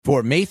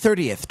For May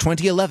 30th,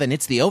 2011,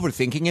 it's the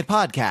Overthinking It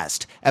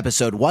podcast,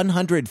 episode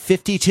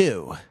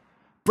 152.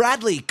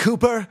 Bradley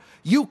Cooper,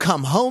 you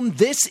come home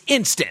this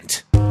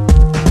instant.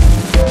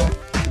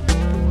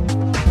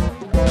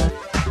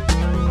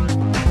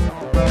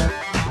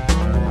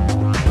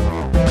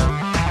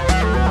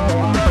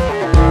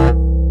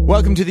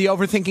 Welcome to the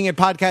Overthinking It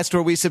podcast,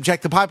 where we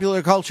subject the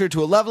popular culture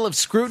to a level of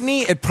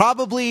scrutiny it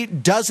probably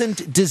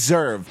doesn't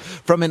deserve.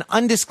 From an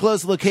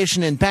undisclosed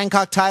location in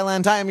Bangkok,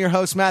 Thailand, I am your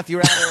host, Matthew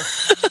Ratter,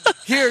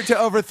 here to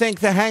overthink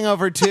The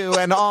Hangover 2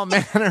 and all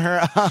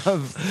manner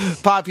of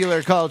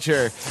popular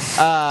culture.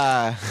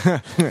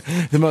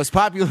 The most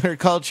popular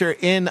culture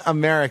in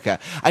America.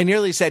 I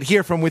nearly said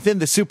here from within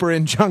the Super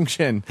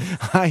Injunction,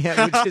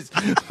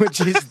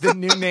 which is the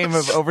new name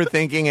of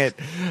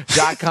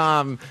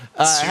OverThinkingIt.com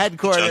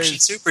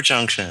headquarters. Super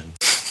Junction.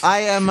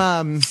 I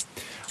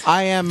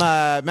am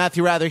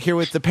Matthew Rather here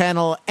with the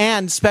panel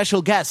and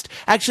special guest.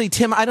 Actually,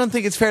 Tim, I don't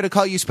think it's fair to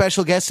call you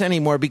special guest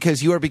anymore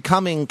because you are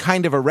becoming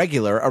kind of a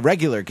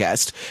regular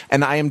guest,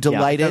 and I am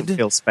delighted. Yeah, I don't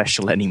feel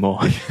special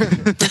anymore.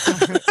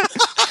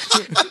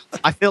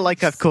 I feel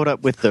like I've caught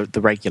up with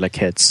the regular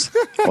kids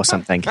or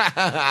something.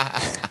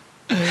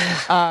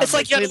 It's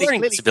like you have a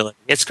learning disability.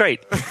 It's great.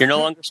 You're no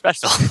longer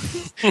special.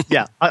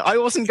 Yeah, I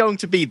wasn't going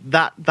to be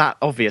that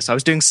obvious. I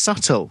was doing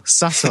subtle.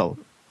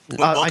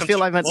 I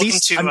feel I'm at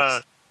least...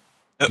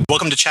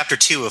 Welcome to Chapter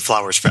 2 of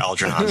Flowers for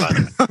Algernon, by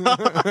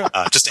the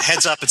way. Just a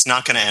heads up, it's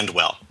not going to end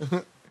well.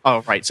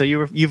 Oh, right. So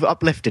you've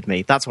uplifted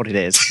me. That's what it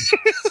is.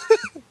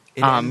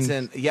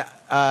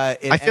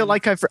 I feel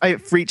like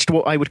I've reached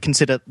what I would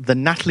consider the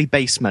Natalie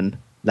Baseman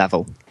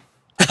level.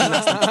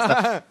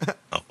 Oh,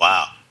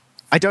 wow.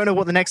 I don't know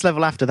what the next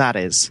level after that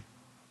is.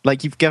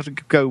 Like, you've got to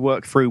go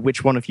work through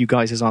which one of you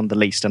guys is on the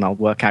least, and I'll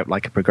work out,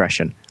 like, a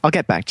progression. I'll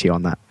get back to you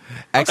on that.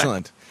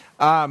 Excellent. Okay.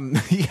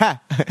 Yeah.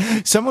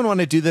 Someone want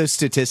to do those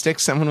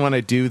statistics? Someone want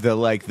to do the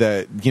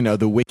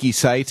wiki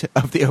site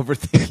of the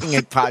Overthinking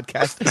It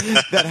podcast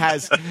that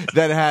has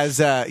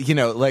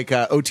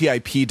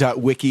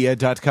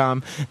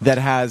otip.wikia.com that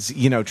has,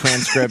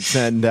 transcripts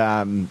and,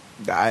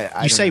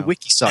 you say know.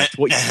 Wiki site.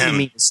 What you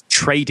mean is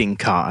trading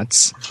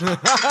cards.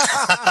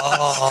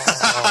 Oh.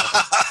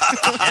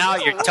 Now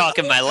you're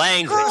talking my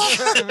language.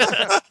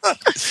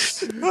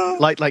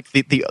 like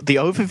the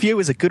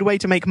overview is a good way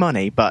to make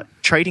money, but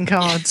trading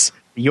cards,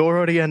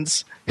 your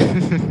audience.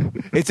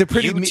 It's a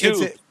pretty.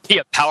 Be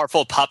a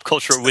powerful pop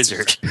culture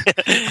wizard.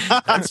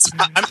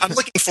 I'm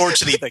looking forward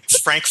to the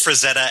Frank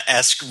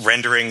Frazetta-esque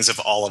renderings of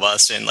all of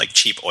us in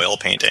cheap oil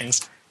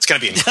paintings. It's going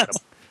to be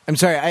incredible. I'm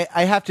sorry,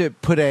 I have to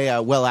put a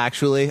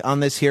actually on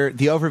this here.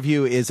 The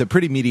overview is a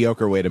pretty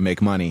mediocre way to make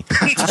money.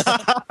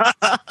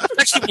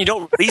 Especially when you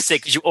don't release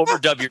it because you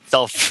overdub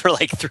yourself for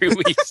 3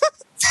 weeks.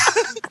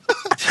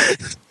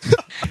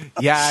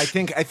 Yeah, I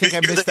think I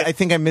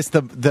missed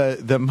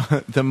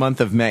the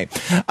month of May.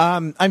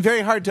 I'm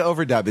very hard to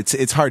overdub.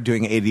 It's hard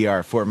doing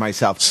ADR for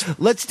myself.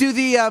 Let's do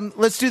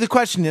the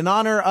question in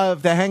honor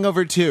of The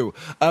Hangover 2.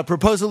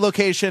 Propose a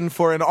location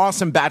for an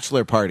awesome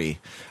bachelor party.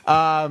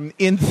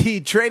 In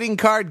the trading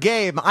card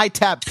game, I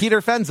tap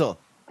Peter Fenzel.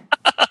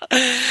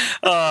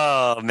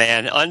 Oh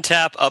man,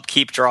 untap,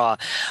 upkeep, draw.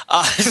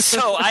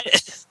 So I'm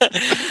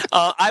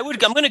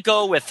going to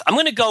go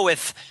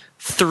with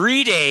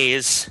 3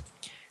 days.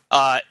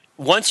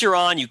 Once you're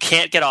on, you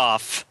can't get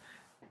off.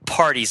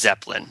 Party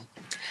Zeppelin.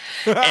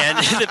 And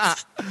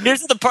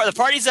here's the part: the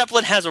Party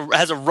Zeppelin has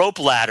a rope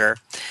ladder,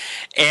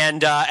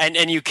 and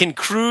you can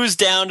cruise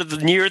down to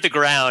near the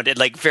ground at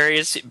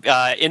various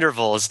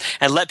intervals,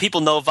 and let people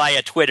know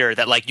via Twitter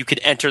that you could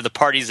enter the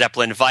Party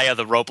Zeppelin via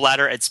the rope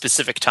ladder at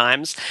specific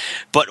times.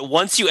 But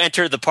once you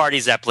enter the Party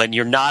Zeppelin,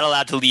 you're not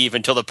allowed to leave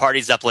until the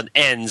Party Zeppelin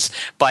ends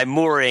by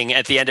mooring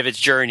at the end of its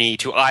journey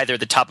to either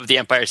the top of the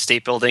Empire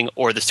State Building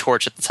or the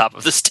torch at the top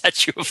of the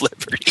Statue of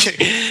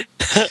Liberty.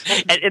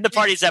 And in the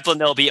Party Zeppelin,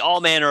 there'll be all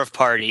manner of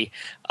party.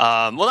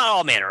 Well, not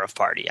all manner of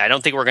party. I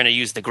don't think we're going to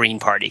use the Green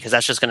Party because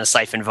that's just going to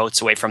siphon votes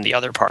away from the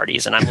other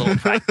parties, and I'm a little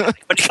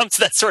pragmatic when it comes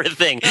to that sort of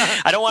thing.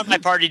 I don't want my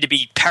party to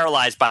be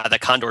paralyzed by the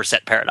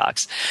Condorcet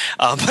paradox.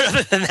 But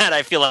other than that,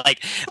 I feel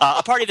like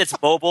a party that's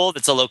mobile,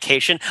 that's a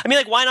location. I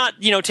mean, why not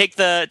take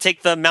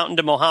the mountain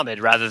to Mohammed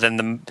rather than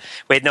the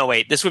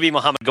wait. This would be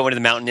Mohammed going to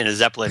the mountain in a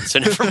Zeppelin. So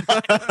never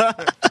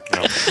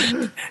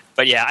mind.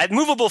 But yeah, a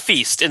movable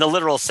feast in the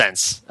literal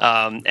sense.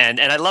 And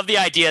I love the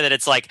idea that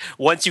it's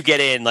once you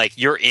get in,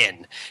 you're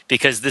in.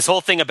 Because this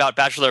whole thing about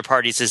bachelor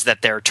parties is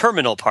that they're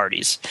terminal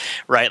parties,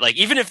 right?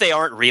 Even if they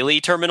aren't really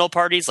terminal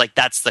parties,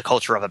 that's the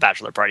culture of a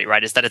bachelor party,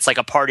 right? Is that it's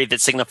a party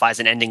that signifies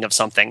an ending of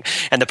something,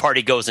 and the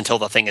party goes until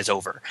the thing is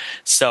over.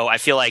 So I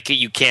feel like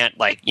you can't,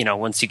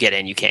 once you get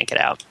in, you can't get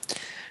out.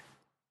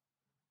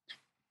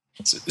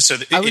 So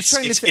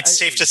it's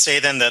safe to say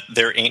then that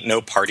there ain't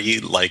no party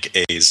like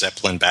a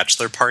Zeppelin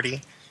bachelor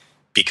party,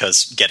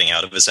 because getting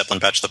out of a Zeppelin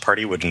bachelor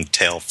party would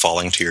entail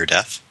falling to your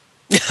death?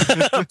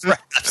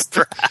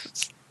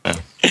 Perhaps. Yeah.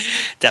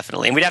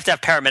 Definitely. And we'd have to have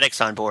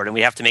paramedics on board, and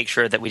we'd have to make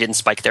sure that we didn't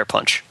spike their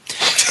punch.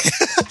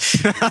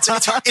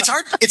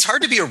 It's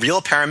hard to be a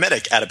real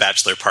paramedic at a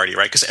bachelor party,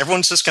 right? Because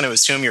everyone's just going to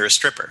assume you're a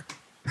stripper.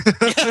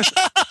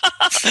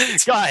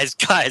 guys,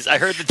 I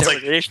heard that there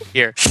was an issue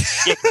here.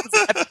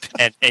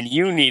 And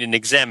you need an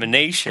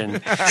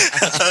examination.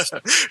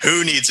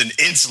 Who needs an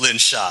insulin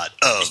shot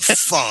of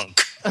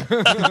funk?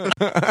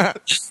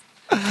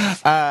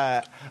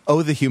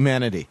 The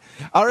humanity.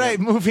 All right,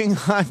 moving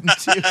on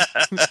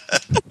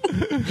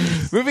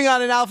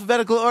in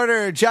alphabetical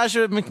order.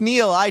 Joshua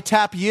McNeil, I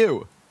tap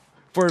you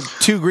for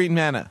 2 green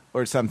mana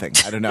or something.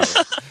 I don't know.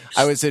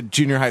 I was a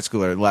junior high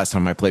schooler the last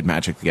time I played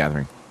Magic the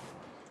Gathering.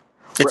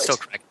 It's still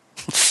correct.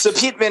 So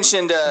Pete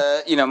mentioned,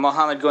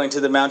 Mohammed going to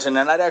the mountain,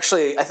 and I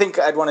think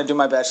I'd want to do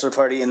my bachelor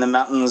party in the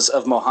mountains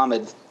of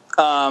Mohammed,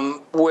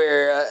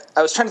 where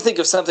I was trying to think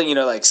of something,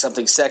 like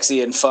something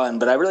sexy and fun,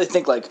 but I really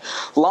think like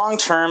long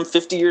term,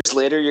 50 years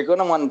later, you're going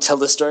to want to tell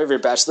the story of your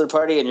bachelor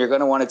party, and you're going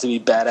to want it to be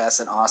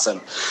badass and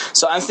awesome.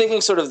 So I'm thinking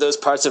sort of those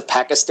parts of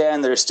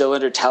Pakistan that are still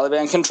under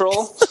Taliban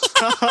control.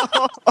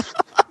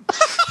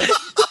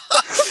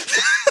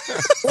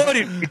 What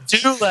did we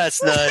do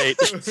last night?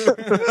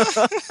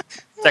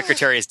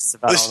 Secretary is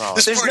about all.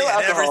 This party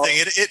had everything.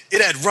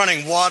 It had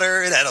running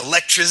water. It had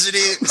electricity.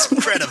 It was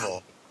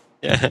incredible.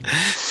 Yeah.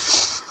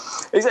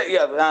 Exactly.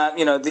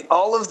 Yeah.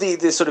 All of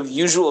the sort of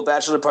usual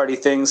bachelor party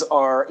things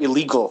are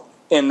illegal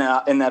in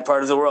that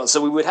part of the world.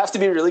 So we would have to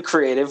be really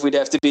creative. We'd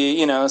have to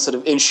be, sort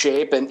of in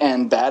shape and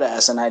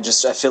badass. And I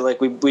feel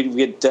like we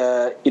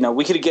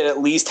could get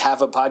at least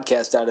half a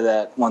podcast out of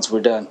that once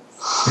we're done.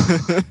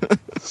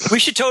 We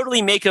should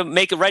totally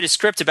write a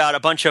script about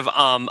a bunch of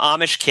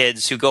Amish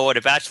kids who go at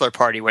a bachelor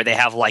party where they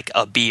have like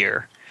a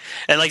beer.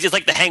 And like it's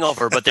like The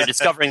Hangover, but they're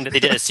discovering that they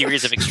did a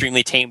series of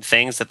extremely tame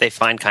things that they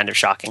find kind of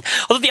shocking.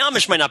 Although the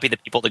Amish might not be the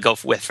people to go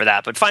with for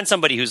that, but find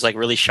somebody who's like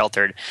really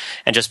sheltered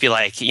and just be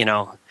like,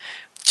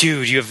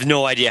 dude, you have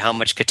no idea how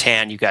much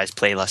Catan you guys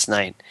played last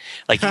night.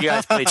 Like you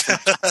guys played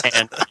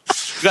Catan.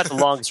 You got the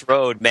longest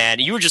road, man.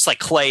 You were just like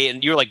clay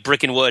and you were like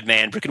brick and wood,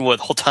 man. Brick and wood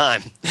the whole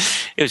time.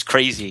 It was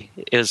crazy.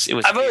 It was.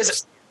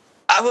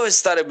 I've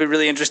always thought it'd be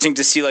really interesting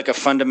to see like a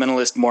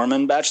fundamentalist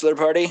Mormon bachelor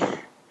party.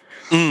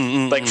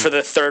 Like for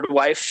the third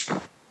wife.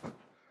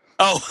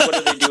 Oh, what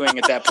are they doing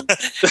at that point?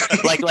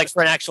 like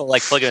for an actual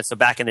like polygamist, so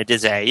back in the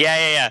day,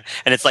 yeah,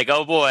 and it's like,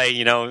 oh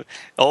boy,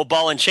 old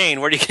ball and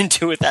chain. What are you going to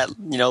do with that,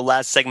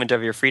 last segment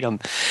of your freedom?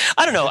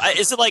 I don't know.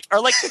 Is it like,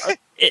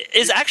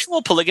 is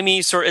actual polygamy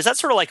is that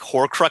sort of like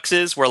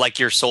Horcruxes, where like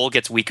your soul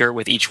gets weaker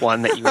with each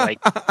one that you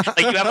like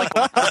you have like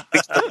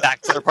a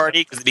bachelor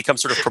party because it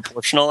becomes sort of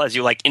proportional as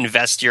you like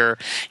invest your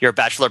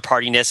bachelor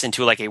partyness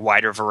into like a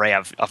wider array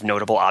of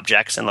notable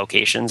objects and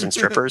locations and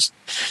strippers,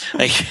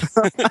 like.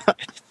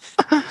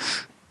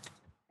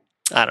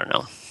 I don't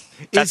know.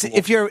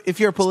 If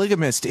you're a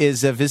polygamist,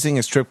 is visiting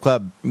a strip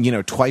club,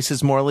 twice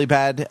as morally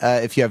bad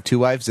if you have 2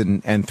 wives,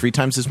 and 3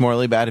 times as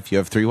morally bad if you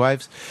have 3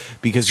 wives,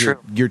 because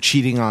you're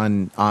cheating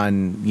on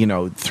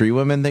 3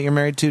 women that you're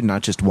married to,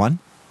 not just 1?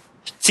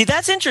 See,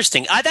 that's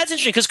interesting. That's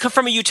interesting because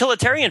from a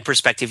utilitarian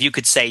perspective, you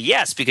could say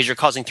yes because you're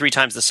causing 3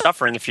 times the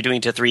suffering if you're doing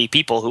it to 3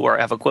 people who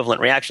have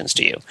equivalent reactions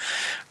to you,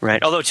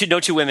 right? Although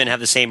no 2 women have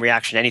the same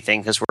reaction to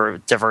anything because we're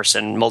diverse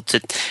and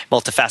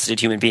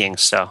multifaceted human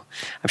beings, so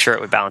I'm sure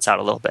it would balance out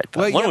a little bit.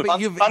 But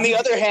on the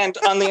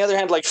other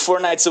hand, like 4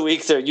 nights a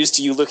week, they're used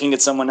to you looking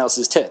at someone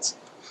else's tits.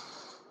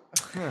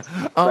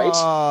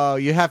 Oh,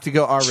 you have to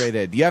go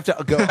R-rated. You have to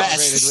go R-rated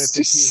with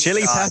the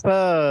Chili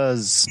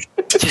peppers.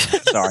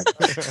 Sorry,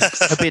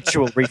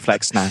 habitual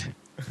reflex now.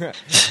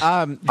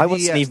 I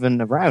wasn't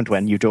even around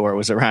when Eudora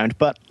was around,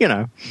 but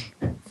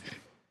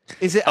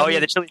Is it?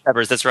 The chili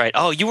peppers. That's right.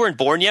 Oh, you weren't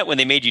born yet when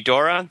they made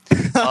Eudora.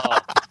 Oh.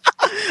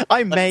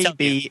 I may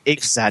be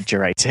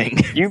exaggerating.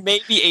 You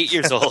may be 8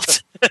 years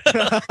old.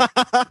 We're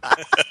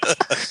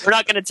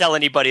not going to tell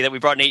anybody that we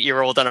brought an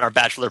 8-year-old on our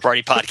bachelor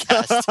party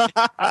podcast.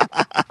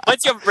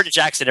 Once you have a British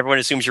accent, everyone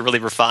assumes you're really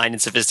refined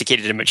and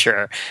sophisticated and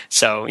mature.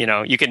 So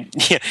you can.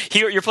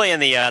 You're playing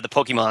the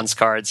Pokemon's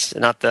cards,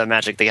 not the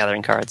Magic the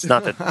Gathering cards.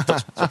 Not the.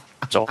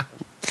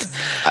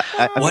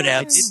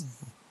 Whatever.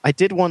 I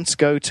did once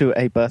go to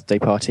a birthday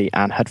party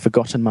and had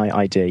forgotten my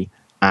ID,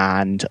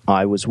 and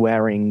I was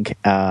wearing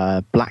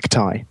a black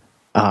tie.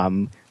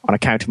 On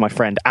account of my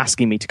friend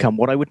asking me to come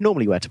what I would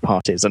normally wear to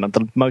parties. And at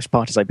the most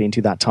parties I'd been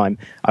to that time,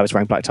 I was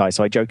wearing black tie,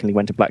 so I jokingly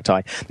went to black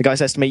tie. The guy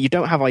says to me, "You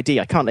don't have ID,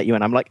 I can't let you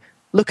in." I'm like,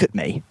 "Look at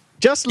me.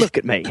 Just look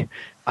at me.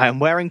 I am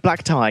wearing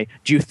black tie.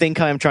 Do you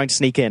think I am trying to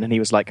sneak in?" And he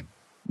was like,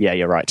 "Yeah,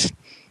 you're right."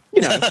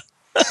 That's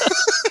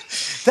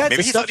maybe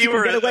the stuff you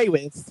can get away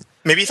with.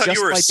 Maybe he thought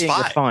you were a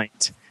spy.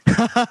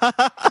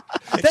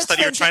 I just thought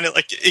you were trying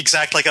to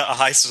exact like a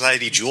high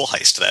society jewel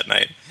heist that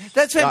night.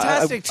 That's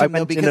fantastic to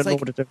know because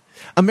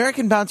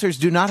American bouncers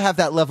do not have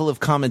that level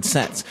of common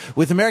sense.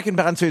 With American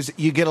bouncers,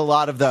 you get a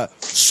lot of the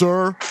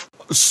sir,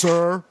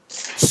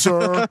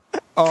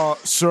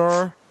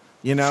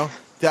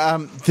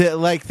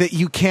 like that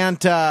you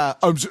can't.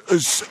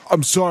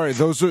 I'm sorry.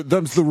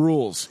 Them's the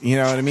rules. You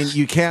know what I mean?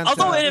 You can't.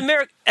 Although in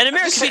America,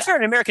 to be fair,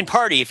 an American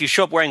party, if you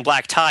show up wearing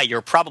black tie,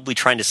 you're probably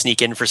trying to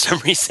sneak in for some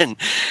reason,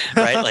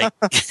 right? Like,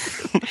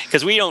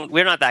 because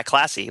we're not that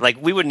classy.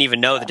 Like, we wouldn't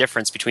even know the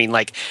difference between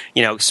like,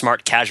 you know,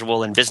 smart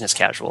casual and business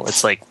casual.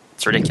 It's like,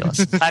 it's ridiculous.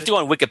 I have to go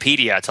on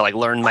Wikipedia to like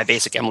learn my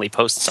basic Emily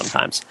posts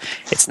sometimes.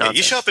 It's not.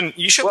 You show up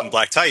in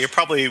black tie. You're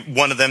probably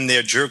one of them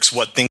there jerks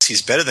what thinks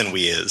he's better than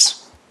we is.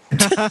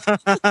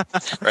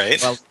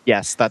 Right? Well,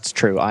 yes, that's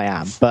true. I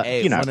am, but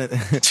Hey, you know,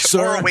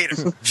 sir,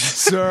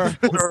 sir.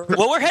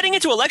 Well, we're heading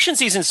into election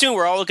season soon.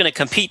 We're all going to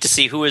compete to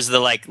see who is the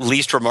like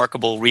least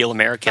remarkable real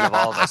American of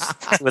all of us,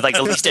 with like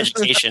the least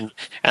education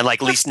and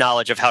like least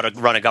knowledge of how to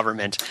run a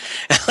government.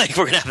 Like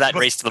we're going to have that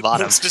race to the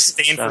bottom. Most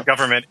disdain for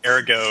government,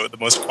 ergo the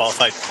most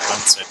qualified to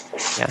runs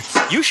it.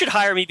 Yeah. You should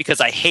hire me because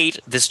I hate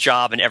this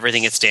job and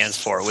everything it stands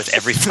for with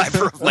every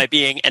fiber of my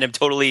being, and I'm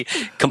totally,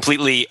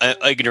 completely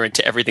ignorant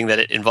to everything that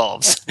it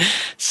involves.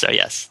 So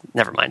yes,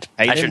 never mind.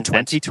 Aiden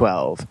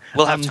 2012.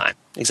 We'll have time.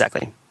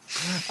 Exactly.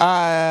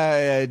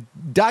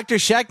 Dr.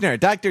 Schechner,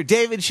 Dr.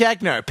 David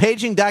Schechner,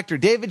 paging Dr.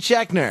 David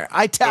Schechner.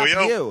 I tap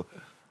you.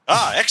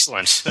 Ah,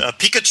 excellent,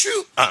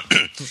 Pikachu.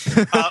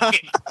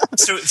 Okay.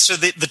 So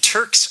the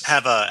Turks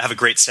have a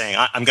great saying.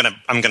 I'm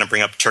gonna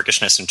bring up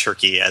Turkishness and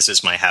Turkey, as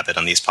is my habit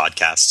on these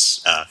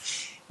podcasts.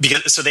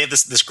 Because they have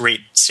this great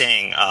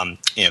saying,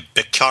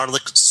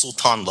 bekarlık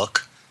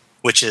sultanlık,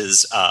 which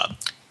is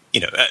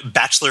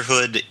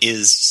bachelorhood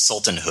is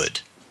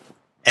sultanhood,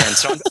 and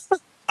so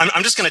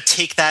I'm just going to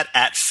take that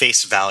at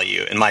face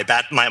value. In my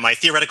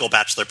theoretical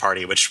bachelor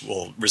party, which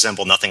will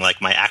resemble nothing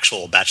like my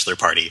actual bachelor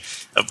party,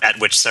 at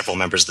which several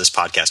members of this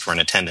podcast were in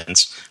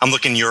attendance. I'm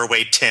looking your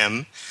way,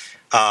 Tim.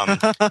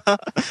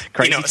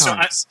 Crazy so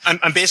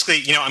I'm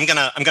basically, I'm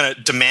gonna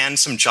demand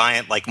some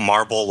giant like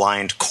marble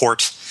lined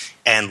court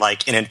and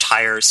like an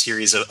entire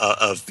series of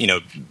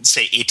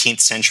say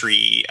 18th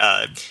century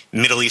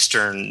Middle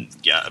Eastern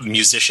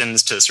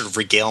musicians to sort of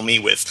regale me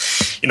with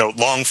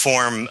long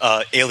form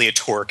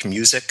aleatoric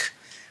music.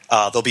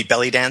 There'll be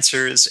belly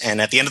dancers,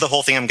 and at the end of the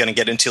whole thing, I'm going to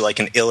get into like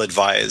an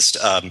ill-advised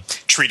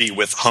treaty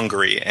with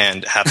Hungary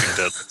and having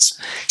to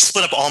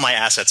split up all my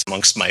assets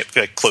amongst my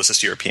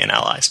closest European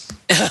allies.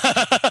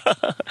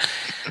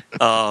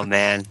 Oh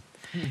man,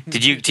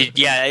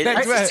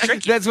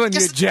 That's when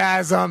you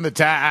jazz on the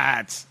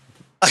tats.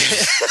 I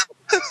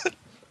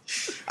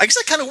guess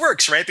that kind of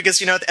works, right?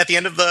 Because at the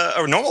end of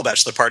a normal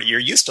bachelor party, you're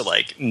used to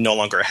like no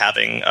longer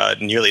having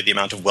nearly the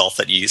amount of wealth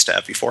that you used to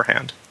have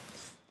beforehand.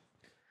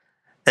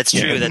 That's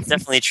true. That's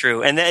definitely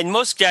true. And then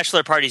most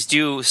bachelor parties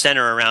do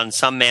center around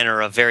some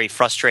manner of very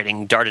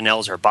frustrating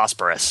Dardanelles or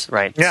Bosporus,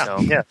 right? Yeah, so,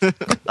 yeah.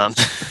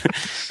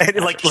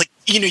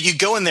 You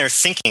go in there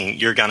thinking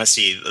you're going to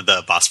see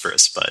the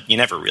Bosphorus, but you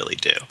never really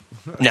do.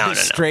 No.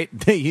 Straight.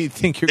 You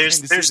think you're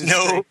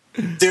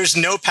there's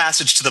no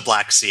passage to the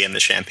Black Sea in the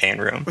champagne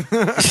room.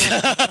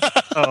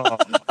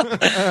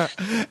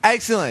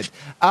 Excellent.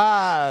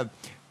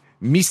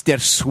 Mr.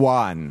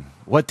 Swan,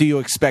 what do you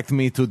expect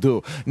me to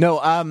do?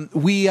 No,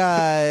 we,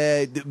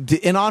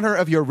 in honor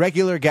of your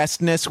regular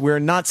guestness, we're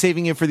not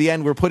saving you for the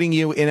end. We're putting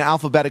you in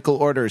alphabetical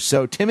order.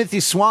 So, Timothy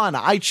Swan,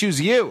 I choose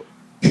you.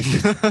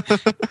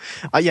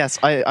 Yes,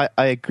 I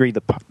agree.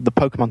 The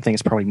Pokemon thing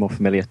is probably more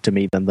familiar to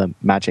me than the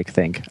Magic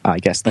thing. I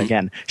guess,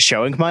 again,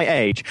 showing my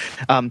age.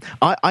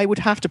 I would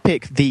have to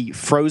pick the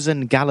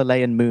frozen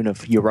Galilean moon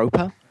of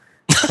Europa.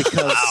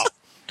 Because wow.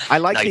 I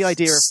like the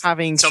idea of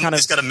having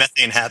somebody's got a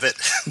methane habit.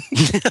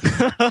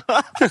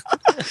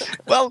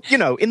 Well,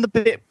 in the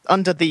bit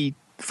under the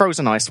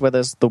frozen ice where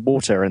there's the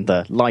water and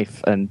the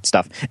life and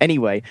stuff.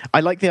 Anyway,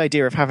 I like the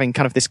idea of having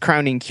kind of this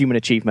crowning human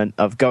achievement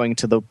of going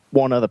to the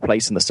one other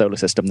place in the solar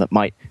system that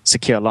might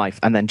secure life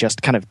and then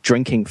just kind of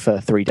drinking for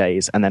 3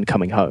 days and then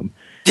coming home.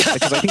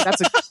 Because I think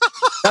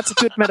that's a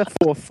good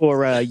metaphor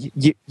for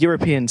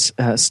European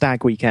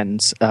stag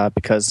weekends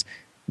because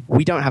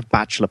we don't have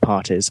bachelor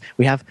parties.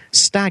 We have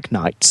stag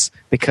nights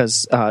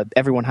because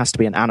everyone has to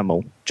be an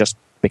animal just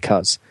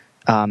because.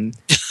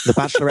 The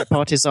bachelorette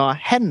parties are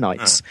hen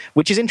nights,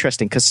 which is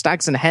interesting because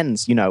stags and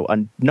hens, are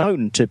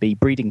known to be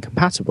breeding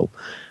compatible.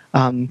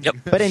 Yep.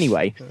 But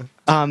anyway.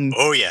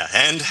 Oh, yeah.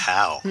 And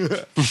how?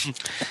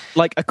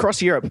 Like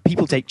across Europe,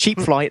 people take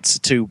cheap flights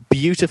to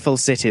beautiful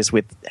cities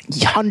with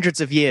hundreds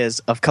of years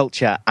of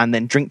culture and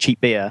then drink cheap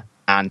beer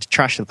and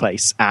trash the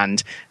place.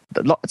 And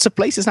lots of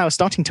places now are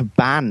starting to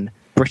ban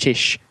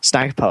British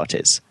stag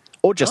parties.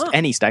 Or just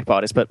any stag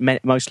parties, but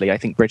mostly, I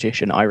think,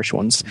 British and Irish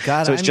ones.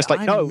 God, so it's just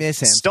like, no,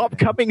 stop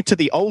coming to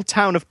the old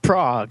town of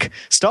Prague.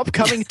 Stop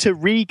coming to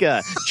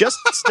Riga. Just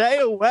stay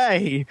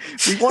away.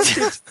 We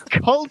wanted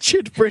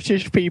cultured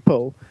British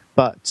people.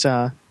 But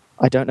I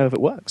don't know if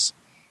it works.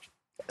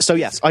 So,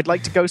 yes, I'd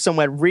like to go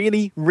somewhere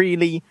really,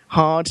 really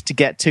hard to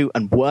get to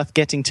and worth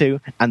getting to,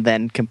 and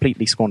then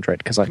completely squander it,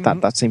 because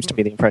that seems to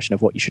be the impression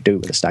of what you should do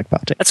with a stag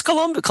party. That's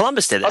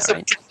Columbus did that, also,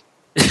 right?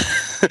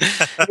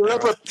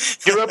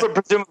 Europa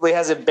presumably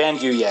hasn't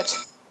banned you yet.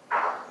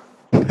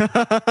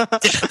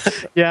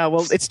 Yeah,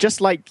 well, it's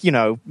just like,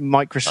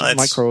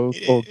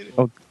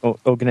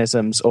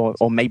 microorganisms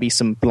or maybe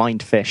some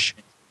blind fish.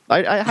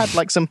 I had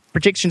like some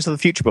predictions of the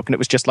future book, and it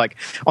was just like,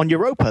 on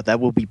Europa there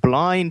will be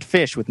blind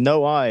fish with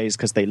no eyes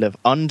because they live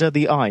under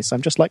the ice.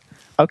 I'm just like,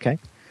 okay.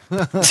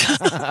 You're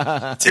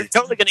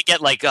totally going to get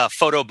like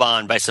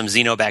photobond by some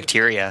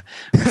xenobacteria.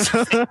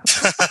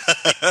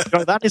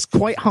 That is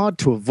quite hard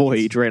to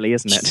avoid, really,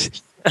 isn't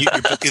it?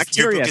 Your book is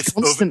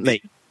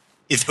constantly.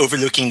 Is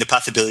overlooking the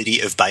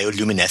possibility of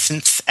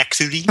bioluminescence,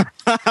 actually.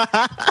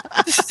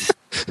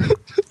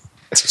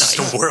 It's just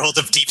a world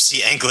of deep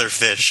sea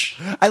anglerfish.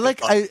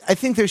 I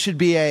think there should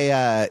be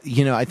a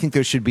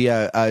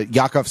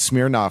Yakov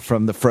Smirnoff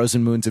from the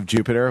Frozen Moons of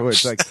Jupiter, where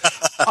it's like,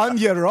 on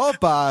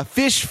Europa,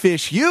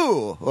 fish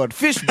you, or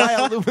fish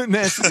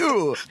bioluminesce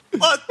you.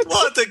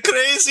 What a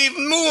crazy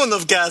moon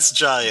of gas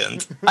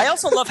giant. I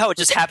also love how it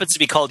just happens to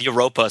be called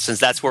Europa,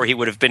 since that's where he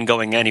would have been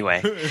going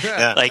anyway.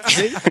 Yeah.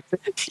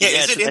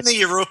 Is it in the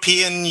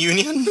European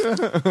Union?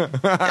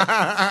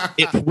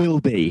 It will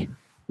be.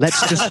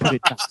 Let's just put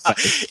it that way.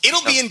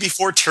 It'll be in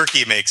before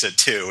Turkey makes it,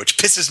 too, which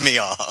pisses me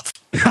off.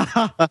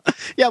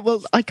 Yeah,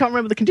 well, I can't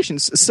remember the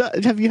conditions.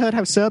 Have you heard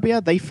how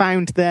Serbia, they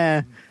found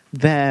their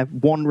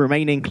one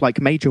remaining like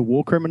major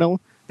war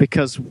criminal?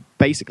 Because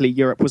basically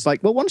Europe was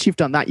like, well, once you've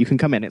done that, you can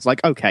come in. It's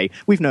like, okay,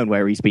 we've known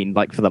where he's been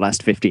like for the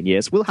last 15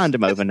 years. We'll hand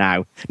him over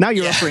now. Now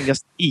you're offering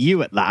us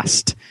EU at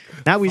last.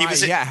 Now we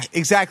yeah,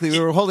 exactly. We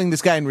were holding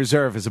this guy in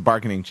reserve as a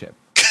bargaining chip.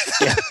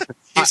 Yeah.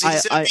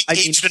 He's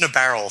aged in a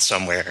barrel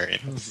somewhere.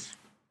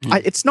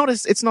 It's not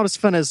as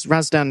fun as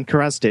Razdan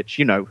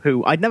Karadzic,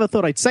 who I'd never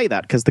thought I'd say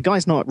that because the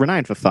guy's not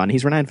renowned for fun.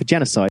 He's renowned for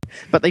genocide.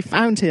 But they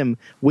found him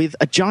with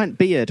a giant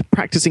beard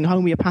practicing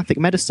homeopathic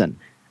medicine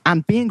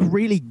and being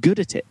really good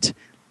at it.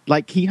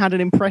 Like, he had an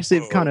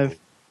impressive kind of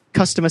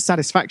customer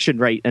satisfaction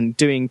rate and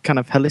doing kind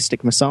of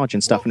holistic massage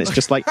and stuff. And it's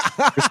just like,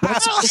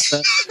 responsible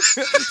for...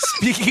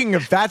 Speaking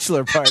of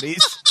bachelor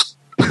parties.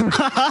 Unless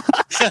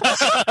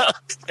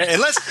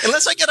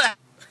I get a...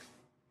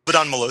 But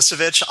on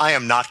Milosevic, I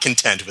am not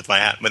content with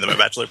my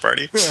bachelor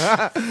party.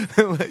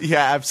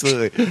 Yeah,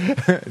 absolutely.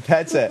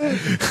 That's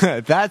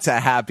a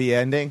happy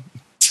ending.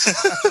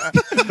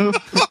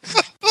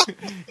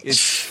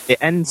 It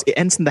ends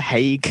in The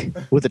Hague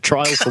with a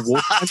trial for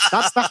war crimes.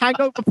 That's The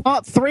Hangover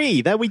Part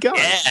 3. There we go.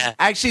 Yeah.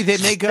 Actually, they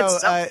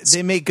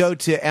may go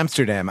to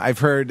Amsterdam. I've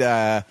heard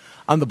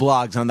on the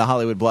blogs, on the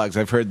Hollywood blogs,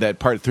 I've heard that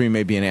Part 3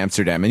 may be in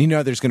Amsterdam, and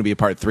there's going to be a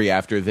Part 3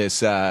 after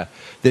this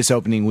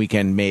opening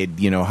weekend made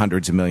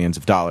hundreds of millions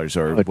of dollars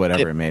or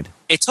whatever it made.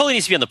 It totally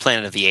needs to be on the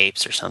Planet of the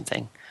Apes or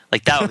something.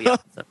 Like, that would be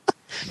awesome.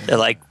 They're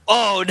like,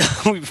 oh,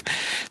 no,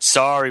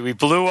 we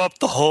blew up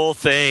the whole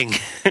thing.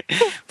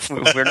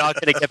 We're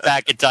not going to get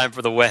back in time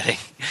for the wedding.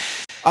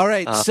 All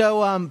right.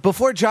 So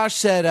before Josh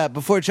said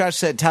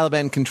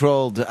Taliban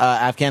controlled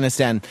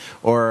Afghanistan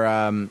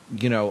or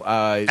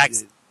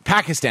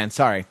Pakistan.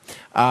 Sorry,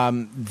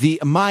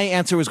 my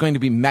answer was going to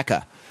be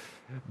Mecca.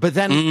 But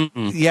then,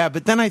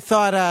 I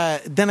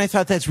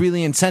thought that's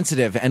really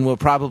insensitive and will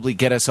probably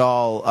get us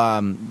all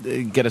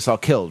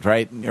killed,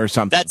 right, or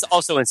something. That's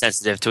also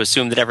insensitive to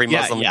assume that every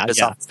Muslim is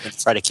going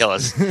to try to kill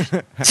us.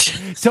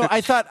 So I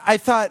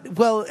thought,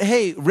 well,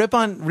 hey, rip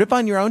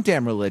on your own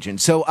damn religion.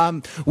 So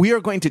we are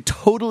going to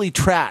totally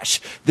trash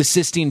the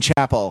Sistine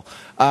Chapel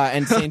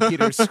and St.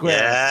 Peter's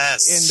Square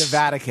in the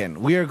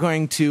Vatican. We are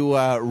going to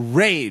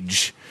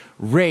rage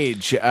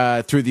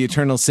through the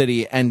Eternal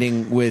City,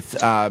 ending with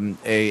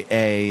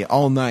a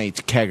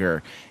all-night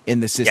kegger in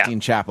the Sistine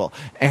Chapel,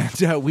 and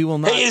we will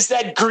not. Hey, is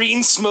that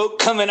green smoke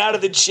coming out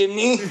of the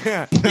chimney?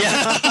 Yeah,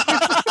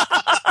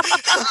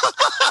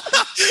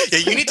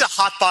 you need to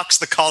hotbox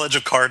the College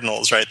of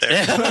Cardinals right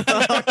there.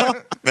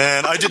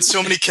 Man, I did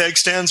so many keg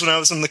stands when I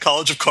was in the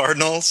College of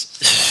Cardinals.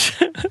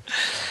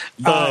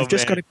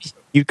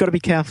 You've got to be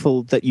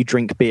careful that you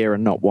drink beer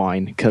and not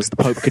wine, because the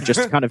Pope could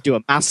just kind of do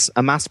a mass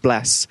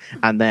bless,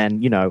 and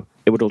then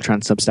it would all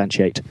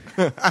transubstantiate.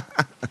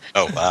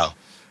 Oh wow!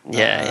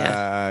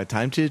 Yeah.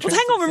 Time to. Well,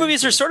 hangover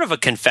movies are sort of a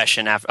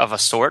confession of a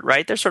sort,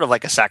 right? They're sort of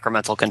like a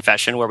sacramental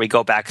confession where we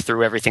go back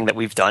through everything that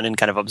we've done and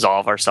kind of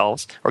absolve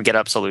ourselves or get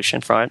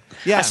absolution from it.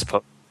 Yeah, I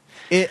suppose.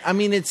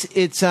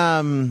 It's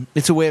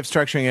a way of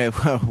structuring it.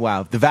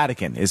 Wow, the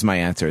Vatican is my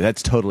answer.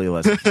 That's totally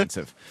less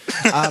offensive.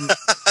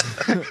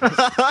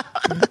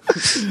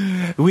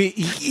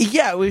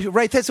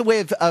 Right. That's a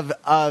way of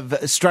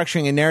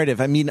structuring a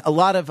narrative. I mean, a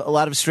lot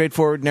of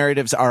straightforward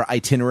narratives are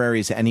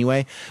itineraries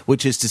anyway,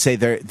 which is to say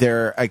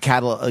they're a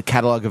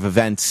catalog of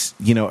events,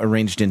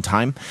 arranged in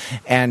time,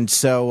 and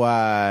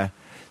so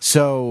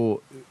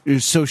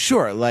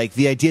sure, like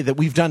the idea that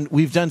we've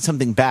done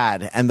something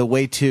bad, and the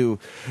way to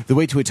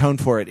atone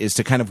for it is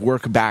to kind of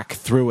work back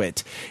through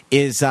it.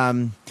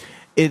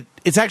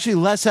 It's actually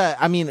less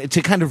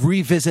to kind of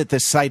revisit the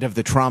site of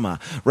the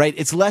trauma, right?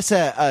 It's less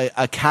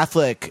a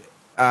Catholic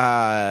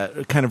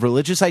kind of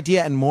religious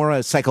idea and more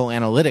a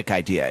psychoanalytic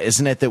idea,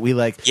 isn't it? That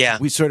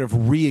we sort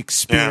of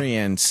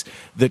re-experience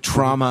the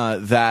trauma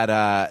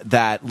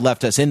that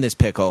left us in this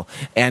pickle,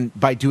 and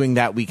by doing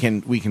that we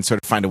can sort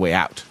of find a way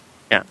out.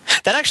 Yeah,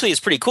 that actually is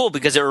pretty cool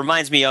because it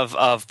reminds me of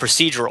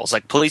procedurals,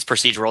 like police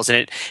procedurals, and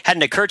it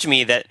hadn't occurred to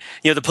me that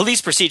the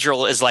police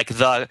procedural is like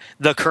the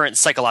current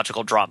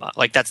psychological drama,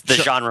 like that's the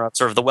genre of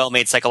sort of the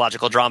well-made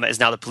psychological drama is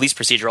now the police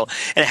procedural,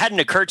 and it hadn't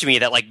occurred to me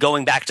that like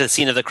going back to the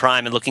scene of the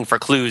crime and looking for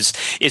clues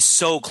is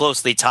so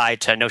closely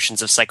tied to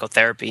notions of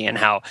psychotherapy and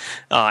how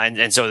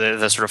and so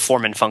the sort of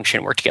form and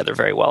function work together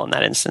very well in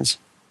that instance.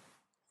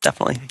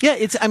 Definitely. Yeah,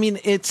 it's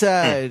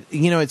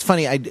it's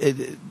funny.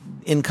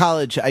 In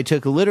college, I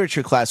took a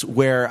literature class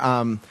where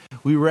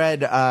we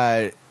read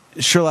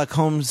Sherlock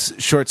Holmes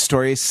short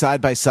stories side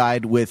by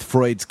side with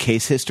Freud's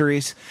case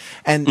histories,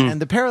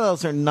 and the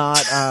parallels are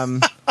not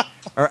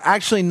are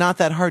actually not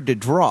that hard to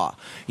draw.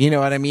 You know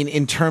what I mean?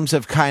 In terms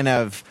of kind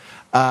of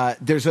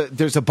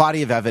there's a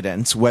body of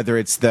evidence, whether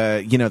it's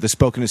the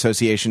spoken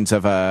associations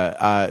of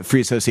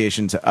free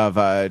associations of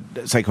a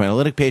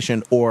psychoanalytic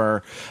patient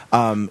or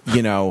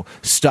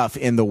stuff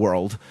in the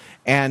world.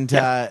 And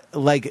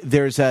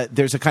there's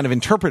a kind of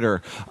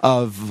interpreter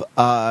of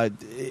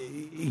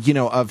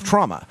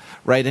trauma,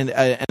 right? And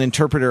an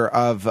interpreter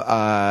of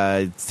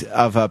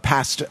a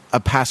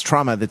past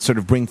trauma that sort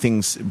of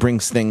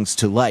brings things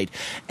to light.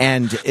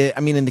 And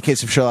in the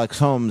case of Sherlock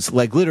Holmes,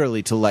 like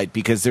literally to light,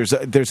 because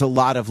there's a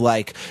lot of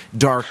like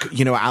dark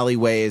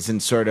alleyways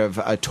and sort of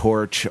a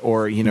torch,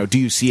 or do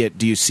you see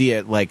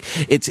it? Like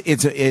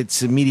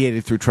it's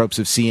mediated through tropes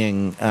of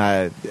seeing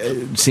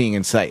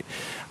in sight.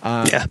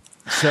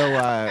 So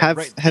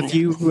have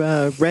you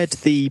read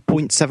the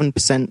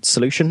 0.7%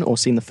 Solution or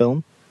seen the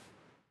film?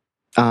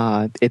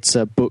 It's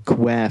a book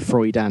where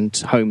Freud and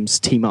Holmes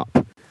team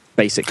up,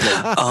 basically.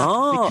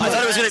 Oh, I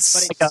thought it was going to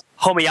be like a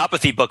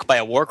homeopathy book by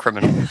a war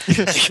criminal.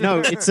 No,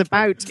 it's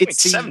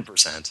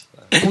 7%.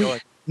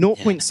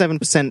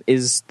 0.7%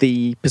 is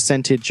the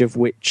percentage of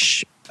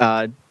which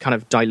kind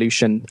of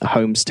dilution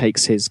Holmes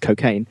takes his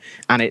cocaine,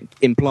 and it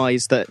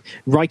implies that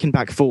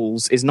Reichenbach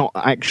Falls is not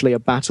actually a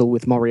battle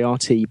with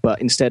Moriarty, but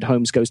instead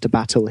Holmes goes to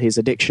battle his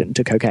addiction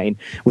to cocaine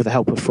with the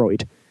help of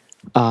Freud.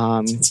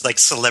 It's like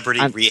celebrity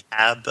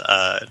rehab,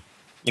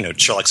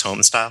 Sherlock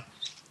Holmes style.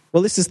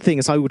 Well, this is the thing: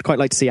 is I would quite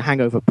like to see a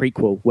Hangover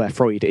prequel where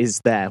Freud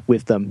is there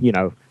with them,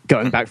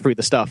 going back through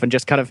the stuff and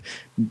just kind of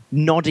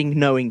nodding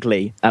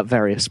knowingly at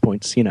various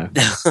points,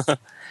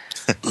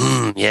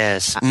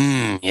 Yes.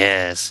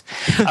 Yes.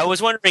 I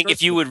was wondering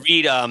if you would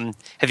read,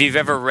 have you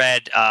ever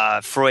read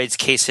Freud's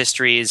case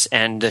histories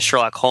and the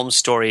Sherlock Holmes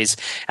stories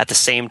at the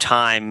same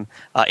time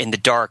in the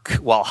dark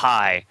while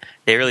high?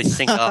 They really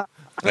sync up.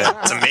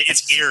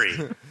 It's eerie.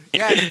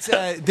 Yeah,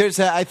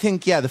 I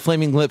think the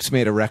Flaming Lips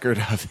made a record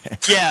of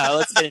it. Yeah,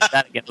 let's get into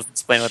that again. Let's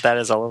explain what that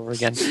is all over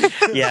again.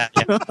 Yeah.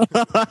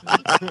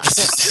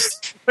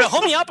 But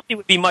homeopathy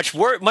would be much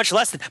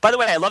less. By the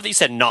way, I love that you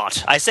said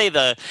not. I say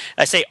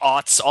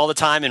aughts all the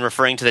time in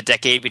referring to the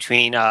decade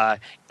between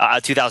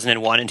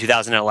 2001 and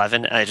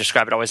 2011. And I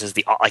describe it always as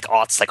the like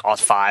aughts, like aught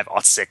 5,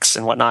 aught 6,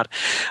 and whatnot.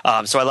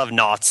 So I love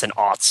noughts and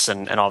aughts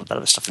and all that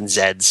other stuff and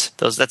Zs.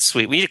 That's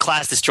sweet. We need to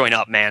class this joint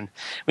up, man.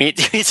 We need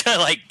to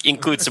like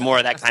include some more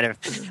of that kind of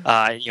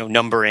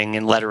numbering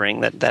and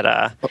lettering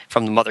that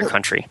from the mother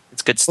country.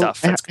 It's good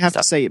stuff. Well, I have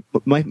to say,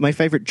 my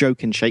favorite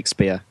joke in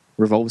Shakespeare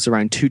revolves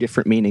around two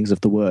different meanings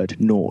of the word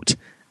naught.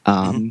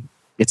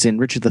 It's in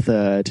Richard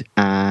III,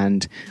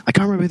 and I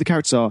can't remember who the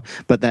characters are,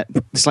 but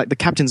it's like the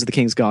captains of the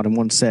King's Guard, and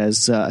one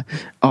says,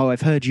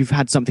 I've heard you've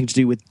had something to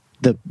do with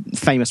the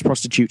famous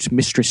prostitute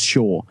Mistress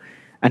Shaw.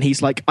 And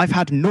he's like, I've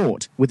had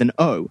naught with an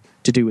O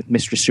to do with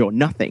Mistress Shaw,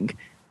 nothing.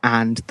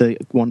 And the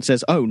one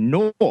says, oh,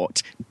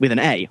 naught with an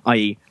A,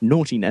 i.e.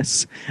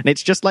 naughtiness. And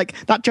it's just like,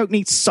 that joke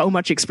needs so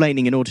much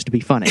explaining in order to be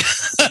funny.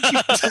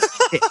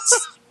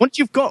 Once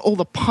you've got all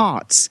the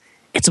parts,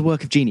 it's a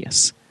work of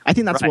genius. I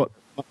think that's what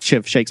much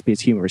of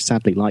Shakespeare's humor is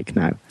sadly like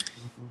now.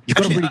 You've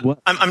got to really work.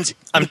 I'm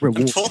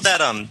told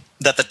that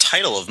that the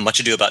title of Much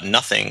Ado About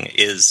Nothing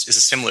is a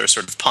similar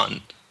sort of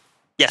pun.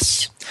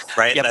 Yes.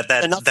 Right? Yep.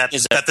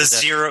 That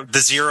the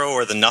zero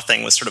or the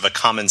nothing was sort of a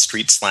common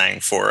street slang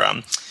for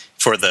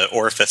the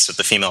orifice of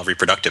the female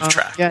reproductive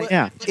tract.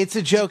 Yeah. It's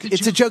a joke.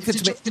 It's a joke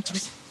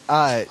that's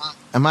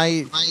am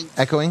I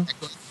echoing?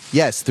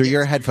 Yes, through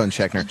your headphones,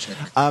 Schechner.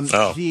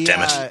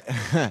 Damn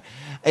it.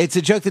 It's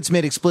a joke that's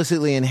made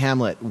explicitly in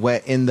Hamlet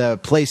in the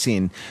play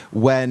scene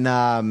when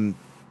Hamlet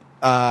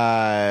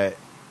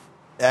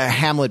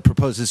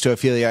proposes to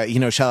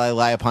Ophelia, shall I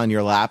lie upon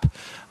your lap?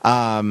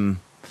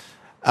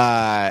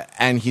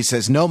 And he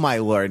says, no, my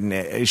lord.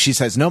 And she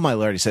says, no, my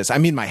lord. He says, I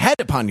mean my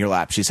head upon your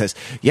lap. She says,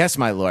 yes,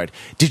 my lord.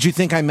 Did you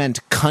think I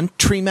meant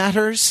country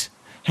matters?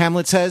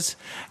 Hamlet says.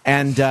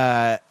 And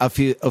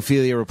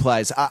Ophelia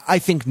replies, I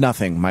think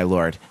nothing, my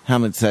lord.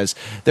 Hamlet says,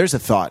 there's a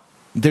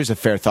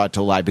fair thought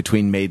to lie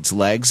between maids'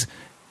 legs.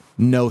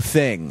 No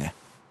thing.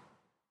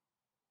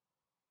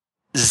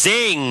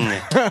 Zing!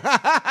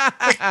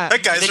 That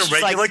guy's a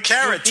regular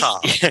carrot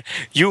top.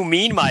 You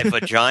mean my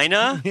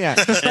vagina?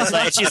 Yeah.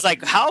 And she's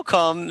like, how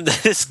come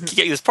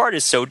this part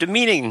is so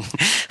demeaning?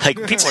 Like,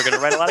 people are going to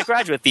write a lot of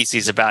graduate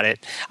theses about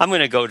it. I'm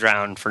going to go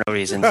drown for no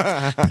reason.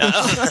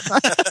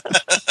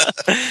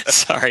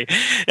 Sorry.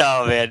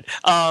 Oh man.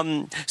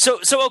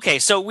 Okay.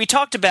 So we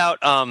talked about.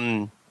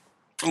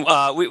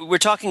 We're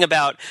talking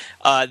about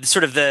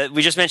sort of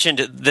we just mentioned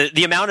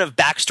the amount of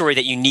backstory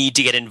that you need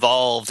to get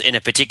involved in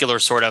a particular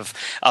sort of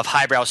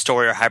highbrow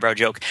story or highbrow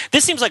joke.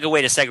 This seems like a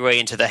way to segue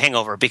into The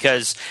Hangover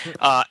because,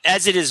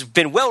 as it has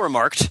been well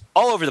remarked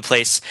all over the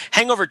place,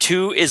 Hangover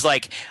 2 is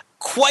like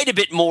quite a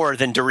bit more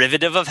than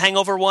derivative of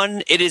Hangover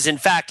 1. It is in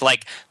fact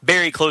like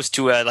very close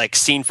to a like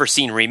scene for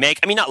scene remake.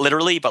 I mean, not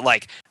literally, but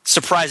like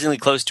surprisingly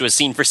close to a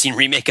scene for scene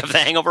remake of The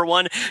Hangover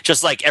 1,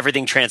 just like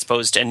everything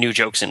transposed and new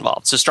jokes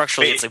involved. So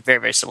structurally it's like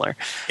very, very similar.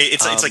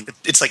 It's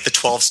like the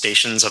 12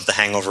 stations of The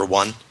Hangover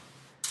 1.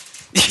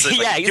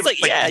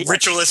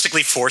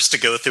 Ritualistically forced to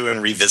go through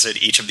and revisit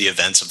each of the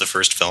events of the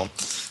first film.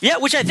 Yeah,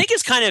 which I think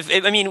is kind of,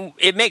 I mean,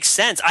 it makes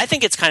sense. I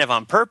think it's kind of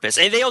on purpose.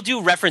 And they all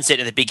do reference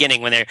it in the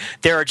beginning when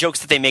there are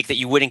jokes that they make that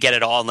you wouldn't get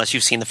at all unless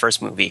you've seen the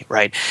first movie,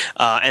 right?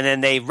 And then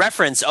they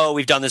reference,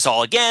 we've done this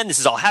all again. This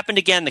has all happened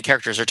again. The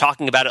characters are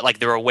talking about it like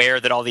they're aware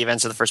that all the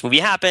events of the first movie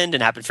happened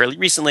and happened fairly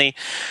recently.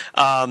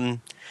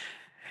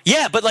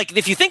 Yeah, but like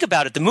if you think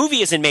about it, the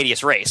movie is in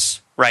medias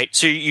res, right?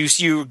 So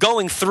you're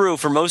going through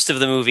for most of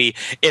the movie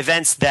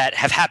events that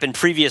have happened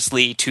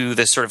previously to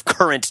the sort of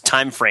current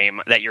time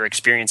frame that you're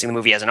experiencing the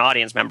movie as an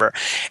audience member,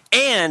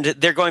 and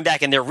they're going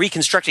back and they're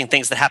reconstructing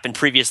things that happened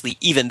previously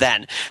even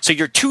then. So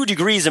you're 2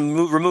 degrees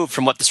removed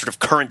from what the sort of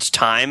current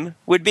time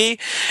would be,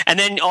 and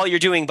then all you're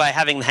doing by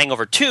having The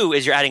Hangover 2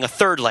 is you're adding a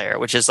third layer,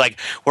 which is like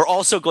we're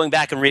also going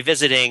back and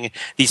revisiting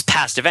these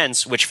past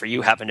events, which for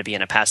you happen to be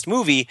in a past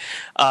movie,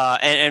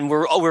 and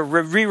we're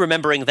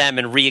re-remembering them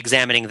and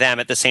re-examining them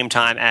at the same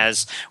time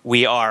as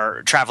we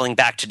are traveling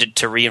back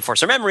to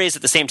reinforce our memories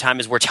at the same time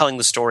as we're telling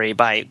the story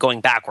by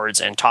going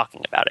backwards and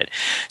talking about it.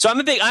 So I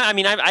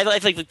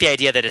like the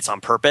idea that it's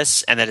on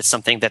purpose and that it's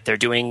something that they're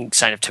doing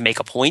kind of to make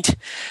a point,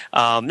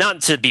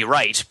 not to be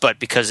right, but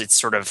because it's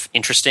sort of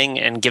interesting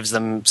and gives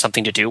them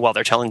something to do while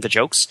they're telling the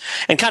jokes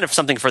and kind of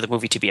something for the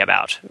movie to be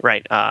about,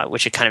 right?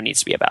 Which it kind of needs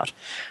to be about.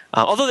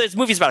 Although the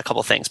movie's about a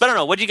couple of things, but I don't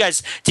know. What did you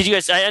guys?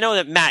 I know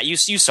that Matt, you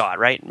saw it,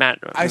 right? Matt,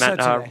 I saw it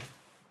today.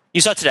 You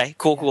saw it today.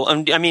 Cool.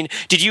 I mean,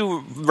 did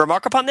you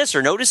remark upon this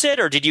or notice it,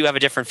 or did you have a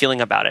different feeling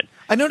about it?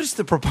 I noticed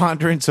the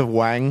preponderance of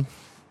Wang.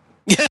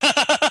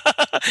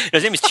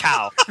 His name is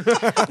Chow.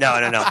 No.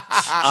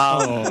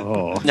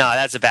 No,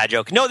 that's a bad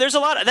joke. No, there's a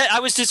lot. I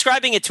was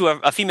describing it to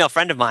a female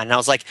friend of mine, and I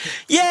was like,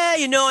 yeah,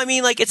 I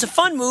mean, like, it's a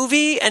fun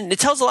movie, and it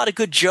tells a lot of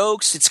good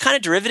jokes. It's kind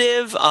of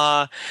derivative,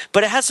 but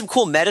it has some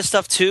cool meta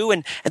stuff, too,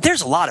 and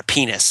there's a lot of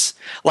penis.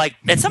 Like,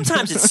 and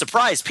sometimes it's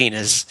surprise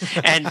penis,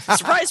 and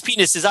surprise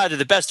penis is either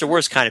the best or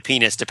worst kind of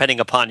penis, depending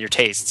upon your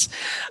tastes.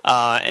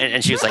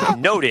 And she was like,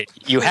 noted,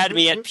 you had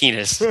me at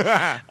penis.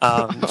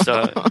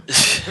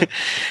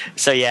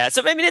 So yeah.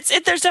 So I mean,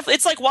 there's definitely,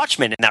 it's like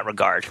Watchmen in that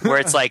regard, where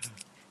it's like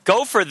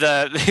go for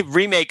the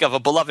remake of a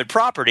beloved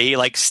property,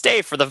 like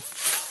stay for the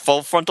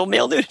full frontal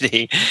male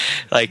nudity,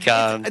 like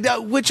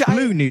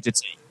blue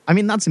nudity. I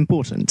mean, that's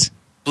important.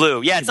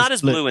 Blue, yeah, it's not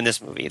as blue in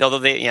this movie, although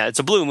it's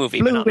a blue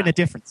movie. Blue in a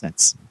different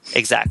sense.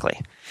 Exactly.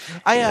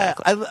 I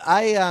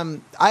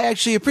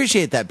actually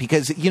appreciate that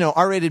because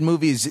R-rated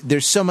movies,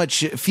 there's so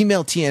much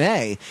female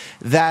TNA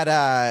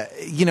that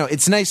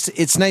it's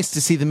nice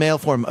to see the male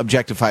form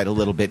objectified a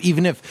little bit,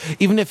 even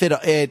if it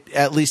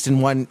at least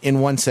in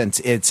one sense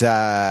it's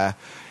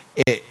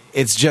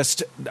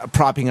just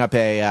propping up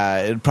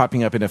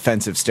an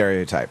offensive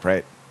stereotype,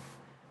 right?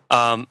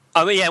 In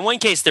one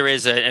case there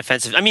is an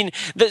offensive. I mean,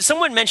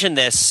 someone mentioned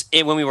this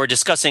when we were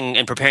discussing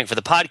and preparing for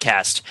the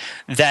podcast.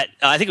 That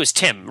I think it was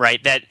Tim,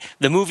 right? That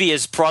the movie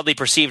is broadly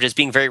perceived as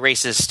being very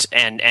racist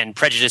and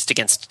prejudiced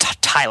against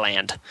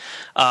Thailand.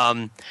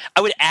 I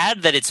would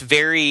add that it's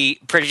very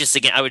prejudiced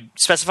against. I would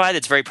specify that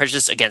it's very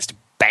prejudiced against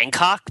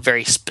Bangkok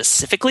very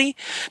specifically,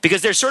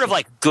 because there's sort of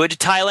like good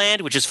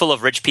Thailand, which is full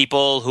of rich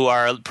people who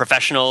are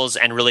professionals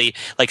and really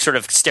like sort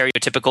of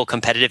stereotypical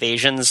competitive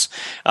Asians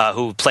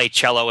who play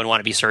cello and want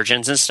to be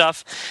surgeons and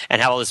stuff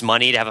and have all this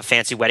money to have a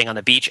fancy wedding on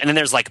the beach. And then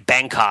there's like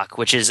Bangkok,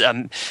 which is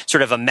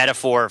sort of a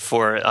metaphor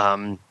for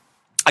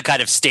a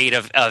kind of state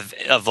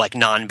of like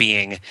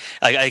non-being,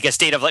 like a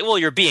state of like, well,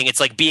 you're being,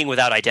 it's like being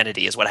without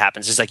identity is what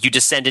happens. It's like you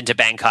descend into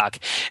Bangkok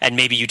and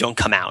maybe you don't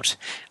come out,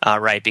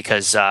 right?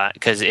 Because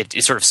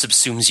it sort of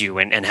subsumes you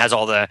and has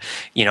all the,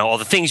 all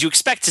the things you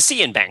expect to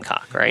see in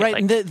Bangkok, right? Right.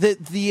 Like, and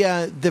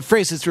the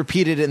phrase that's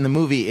repeated in the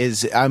movie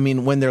is, I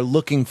mean, when they're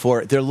looking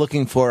for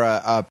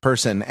a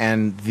person,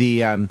 and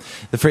the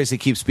phrase that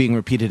keeps being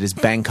repeated is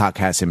Bangkok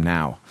has him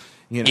now.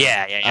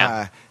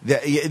 Yeah.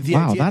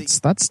 Wow,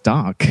 that's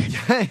dark.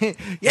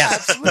 Yeah,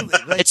 absolutely.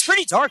 Like, it's a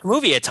pretty dark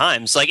movie at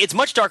times. Like, it's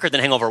much darker than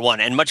Hangover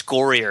 1 and much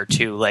gorier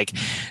too. Like,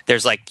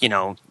 there's like,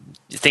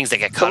 things that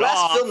get cut off. The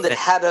last film that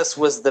had us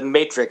was The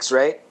Matrix,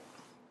 right?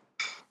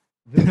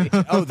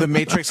 The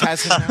Matrix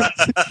has him now.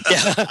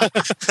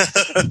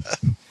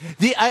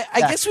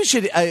 I guess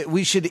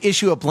we should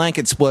issue a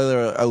blanket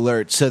spoiler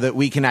alert so that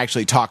we can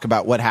actually talk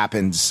about what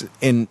happens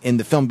in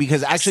the film,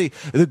 because actually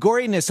the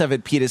goriness of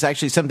it, Pete, is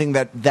actually something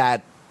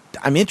that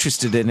I'm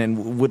interested in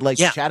and would like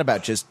to chat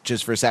about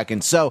just for a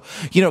second. So,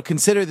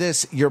 consider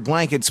this your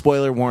blanket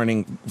spoiler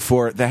warning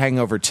for The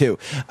Hangover 2.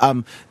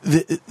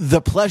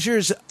 The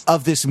pleasures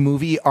of this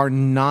movie are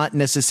not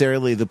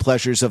necessarily the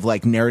pleasures of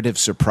like narrative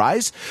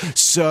surprise.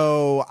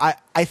 So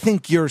I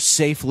think you're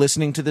safe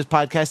listening to this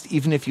podcast,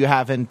 even if you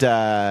haven't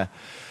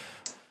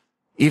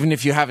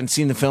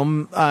seen the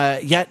film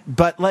yet.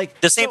 But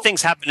like the same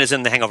things happen as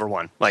in The Hangover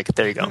 1. Like,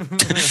 there you go.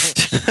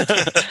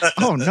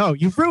 Oh no,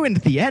 you ruined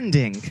the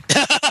ending.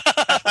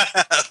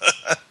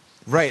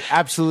 Right,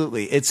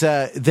 absolutely. It's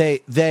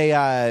they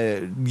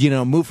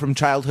move from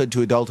childhood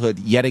to adulthood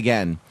yet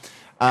again.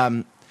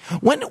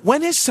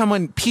 When is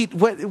someone, Pete?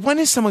 When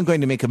is someone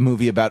going to make a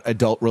movie about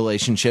adult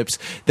relationships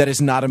that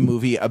is not a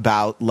movie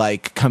about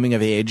like coming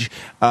of age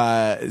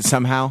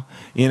somehow,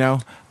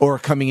 or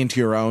coming into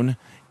your own?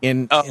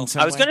 I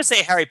was going to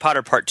say Harry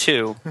Potter Part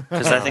 2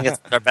 because I think it's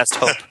our best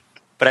hope.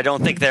 But I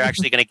don't think they're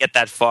actually going to get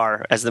that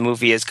far as the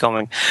movie is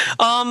going.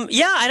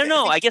 I don't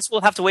know. I guess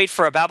we'll have to wait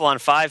for a Babylon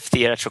 5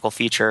 theatrical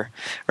feature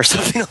or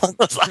something along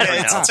those lines. I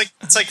don't know.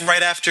 It's like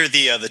right after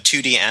the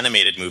 2D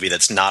animated movie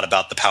that's not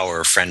about the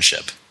power of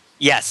friendship.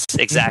 Yes,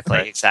 exactly,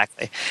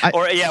 exactly.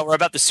 Or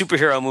about the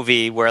superhero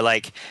movie where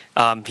like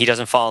he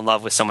doesn't fall in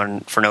love with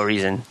someone for no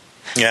reason.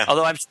 Yeah.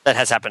 Although that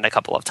has happened a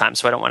couple of times,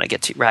 so I don't want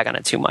to rag on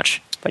it too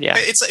much. But yeah,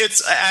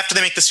 it's after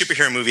they make the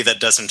superhero movie that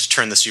doesn't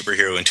turn the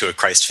superhero into a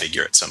Christ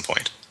figure at some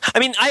point. I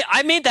mean,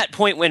 I made that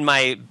point when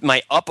my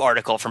Up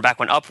article from back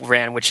when Up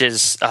ran, which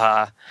is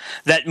that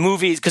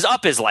movies, because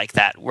Up is like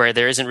that, where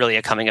there isn't really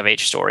a coming of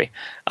age story.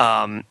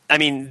 I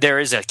mean, there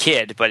is a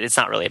kid, but it's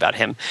not really about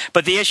him.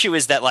 But the issue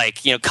is that, like,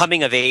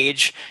 coming of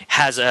age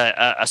has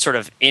a sort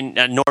of a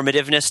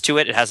normativeness to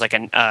it. It has like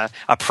a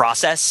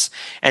process,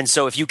 and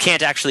so if you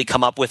can't actually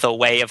come up with a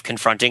way of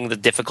confronting the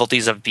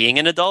difficulties of being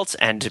an adult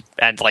and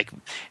like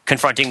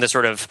confronting the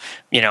sort of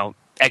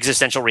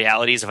existential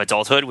realities of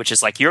adulthood, which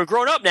is like, you're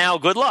grown up now,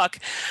 good luck.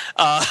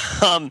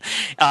 Pete,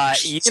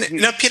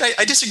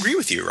 I disagree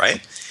with you, right?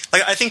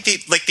 Like, I think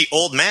the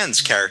old man's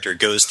character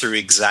goes through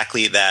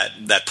exactly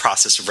that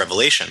process of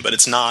revelation, but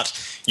it's not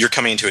you're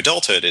coming into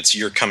adulthood, it's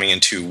you're coming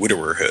into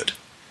widowerhood,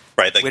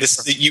 right? Like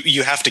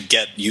you have to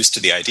get used to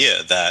the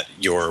idea that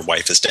your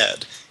wife is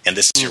dead, and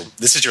this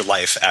is your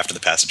life after the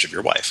passage of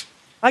your wife.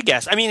 I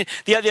guess. I mean,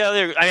 the other.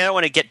 I mean, I don't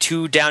want to get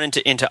too down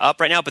into Up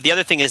right now, but the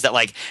other thing is that,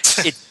 like,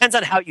 it depends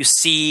on how you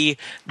see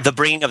the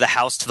bringing of the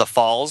house to the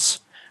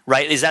falls.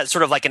 Right? Is that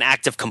sort of like an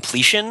act of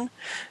completion?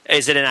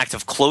 Is it an act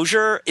of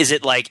closure? Is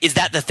it like, is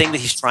that the thing that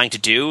he's trying to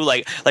do?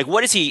 Like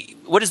what is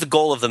the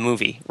goal of the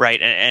movie?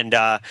 Right? And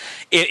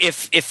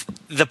if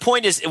the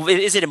point is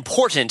it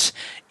important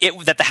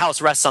that the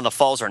house rests on the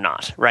falls or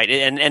not? Right?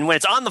 And when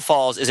it's on the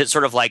falls, is it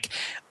sort of like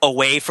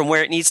away from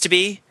where it needs to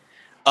be?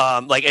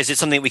 Like, is it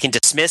something we can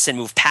dismiss and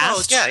move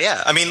past? Oh,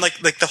 yeah. I mean, like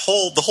the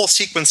whole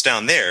sequence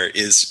down there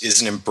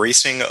is an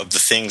embracing of the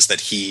things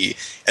that he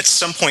at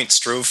some point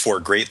strove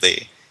for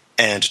greatly,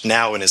 and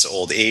now in his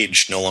old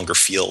age no longer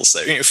feels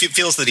that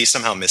feels that he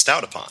somehow missed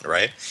out upon.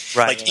 Right.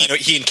 Like,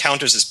 he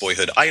encounters his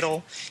boyhood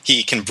idol.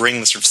 He can bring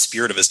the sort of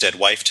spirit of his dead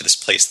wife to this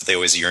place that they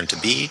always yearn to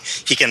be.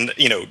 He can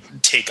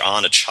take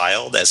on a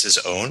child as his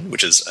own,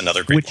 which is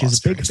another great. Which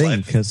is a big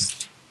thing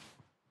because.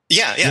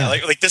 Yeah.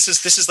 Like this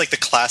is like the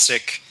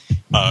classic.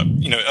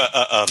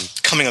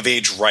 Coming of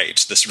age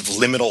right, the sort of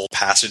liminal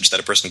passage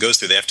that a person goes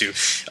through. They have to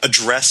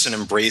address and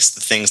embrace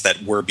the things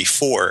that were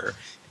before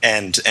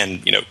and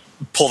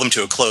pull them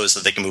to a close so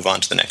that they can move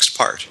on to the next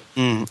part.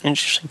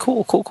 Interesting.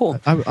 Cool.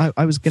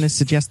 I was going to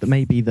suggest that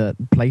maybe the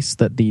place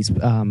that these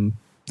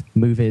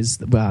movies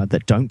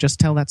that don't just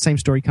tell that same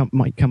story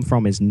might come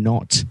from is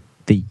not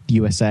the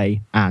USA,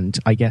 and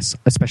I guess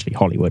especially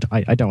Hollywood.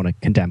 I don't want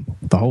to condemn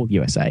the whole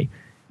USA.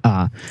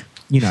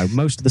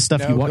 Most of the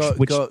stuff you watch,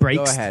 breaks.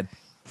 Go ahead.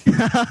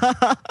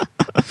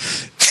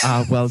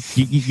 Well,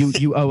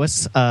 you owe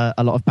us a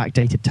lot of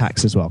backdated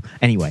tax as well.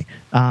 Anyway,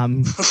 I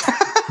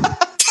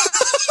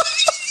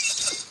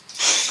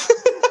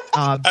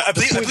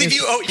believe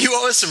you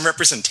owe us some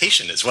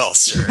representation as well,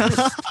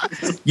 sir.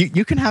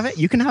 you can have it.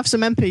 You can have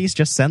some MPs.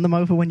 Just send them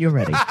over when you're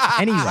ready.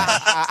 Anyway.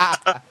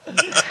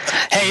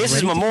 Hey, this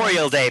is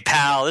Memorial Day,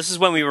 pal. This is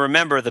when we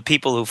remember the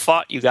people who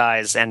fought you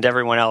guys and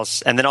everyone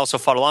else, and then also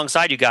fought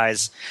alongside you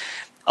guys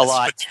a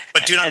lot.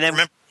 But do not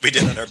remember we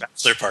did at our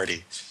bachelor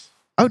party.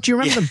 Oh, do you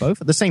remember them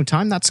both at the same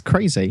time? That's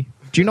crazy.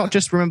 Do you not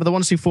just remember the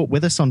ones who fought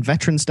with us on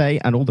Veterans Day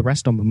and all the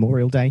rest on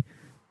Memorial Day?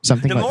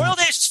 Something like that. Memorial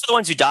Day is just for the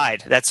ones who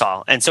died. That's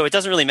all. And so it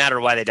doesn't really matter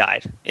why they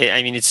died.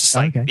 It's just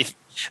like... Okay.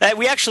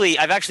 I've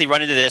actually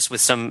run into this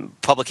with some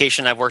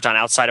publication I've worked on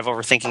outside of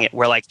Overthinking It,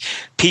 where like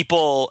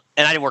people,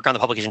 and I didn't work on the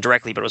publication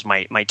directly, but it was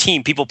my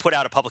team. People put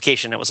out a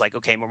publication that was like,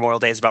 okay, Memorial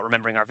Day is about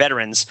remembering our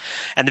veterans,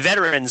 and the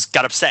veterans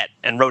got upset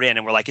and wrote in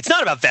and were like, it's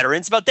not about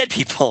veterans, it's about dead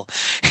people.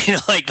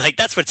 Like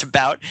that's what it's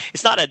about.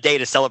 It's not a day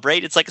to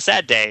celebrate. It's like a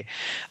sad day.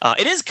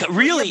 It is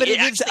really.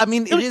 Yeah, but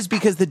it is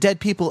because the dead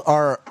people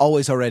are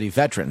always already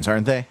veterans,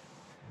 aren't they?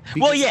 Because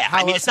well, yeah.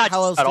 I mean, it's not.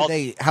 How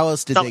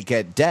else did they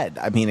get dead?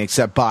 I mean,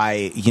 except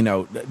by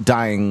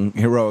dying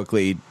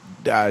heroically,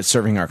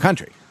 serving our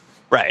country.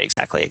 Right,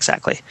 exactly.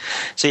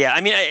 So yeah,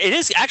 I mean, it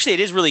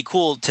is really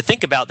cool to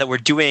think about that we're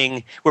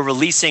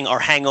releasing our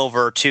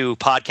Hangover 2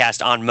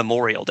 podcast on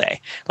Memorial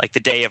Day, like the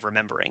day of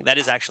remembering. That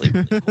is actually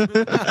really cool.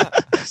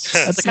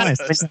 That's the kind of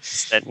thing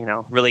that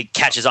really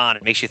catches on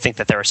and makes you think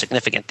that there are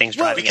significant things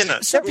driving it.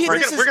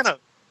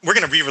 We're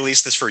gonna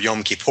re-release this for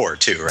Yom Kippur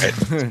too,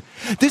 right?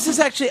 This is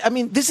actually, I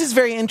mean, this is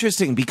very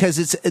interesting because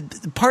it's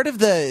part of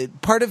the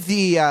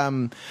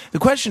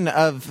question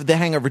of The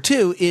Hangover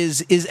 2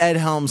 is Ed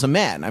Helms a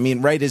man? I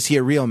mean, right? Is he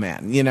a real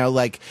man?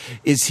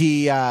 Is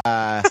he?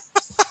 Sorry,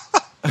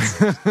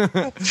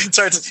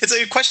 it's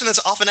a question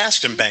that's often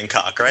asked in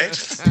Bangkok,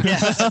 right?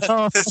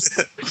 Yeah.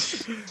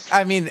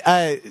 I mean,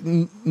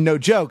 no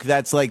joke.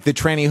 That's like the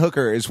tranny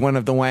hooker is one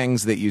of the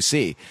Wangs that you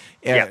see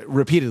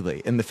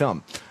repeatedly in the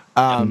film.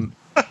 And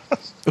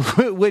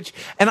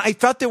I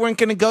thought they weren't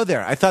going to go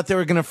there. I thought they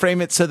were going to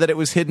frame it so that it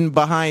was hidden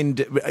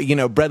behind,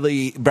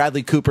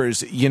 Bradley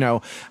Cooper's,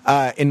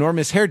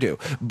 enormous hairdo.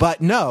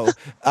 But no,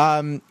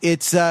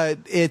 it's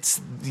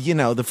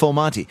the full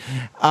Monty.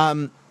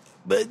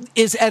 But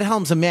is Ed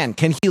Helms a man?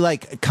 Can he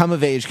come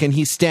of age? Can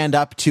he stand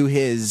up to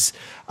his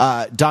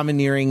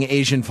domineering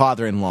Asian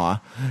father-in-law?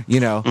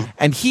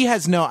 And he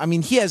has no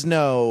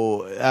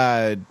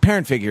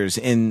parent figures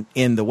in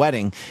the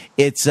wedding.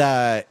 It's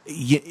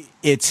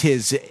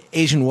his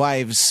Asian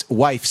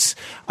wife's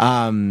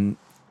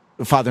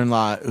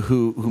father-in-law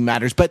who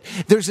matters. But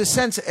there's a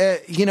sense,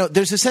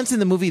 there's a sense in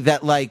the movie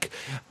that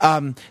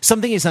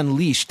something is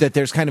unleashed, that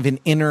there's kind of an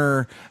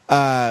inner,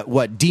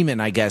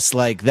 demon, I guess,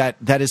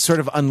 that is sort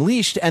of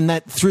unleashed, and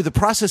that through the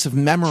process of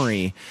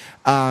memory,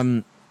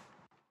 you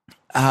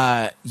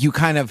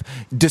kind of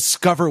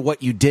discover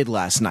what you did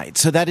last night.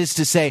 So that is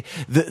to say,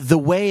 the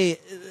way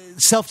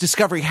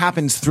self-discovery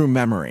happens through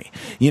memory.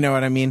 You know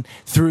what I mean?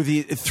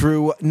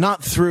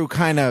 Not through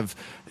kind of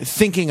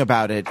thinking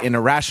about it in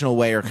a rational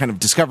way or kind of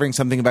discovering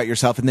something about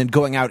yourself and then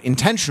going out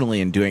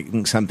intentionally and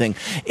doing something.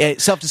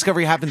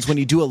 Self-discovery happens when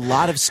you do a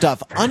lot of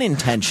stuff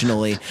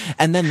unintentionally,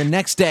 and then the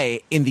next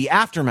day, in the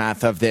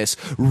aftermath of this,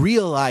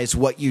 realize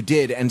what you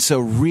did, and so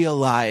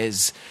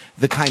realize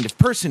the kind of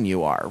person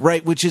you are,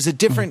 right? Which is a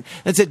different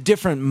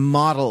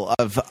model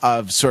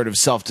of sort of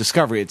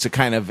self-discovery. It's a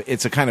kind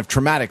of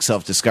traumatic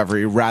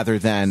self-discovery rather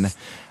than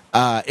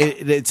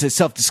it's a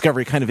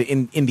self-discovery kind of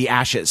in the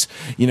ashes.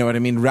 You know what I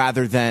mean?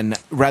 Rather than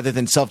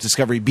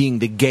self-discovery being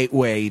the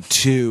gateway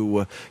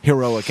to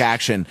heroic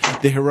action.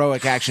 The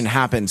heroic action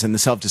happens and the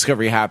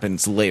self-discovery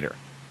happens later.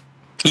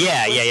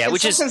 Yeah.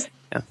 Which is, go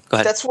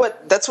ahead. That's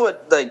what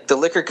the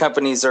liquor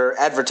companies are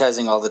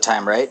advertising all the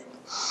time, right?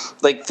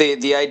 Like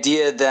the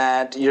idea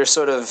that you're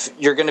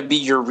going to be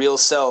your real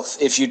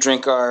self if you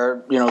drink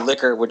our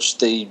liquor, which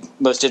the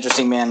most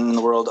interesting man in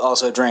the world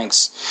also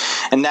drinks,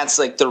 and that's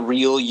like the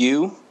real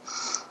you.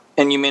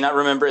 And you may not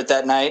remember it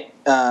that night,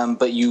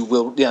 but you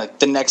will.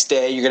 The next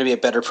day, you're going to be a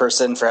better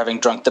person for having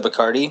drunk the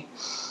Bacardi.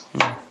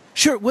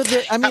 Sure.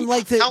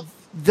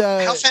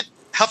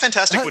 How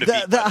fantastic would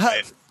it be?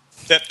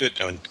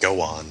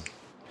 Go on.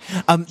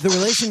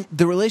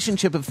 The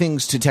relationship of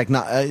things to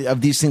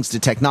these things to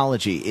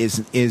technology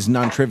is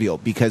non-trivial,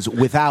 because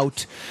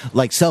without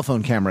cell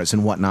phone cameras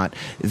and whatnot,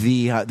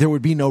 there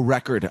would be no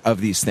record of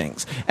these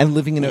things. And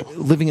living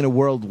in a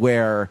world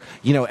where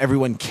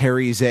everyone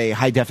carries a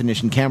high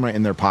definition camera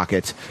in their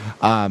pocket.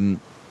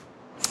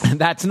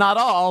 That's not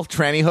all,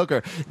 tranny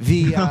hooker.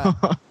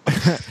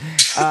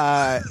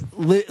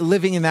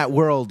 Living in that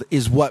world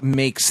is what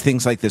makes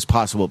things like this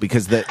possible,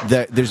 because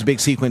there's a big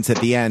sequence at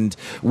the end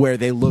where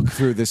they look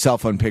through the cell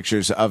phone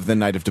pictures of the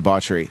night of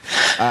debauchery,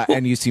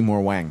 and you see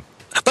more Wang.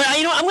 But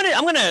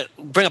I'm gonna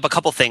bring up a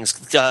couple things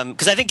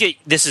because I think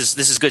this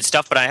is good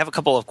stuff. But I have a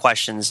couple of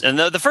questions, and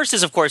the first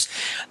is, of course,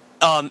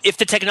 if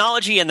the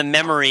technology and the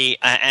memory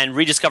and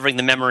rediscovering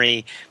the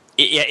memory.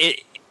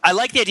 I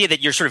like the idea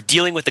that you're sort of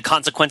dealing with the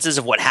consequences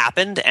of what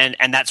happened,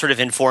 and that sort of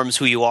informs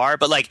who you are.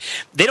 But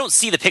they don't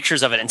see the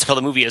pictures of it until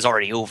the movie is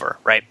already over,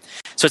 right?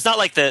 So it's not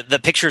like the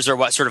pictures are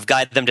what sort of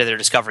guide them to their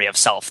discovery of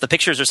self. The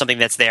pictures are something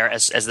that's there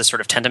as this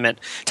sort of testament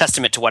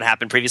to what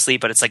happened previously.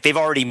 But it's like they've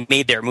already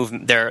made their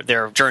movement,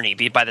 their journey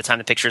by the time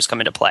the pictures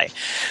come into play.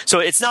 So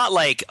it's not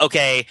like,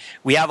 okay,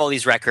 we have all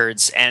these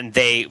records and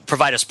they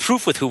provide us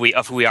proof of who we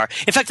are.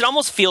 In fact, it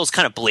almost feels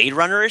kind of Blade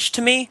Runner-ish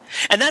to me,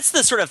 and that's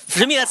the sort of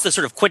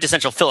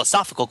quintessential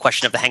philosophical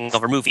question of the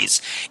Hangover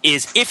movies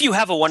is, if you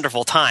have a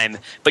wonderful time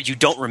but you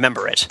don't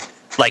remember it,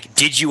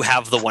 did you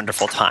have the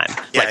wonderful time?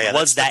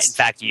 Was that in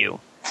fact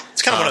you?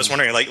 It's kind of what I was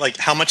wondering, like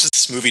how much is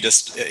this movie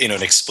just an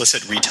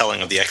explicit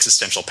retelling of the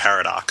existential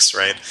paradox,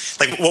 right?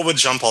 What would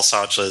Jean-Paul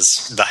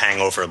Sartre's The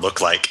Hangover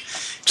look like?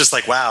 Just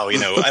wow,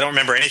 I don't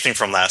remember anything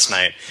from last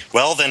night.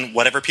 Well, then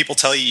whatever people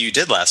tell you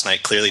did last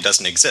night clearly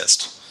doesn't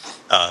exist,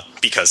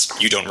 because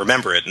you don't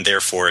remember it, and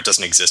therefore it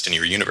doesn't exist in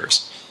your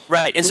universe.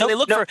 Right, and so they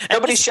look for...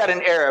 Nobody shot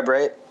an Arab,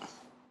 right?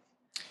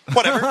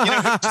 Whatever,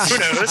 who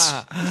knows?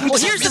 Well,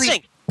 here's the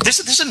thing.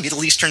 There's a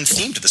Middle Eastern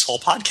theme to this whole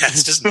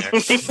podcast, isn't there?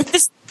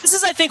 This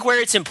is, I think,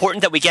 where it's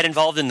important that we get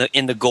involved in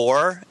the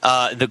gore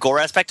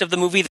aspect of the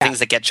movie, the things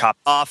that get chopped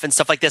off and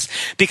stuff like this,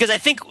 because I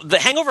think The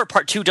Hangover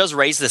Part 2 does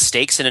raise the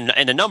stakes in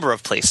a number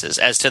of places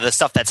as to the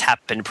stuff that's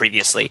happened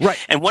previously. Right.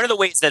 And one of the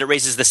ways that it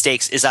raises the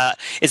stakes is that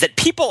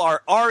people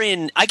are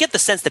in. I get the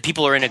sense that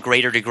people are in a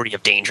greater degree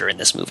of danger in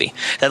this movie.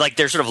 That like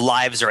their sort of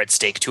lives are at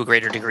stake to a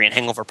greater degree in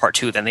Hangover Part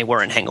 2 than they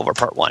were in Hangover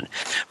Part 1.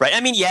 Right. I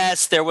mean,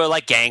 yes, there were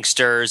like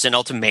gangsters and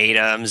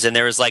ultimatums, and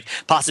there was like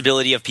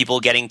possibility of people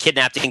getting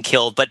kidnapped and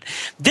killed, but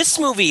this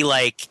movie,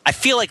 like, I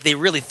feel like they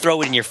really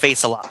throw it in your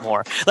face a lot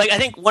more. Like, I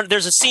think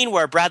there's a scene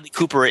where Bradley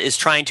Cooper is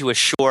trying to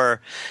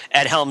assure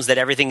Ed Helms that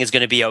everything is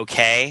going to be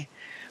okay,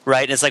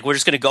 right? And it's like, we're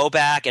just going to go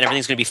back and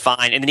everything's going to be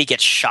fine, and then he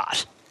gets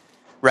shot,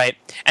 right?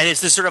 And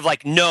it's this sort of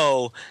like,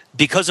 no,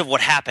 because of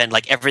what happened,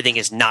 like, everything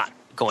is not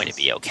going to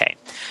be okay.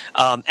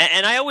 And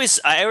I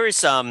always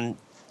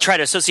try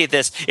to associate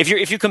this.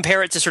 If you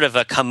compare it to sort of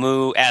a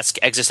Camus-esque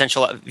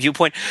existential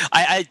viewpoint,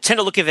 I tend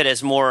to look at it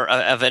as more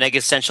of an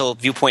existential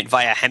viewpoint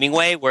via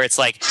Hemingway, where it's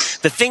like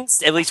the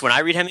things, at least when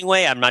I read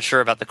Hemingway, I'm not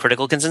sure about the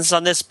critical consensus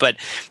on this, but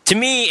to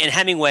me in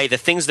Hemingway, the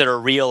things that are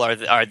real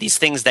are these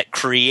things that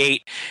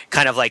create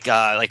kind of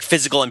like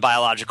physical and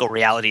biological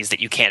realities that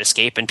you can't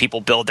escape, and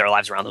people build their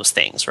lives around those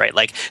things, right?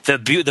 Like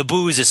the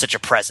booze is such a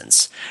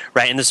presence,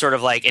 right? And the sort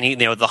of like, and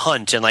the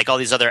hunt and like all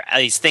these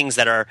things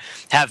that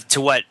have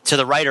to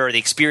the writer or the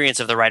experience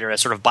of the writer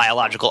as sort of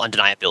biological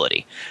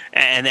undeniability,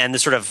 and then the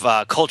sort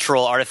of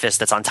cultural artifice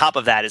that's on top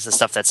of that is the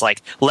stuff that's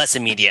like less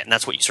immediate, and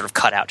that's what you sort of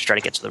cut out to try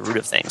to get to the root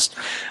of things.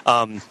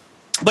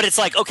 But it's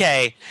like,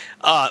 okay,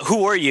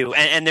 who are you?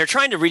 And they're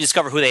trying to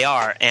rediscover who they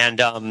are,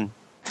 and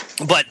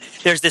but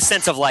there's this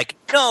sense of like,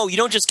 no, you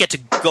don't just get to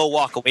go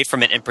walk away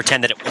from it and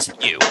pretend that it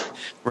wasn't you,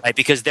 right?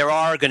 Because there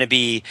are going to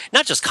be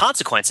not just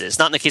consequences,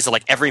 not in the case of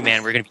like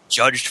Everyman, we're going to be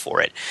judged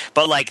for it,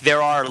 but like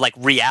there are like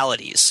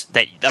realities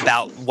that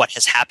about what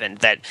has happened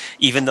that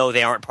even though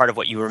they aren't part of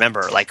what you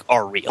remember, like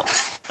are real,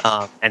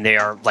 and they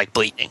are like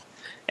bleeding,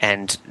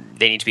 and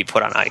they need to be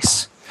put on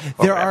ice.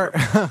 There are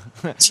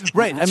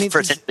right. I mean,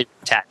 potentially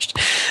attached.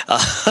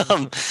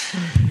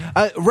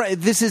 Right.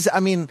 This is.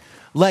 I mean.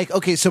 Like,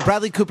 okay, so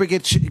Bradley Cooper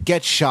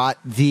gets shot.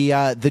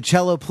 The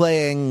cello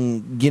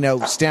playing,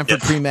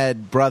 Stanford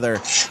pre-med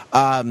brother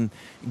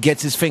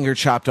gets his finger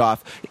chopped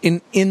off.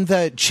 In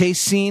the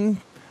chase scene,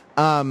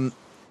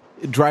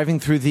 driving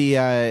through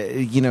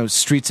the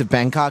streets of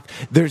Bangkok,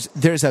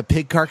 there's a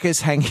pig carcass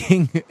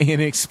hanging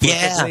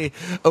inexplicably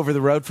over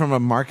the road from a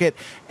market,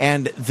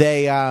 and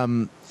they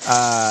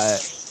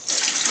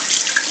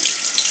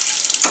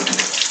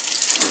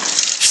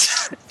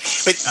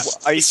Wait,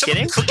 are you is someone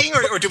kidding? Cooking,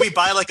 or do we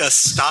buy like a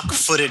stock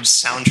footage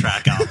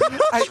soundtrack album?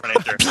 Is it going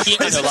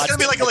to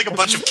be like a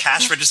bunch of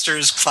cash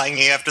registers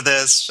clanging after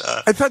this?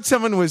 I thought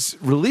someone was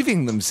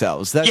relieving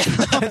themselves. That's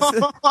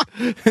the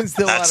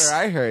water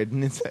I heard.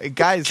 And it's like,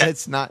 guys,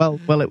 that's not.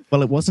 Well,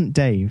 it wasn't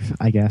Dave,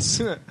 I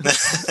guess.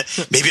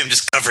 Maybe I'm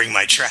just covering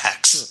my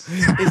tracks.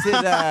 Is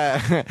it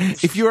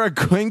if you are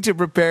going to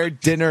prepare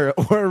dinner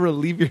or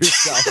relieve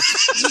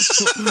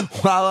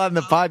yourself while on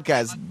the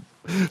podcast,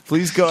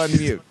 please go on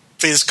mute.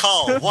 Please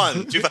call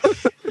 1 2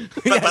 5.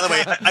 By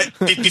the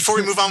way, before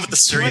we move on with the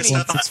serious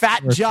stuff,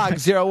 Fat Jog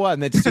 01.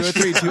 That's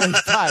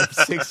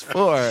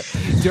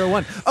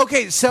 203-285-6401.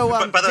 Okay, so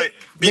by the way,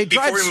 they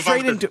before drive we move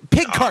straight on into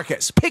pig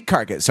carcass. Pig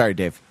carcass. Sorry,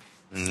 Dave.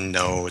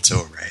 No, it's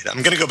all right.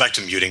 I'm going to go back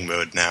to muting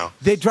mode now.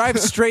 They drive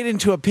straight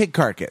into a pig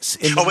carcass.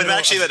 You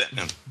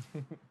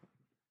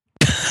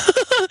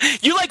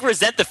like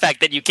resent the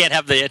fact that you can't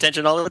have the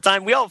attention all the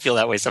time. We all feel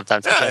that way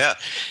sometimes. Yeah.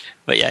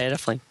 But yeah,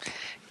 definitely.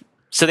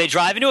 So they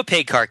drive into a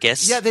pig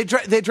carcass. Yeah, they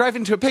drive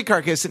into a pig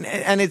carcass,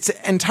 and it's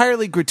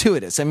entirely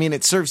gratuitous. I mean,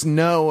 it serves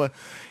no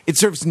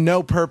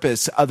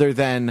purpose other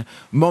than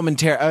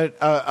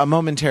a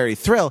momentary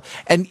thrill.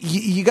 And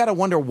you got to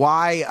wonder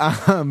why.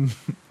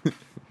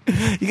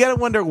 You got to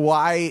wonder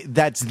why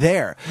that's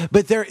there.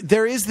 But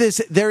there is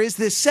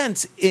this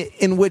sense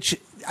in which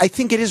I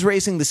think it is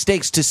raising the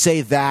stakes to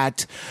say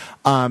that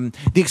the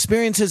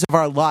experiences of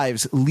our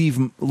lives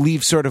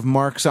leave sort of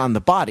marks on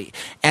the body.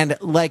 And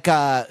like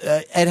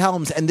Ed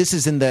Helms, and this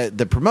is in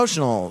the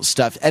promotional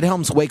stuff, Ed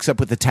Helms wakes up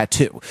with a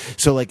tattoo.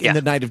 So like in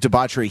The Night of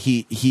Debauchery,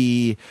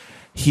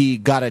 he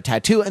got a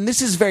tattoo, and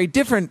this is very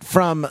different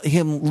from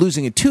him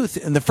losing a tooth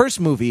in the first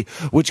movie,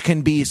 which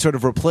can be sort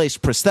of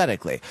replaced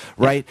prosthetically,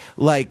 right?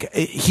 Like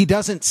he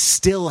doesn't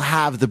still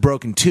have the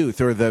broken tooth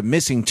or the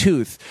missing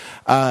tooth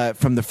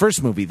from the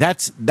first movie.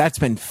 That's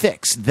been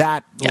fixed.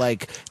 That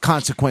like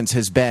consequence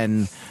has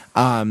been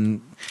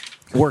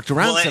worked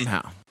around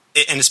somehow.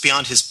 And it's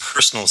beyond his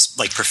personal,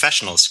 like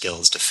professional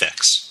skills to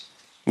fix.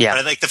 Yeah,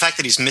 but like the fact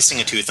that he's missing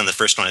a tooth in the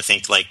first one, I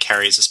think like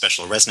carries a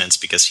special resonance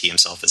because he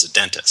himself is a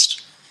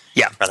dentist.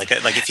 Yeah, right,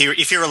 like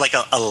if you were like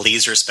a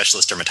laser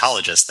specialist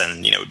dermatologist,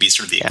 then it would be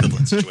sort of the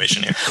equivalent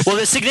situation here. Well,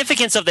 the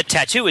significance of the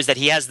tattoo is that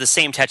he has the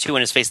same tattoo in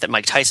his face that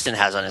Mike Tyson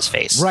has on his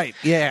face. Right.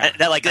 Yeah.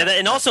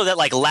 And also that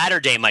like latter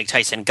day Mike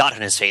Tyson got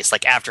on his face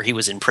like after he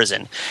was in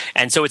prison,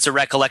 and so it's a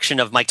recollection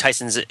of Mike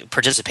Tyson's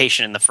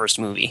participation in the first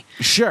movie.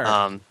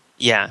 Sure.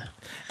 Yeah.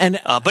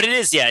 But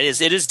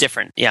it is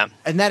different. Yeah.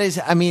 And that is,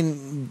 I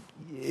mean,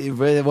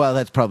 well,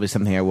 that's probably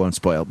something I won't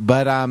spoil.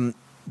 But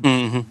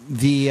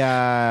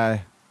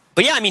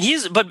But yeah, I mean,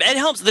 but Ed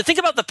Helms. Think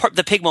about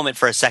the pig moment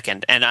for a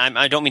second, and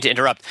I don't mean to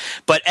interrupt,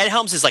 but Ed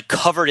Helms is like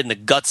covered in the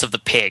guts of the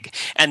pig,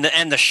 and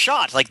the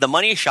shot, like the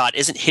money shot,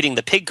 isn't hitting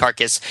the pig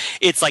carcass.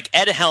 It's like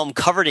Ed Helms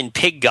covered in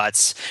pig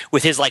guts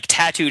with his like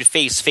tattooed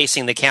face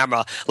facing the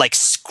camera, like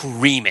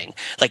screaming,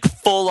 like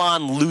full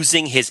on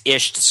losing his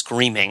ish,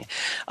 screaming.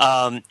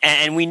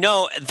 And we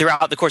know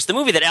throughout the course of the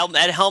movie that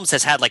Ed Helms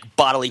has had like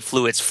bodily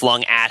fluids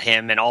flung at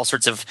him and all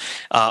sorts of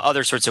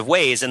other sorts of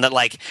ways, and that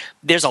like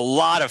there's a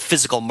lot of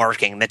physical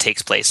marking that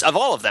takes place of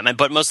all of them,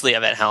 but mostly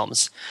of Ed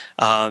Helms.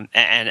 And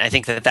I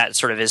think that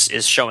sort of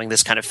is showing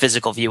this kind of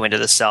physical view into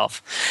the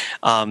self.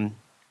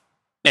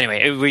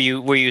 Anyway, were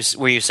you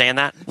saying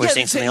that? Were you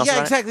saying something else?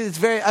 Yeah, exactly. It's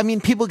very. I mean,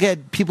 people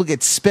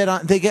get spit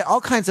on. They get all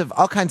kinds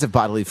of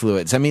bodily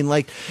fluids. I mean,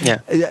 like,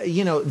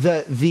 you know,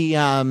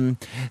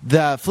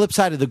 the flip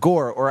side of the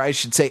gore, or I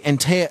should say,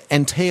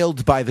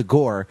 entailed by the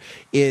gore,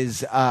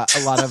 is a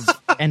lot of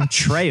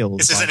entrailed.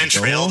 This isn't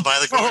entrailed by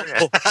the gore.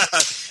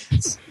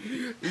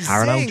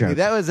 Parallel joke.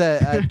 That was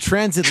a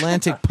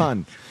transatlantic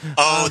pun.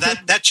 Oh,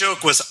 that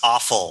joke was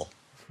awful.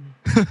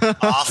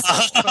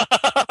 Awful.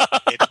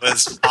 It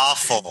was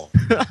awful.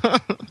 Good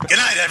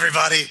night,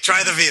 everybody.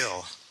 Try the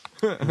veal.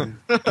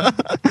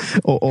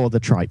 or the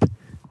tripe.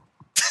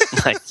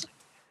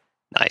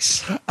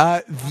 Nice.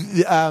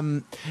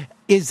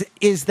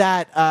 Is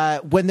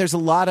that when there's a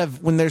lot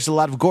of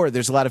gore,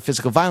 there's a lot of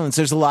physical violence,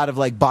 there's a lot of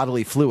like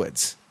bodily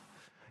fluids.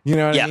 You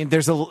know what I mean?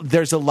 There's a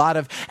lot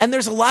of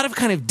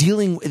kind of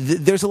dealing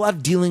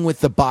with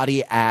the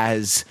body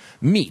as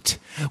meat.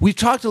 We've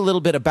talked a little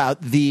bit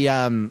about the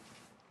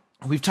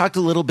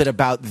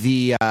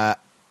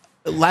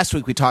last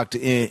week we talked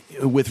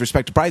with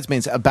respect to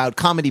Bridesmaids about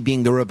comedy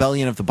being the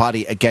rebellion of the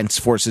body against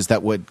forces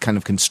that would kind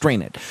of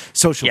constrain it,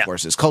 social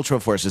forces, cultural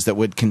forces that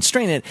would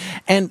constrain it.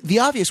 And the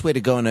obvious way to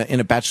go in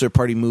a bachelor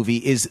party movie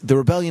is the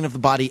rebellion of the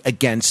body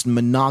against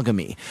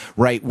monogamy,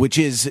 right? Which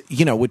is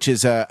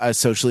a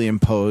socially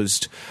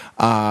imposed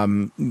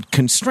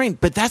constraint.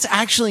 But that's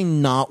actually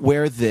not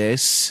where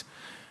this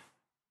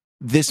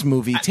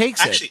movie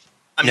takes it.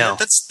 I mean,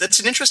 that's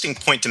an interesting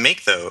point to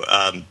make, though.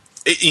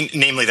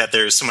 Namely, that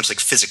there's so much like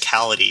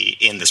physicality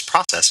in this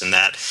process, and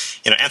that,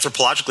 you know,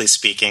 anthropologically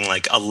speaking,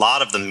 like a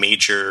lot of the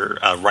major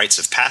rites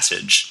of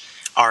passage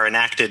are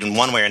enacted in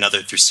one way or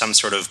another through some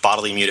sort of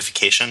bodily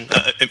mutilation,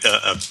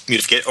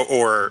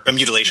 or a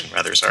mutilation,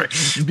 rather. Sorry,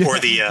 or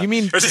the you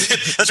mean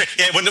that's right?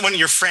 Yeah, when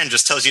your friend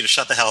just tells you to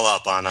shut the hell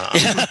up on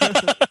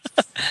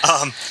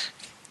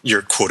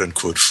your quote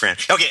unquote friend.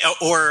 Okay,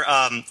 or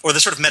the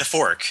sort of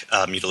metaphoric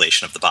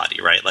mutilation of the body,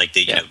 right? Like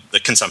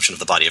the consumption of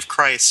the body of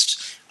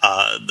Christ.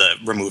 The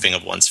removing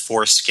of one's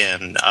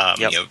foreskin,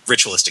 you know,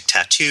 ritualistic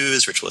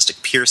tattoos,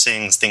 ritualistic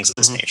piercings, things of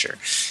this nature.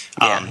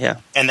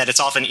 And that it's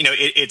often, you know,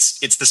 it's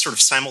this sort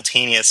of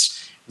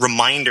simultaneous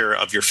reminder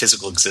of your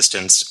physical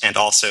existence, and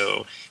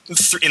also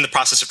in the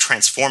process of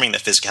transforming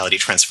that physicality,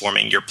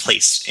 transforming your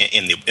place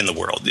in the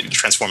world,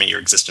 transforming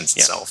your existence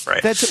itself,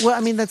 right? That's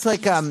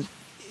like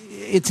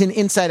it's an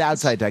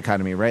inside-outside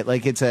dichotomy, right?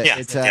 Like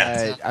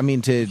I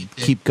mean, to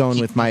keep going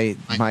with my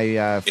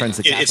friends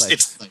the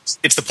Catholics.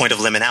 It's the point of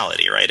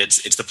liminality, right?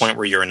 It's the point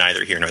where you're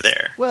neither here nor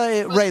there.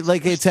 Well, right,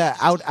 like it's an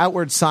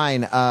outward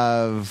sign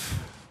of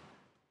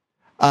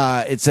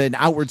it's an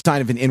outward sign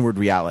of an inward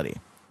reality.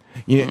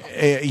 You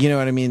know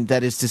what I mean?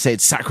 That is to say,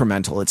 it's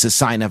sacramental. It's a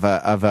sign of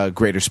a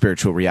greater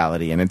spiritual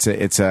reality, and it's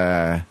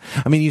a.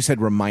 I mean, you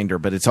said reminder,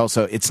 but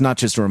it's not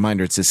just a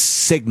reminder. It's a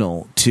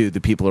signal to the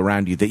people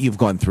around you that you've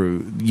gone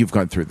through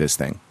this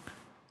thing.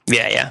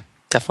 Yeah,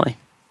 definitely.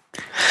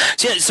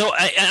 So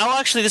I'll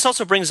actually. This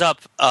also brings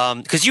up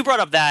because you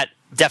brought up that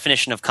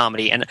definition of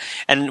comedy, and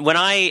when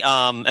I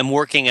am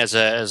working as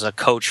a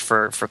coach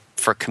for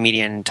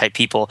comedian type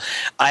people,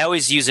 I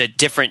always use a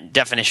different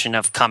definition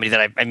of comedy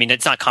that I mean,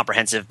 it's not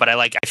comprehensive, but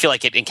I feel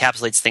like it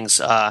encapsulates things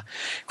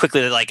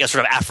quickly, like a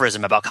sort of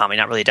aphorism about comedy,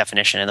 not really a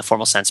definition in the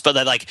formal sense, but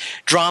that like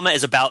drama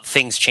is about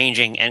things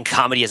changing and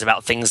comedy is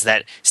about things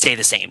that stay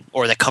the same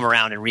or that come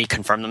around and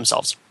reconfirm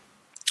themselves.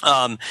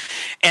 And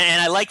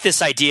I like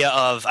this idea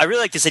of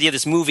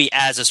this movie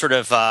as a sort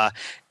of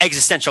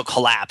existential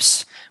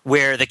collapse,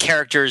 where the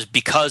characters,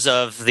 because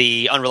of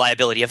the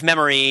unreliability of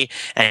memory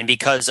and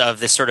because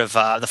of this sort of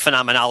the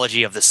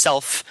phenomenology of the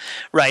self,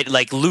 right,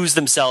 like lose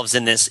themselves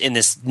in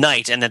this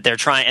night, and that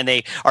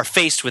they are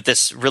faced with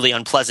this really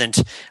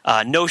unpleasant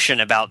notion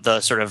about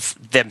the sort of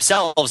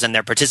themselves and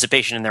their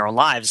participation in their own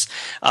lives,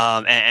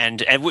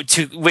 and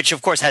which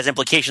of course has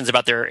implications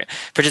about their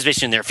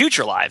participation in their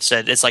future lives.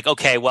 So it's like,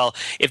 okay, well,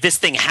 if this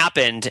thing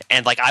happened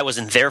and like I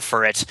wasn't there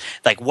for it,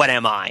 like what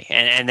am I?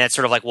 And that's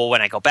sort of like, well,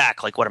 when I go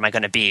back, like what am I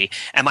going to be?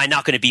 Am I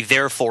not going to be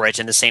there for it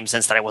in the same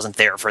sense that I wasn't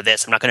there for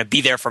this? I'm not going to be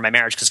there for my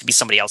marriage because it's going to be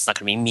somebody else, not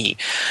going to be me.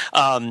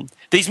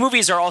 These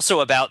movies are also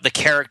about the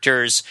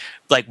characters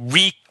like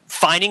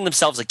finding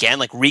themselves again,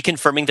 like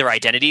reconfirming their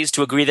identities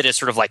to a degree that is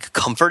sort of like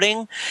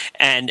comforting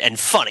and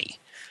funny.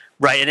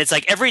 Right, and it's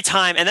like every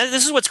time, and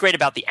this is what's great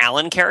about the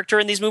Alan character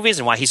in these movies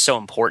and why he's so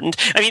important.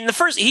 I mean,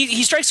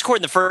 he strikes a chord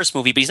in the first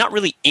movie, but he's not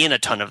really in a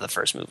ton of the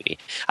first movie.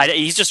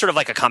 He's just sort of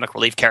like a comic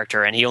relief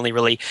character, and he only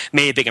really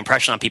made a big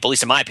impression on people, at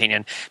least in my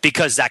opinion,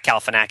 because Zach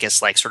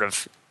Galifianakis like sort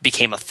of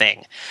became a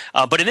thing.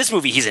 But in this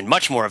movie, he's in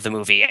much more of the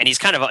movie, and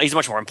he's a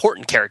much more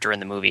important character in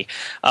the movie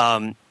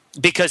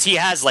because he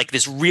has like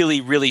this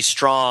really, really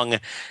strong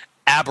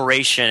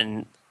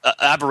aberrational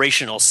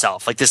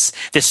self, like this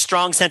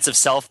strong sense of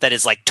self that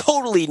is like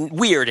totally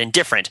weird and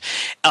different.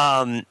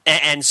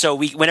 And so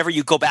whenever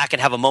you go back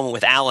and have a moment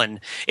with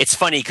Alan, it's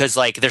funny because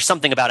like there's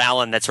something about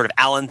Alan that sort of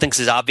Alan thinks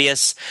is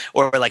obvious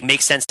or like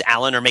makes sense to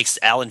Alan or makes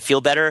Alan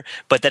feel better,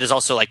 but that is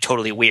also like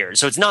totally weird.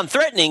 So it's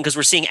non-threatening because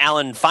we're seeing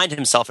Alan find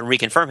himself and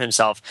reconfirm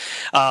himself,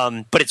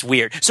 but it's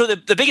weird. So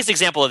the biggest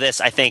example of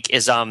this, I think,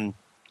 is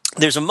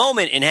there's a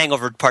moment in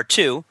Hangover Part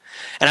 2,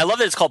 and I love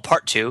that it's called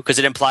Part 2 because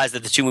it implies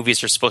that the two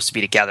movies are supposed to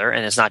be together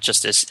and it's not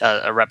just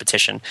a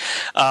repetition.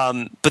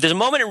 But there's a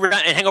moment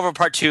in Hangover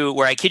Part 2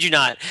 where, I kid you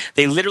not,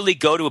 they literally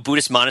go to a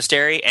Buddhist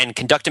monastery and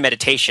conduct a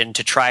meditation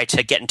to try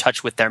to get in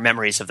touch with their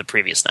memories of the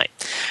previous night,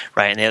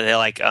 right? And they're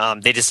like,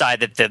 they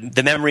decide that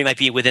the memory might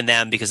be within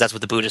them because that's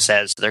what the Buddha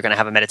says. So they're going to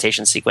have a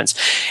meditation sequence.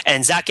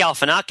 And Zach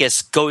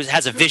Galifianakis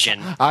has a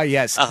vision.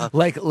 Yes.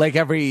 Like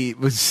every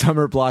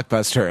summer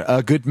blockbuster,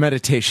 a good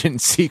meditation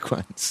sequence.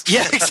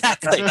 Yeah,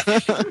 exactly.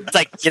 It's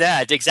like,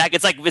 yeah, exactly.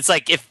 It's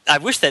like if I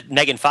wish that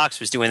Megan Fox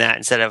was doing that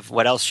instead of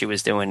what else she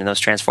was doing in those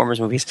Transformers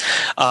movies.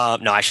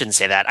 No, I shouldn't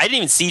say that. I didn't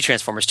even see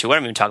Transformers 2. What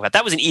am I even talking about?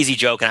 That was an easy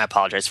joke, and I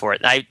apologize for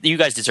it. You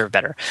guys deserve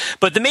better.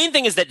 But the main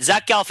thing is that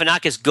Zach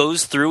Galifianakis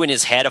goes through in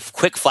his head a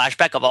quick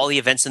flashback of all the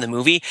events in the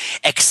movie,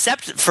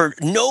 except for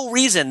no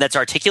reason that's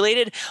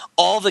articulated.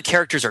 All the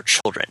characters are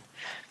children.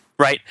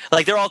 Right?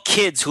 Like, they're all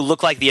kids who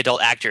look like the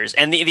adult actors.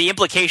 And the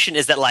implication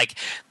is that, like,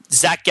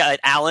 Zach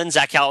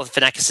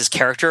Galifianakis'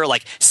 character,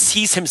 like,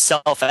 sees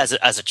himself as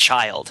a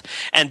child,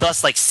 and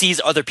thus, like, sees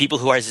other people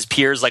who are his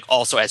peers, like,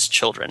 also as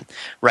children.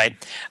 Right?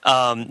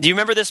 Do you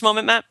remember this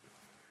moment, Matt?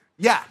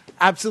 Yeah,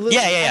 absolutely.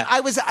 Yeah.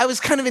 I was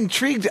kind of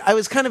intrigued. I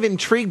was kind of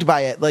intrigued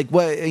by it. Like,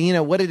 what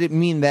did it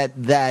mean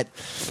that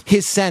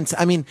his sense?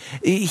 I mean,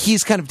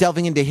 he's kind of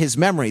delving into his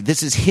memory.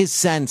 This is his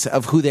sense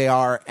of who they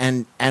are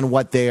and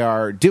what they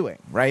are doing,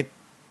 right?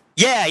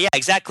 Yeah,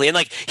 exactly. And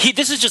like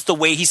this is just the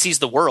way he sees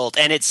the world,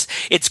 and it's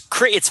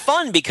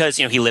fun because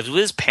he lives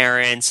with his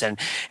parents and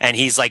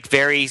he's like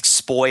very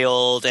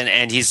spoiled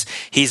and he's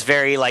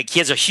very like he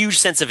has a huge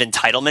sense of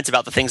entitlement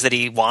about the things that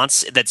he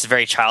wants. That's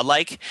very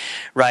childlike,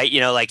 right?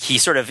 Like he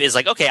sort of is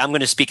like, okay, I'm going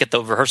to speak at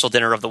the rehearsal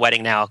dinner of the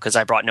wedding now because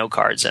I brought no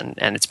cards and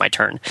it's my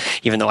turn,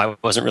 even though I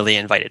wasn't really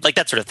invited. Like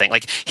that sort of thing.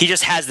 Like he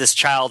just has this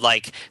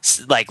childlike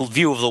like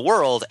view of the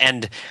world,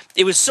 and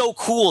it was so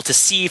cool to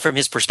see from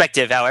his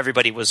perspective how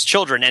everybody was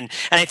children. And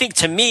I think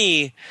to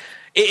me,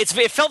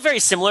 it felt very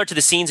similar to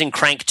the scenes in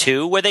Crank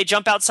 2 where they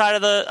jump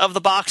outside of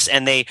the box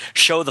and they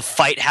show the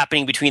fight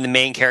happening between the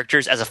main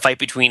characters as a fight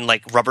between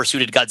like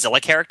rubber-suited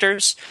Godzilla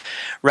characters,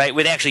 right?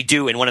 Where they actually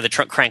do in one of the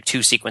Crank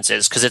 2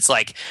 sequences, because it's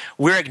like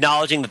we're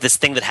acknowledging that this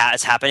thing that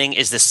is happening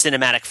is this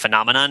cinematic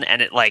phenomenon,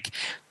 and it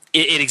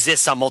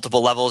exists on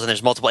multiple levels, and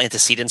there's multiple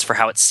antecedents for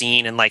how it's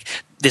seen, and like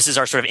this is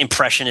our sort of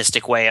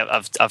impressionistic way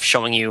of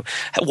showing you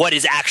what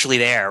is actually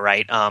there,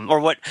 right? Or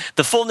what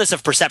the fullness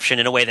of perception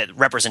in a way that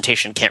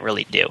representation can't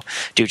really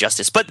do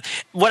justice. But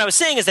what I was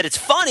saying is that it's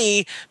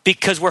funny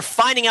because we're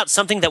finding out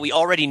something that we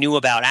already knew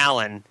about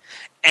Alan,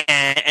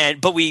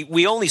 but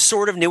we only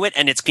sort of knew it,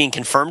 and it's being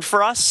confirmed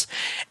for us,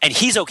 and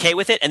he's okay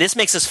with it, and this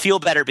makes us feel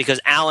better because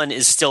Alan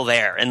is still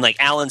there, and like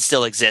Alan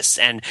still exists,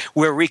 and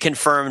we're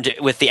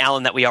reconfirmed with the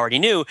Alan that we already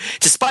knew,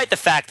 despite the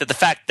fact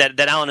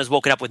that Alan has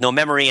woken up with no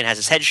memory and has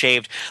his head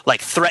shaved,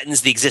 like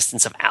threatens the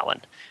existence of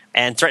Alan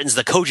and threatens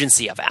the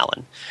cogency of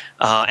Alan.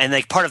 And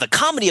like part of the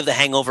comedy of The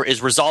Hangover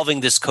is resolving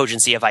this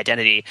cogency of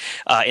identity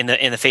in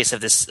the face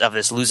of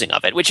this losing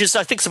of it, which is,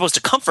 I think, supposed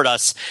to comfort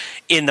us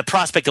in the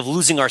prospect of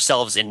losing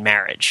ourselves in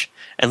marriage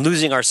and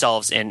losing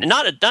ourselves in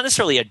not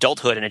necessarily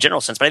adulthood in a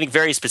general sense, but I think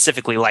very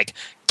specifically like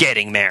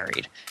getting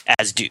married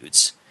as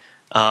dudes.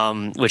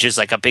 Which is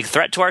like a big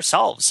threat to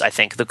ourselves, I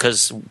think,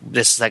 because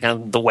this is like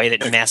the way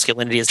that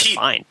masculinity is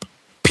defined.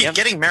 Pete,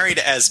 getting married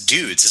as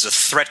dudes is a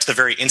threat to the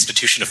very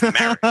institution of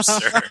marriage,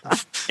 sir.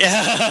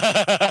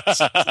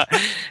 Yeah.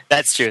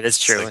 That's true.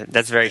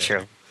 That's very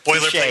true.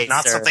 Boilerplate,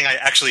 not something I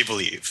actually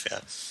believe. Yeah.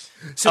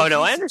 So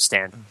I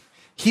understand.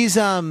 He's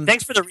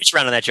Thanks for the reach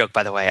around on that joke,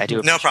 by the way. I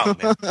do. No problem,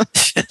 man.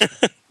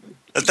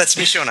 That's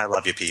me showing I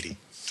love you, Petey.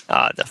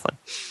 Definitely.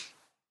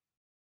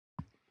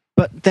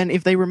 But then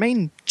if they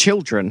remain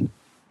children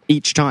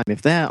each time,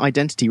 if their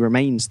identity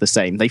remains the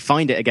same, they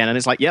find it again and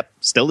it's like, yep,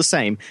 still the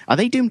same. Are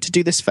they doomed to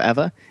do this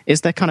forever? Is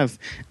there kind of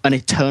an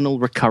eternal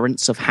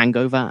recurrence of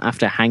hangover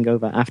after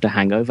hangover after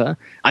hangover?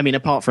 I mean,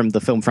 apart from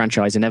the film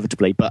franchise,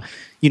 inevitably, but,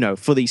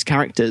 for these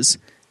characters,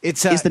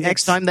 is the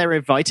next time they're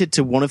invited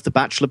to one of the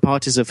bachelor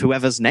parties of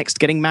whoever's next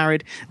getting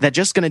married, they're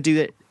just going to do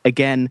it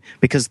again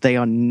because they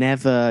are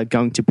never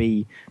going to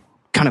be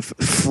kind of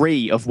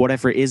free of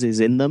whatever it is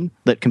in them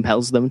that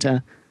compels them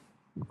to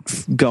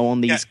go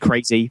on these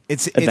crazy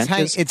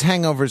adventures. It's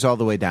hangovers all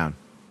the way down.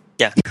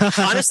 Yeah.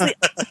 Honestly,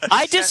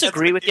 I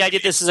disagree with the idea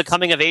this is a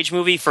coming-of-age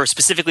movie for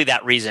specifically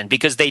that reason,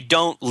 because they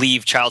don't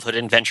leave childhood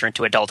and venture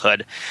into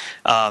adulthood.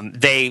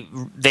 They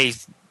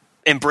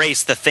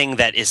embrace the thing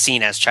that is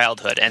seen as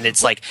childhood, and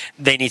it's like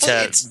they need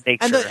to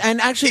make sure. And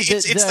actually,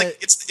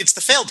 it's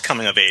the failed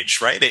coming of age,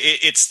 right?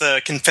 It's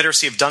the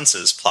Confederacy of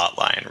Dunces plot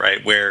line,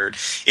 right? Where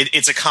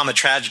it's a common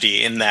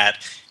tragedy in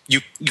that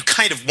you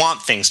kind of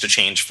want things to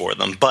change for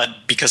them, but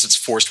because it's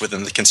forced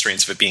within the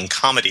constraints of it being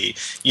comedy,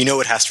 you know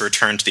it has to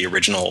return to the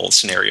original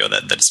scenario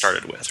that it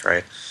started with,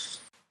 right?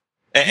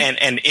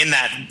 And in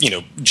that,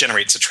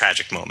 generates a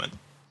tragic moment.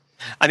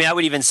 I mean, I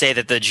would even say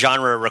that the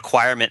genre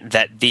requirement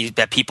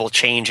that people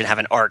change and have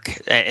an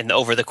arc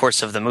over the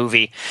course of the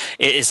movie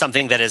is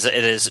something that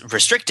is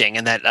restricting,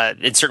 and that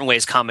in certain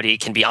ways comedy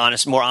can be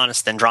more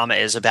honest than drama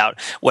is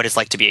about what it's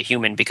like to be a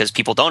human, because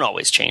people don't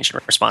always change in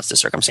response to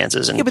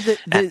circumstances. And, but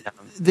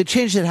the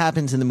change that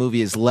happens in the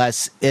movie is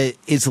less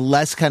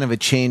kind of a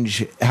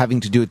change having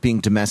to do with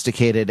being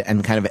domesticated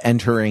and kind of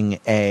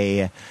entering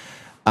a.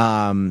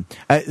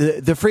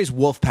 The phrase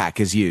wolf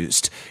pack is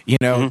used,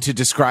 to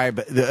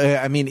describe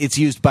it's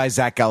used by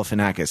Zach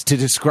Galifianakis to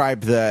describe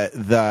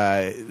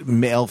the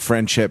male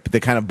friendship, the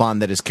kind of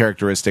bond that is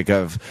characteristic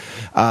of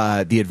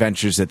the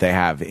adventures that they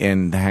have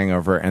in The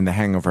Hangover and The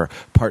Hangover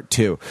Part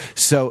 2.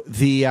 So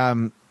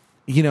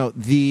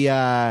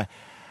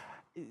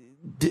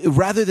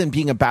rather than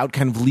being about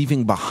kind of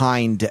leaving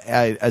behind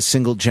a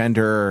single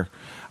gender,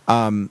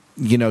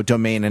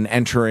 domain and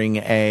entering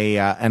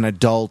an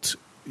adult,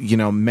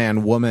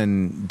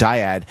 man-woman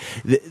dyad.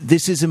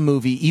 This is a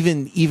movie.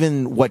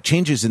 Even what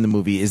changes in the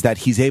movie is that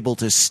he's able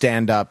to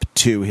stand up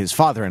to his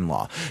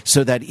father-in-law,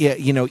 so that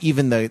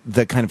even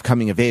the kind of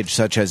coming of age,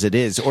 such as it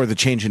is, or the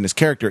change in his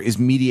character, is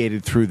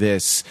mediated through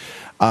this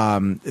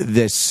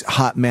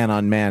hot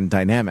man-on-man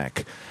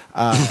dynamic.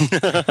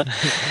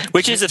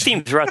 Which is a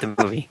theme throughout the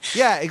movie.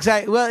 Yeah,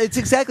 exactly. Well, it's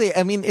exactly.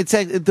 I mean, it's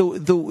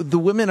the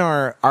women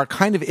are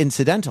kind of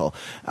incidental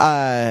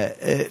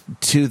to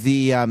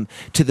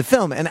the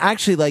film, and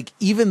actually, like,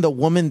 even the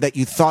woman that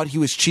you thought he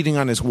was cheating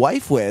on his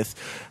wife with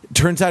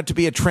turns out to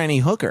be a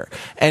tranny hooker,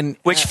 and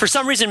which for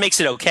some reason makes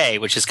it okay,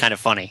 which is kind of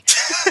funny.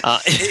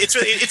 It's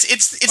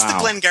wow. The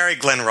Glengarry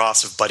Glen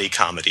Ross of buddy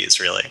comedies,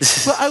 really.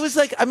 Well, I was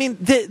like, I mean,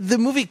 the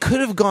movie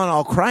could have gone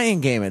all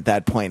crying game at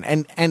that point,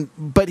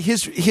 but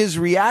his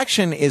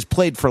reaction is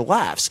played for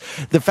laughs.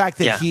 The fact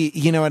that he,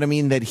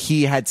 that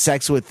he had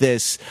sex with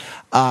this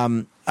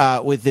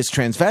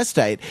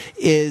transvestite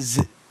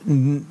is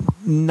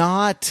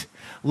not.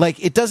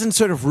 Like, it doesn't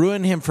sort of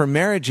ruin him for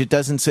marriage. It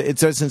doesn't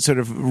sort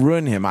of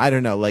ruin him. I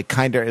don't know, like,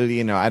 kind of,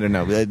 I don't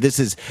know. This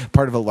is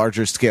part of a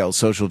larger scale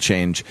social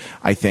change,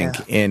 I think,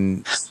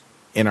 in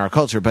our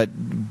culture. But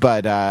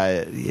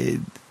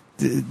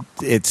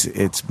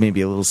it's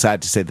maybe a little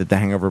sad to say that The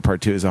Hangover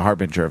Part 2 is a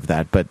harbinger of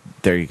that, but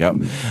there you go.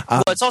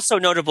 Well, it's also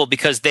notable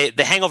because the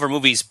Hangover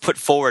movies put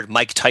forward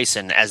Mike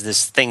Tyson as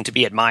this thing to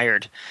be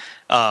admired.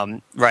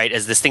 Right,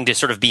 as this thing to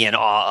sort of be in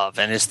awe of,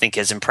 and this thing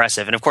is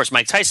impressive. And of course,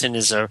 Mike Tyson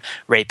is a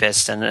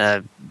rapist and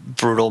a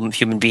brutal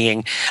human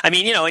being. I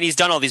mean, and he's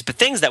done all these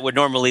things that would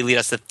normally lead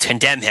us to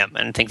condemn him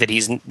and think that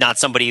he's not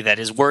somebody that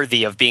is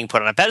worthy of being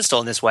put on a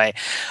pedestal in this way.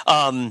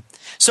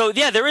 So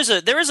yeah, there is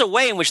a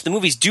way in which the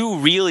movies do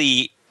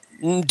really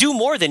do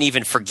more than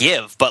even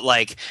forgive, but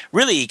like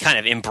really kind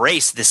of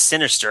embrace this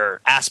sinister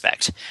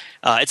aspect.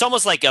 It's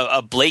almost like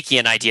a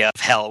Blakean idea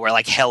of hell, where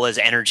like hell is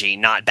energy,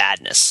 not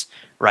badness.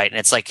 Right, and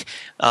it's like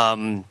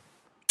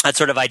that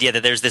sort of idea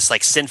that there's this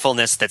like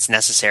sinfulness that's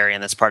necessary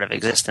and that's part of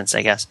existence,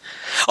 I guess.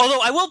 Although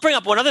I will bring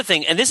up one other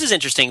thing, and this is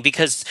interesting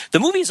because the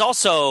movie is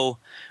also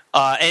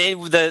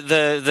and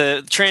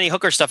the tranny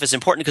hooker stuff is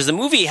important because the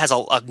movie has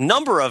a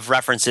number of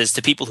references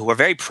to people who are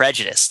very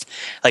prejudiced,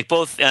 like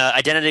both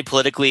identity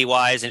politically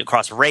wise and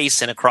across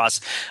race and across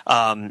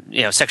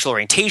sexual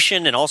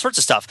orientation and all sorts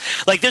of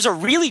stuff. Like, there's a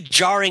really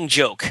jarring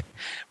joke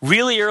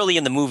really early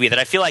in the movie that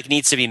I feel like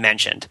needs to be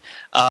mentioned.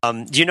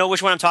 Do you know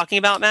which one I'm talking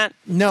about, Matt?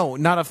 No,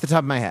 not off the top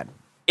of my head.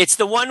 It's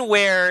the one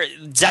where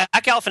Zach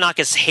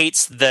Galifianakis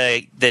hates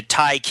the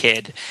Thai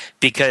kid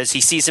because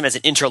he sees him as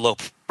an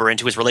interloper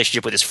into his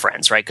relationship with his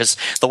friends, right? Because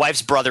the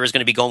wife's brother is going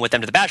to be going with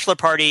them to the bachelor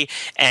party,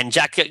 and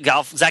Zach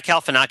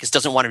Galifianakis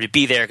doesn't want him to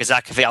be there because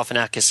Zach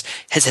Galifianakis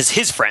has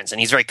his friends, and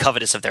he's very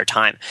covetous of their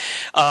time.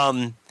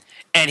 And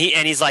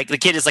he's like, the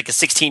kid is like a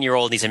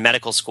 16-year-old, and he's in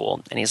medical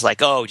school, and he's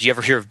like, "Oh, do you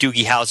ever hear of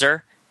Doogie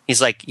Howser?" He's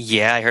like,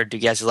 "Yeah, I heard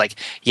Doogie Howser." He's like,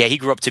 "Yeah, he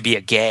grew up to be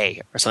a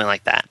gay," or something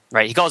like that,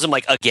 right? He calls him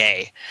like a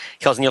gay.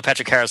 He calls Neil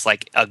Patrick Harris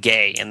like a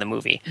gay in the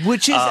movie.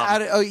 Which is,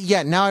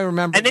 now I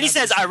remember. And then he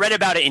says, "I read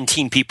about it in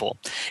Teen People,"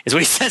 is what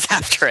he says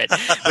after it,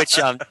 which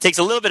takes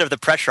a little bit of the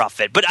pressure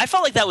off it. But I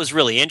felt like that was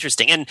really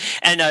interesting. And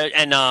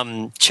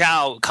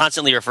Chow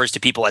constantly refers to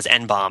people as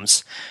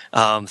N-bombs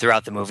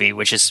throughout the movie,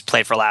 which is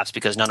played for laughs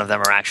because none of them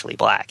are actually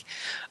black.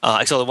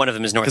 So one of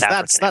them is North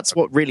African. That's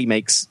what really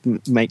makes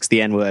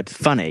the N-word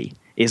funny.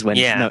 Is when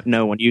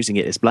no one using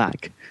it is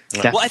black.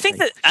 Well, I think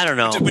that I don't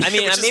know.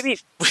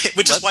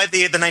 Which is why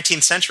the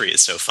 19th century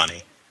is so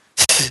funny.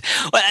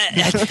 Well,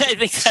 I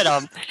think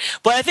that,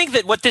 but I think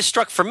that what this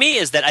struck for me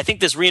is that I think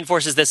this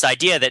reinforces this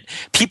idea that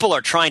people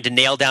are trying to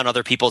nail down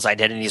other people's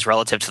identities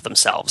relative to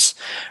themselves,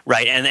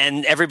 right?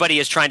 And everybody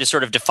is trying to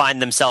sort of define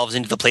themselves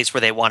into the place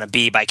where they want to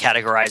be by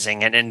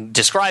categorizing and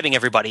describing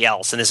everybody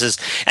else.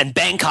 And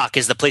Bangkok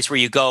is the place where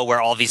you go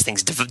where all these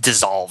things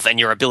dissolve and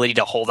your ability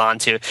to hold on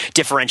to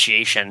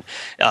differentiation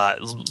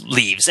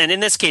leaves. And in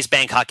this case,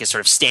 Bangkok is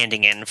sort of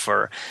standing in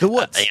for the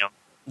woods.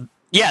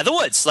 Yeah, the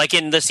woods, like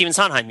in the Stephen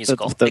Sondheim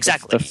musical.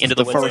 Exactly. Into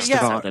the Forest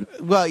of Arden.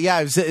 Well,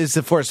 yeah, it's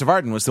the Forest of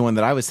Arden was the one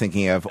that I was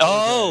thinking of.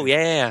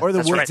 Yeah. Or the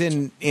That's woods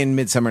right. in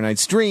Midsummer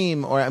Night's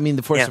Dream. Or, I mean,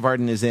 the Forest of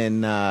Arden is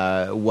in,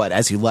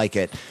 As You Like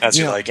It. As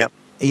You Like It.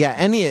 Yeah,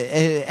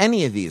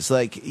 any of these.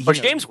 Like, Or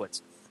James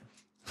Woods.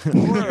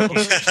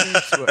 Everything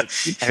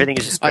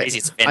is just crazy.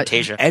 It's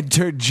Fantasia.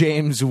 Enter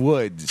James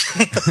Woods.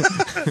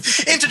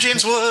 Into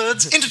James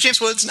Woods, and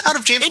out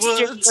of James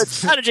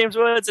Woods. Out of James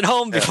Woods, and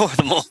home before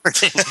the morning.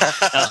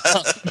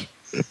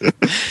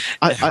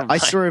 I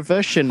saw a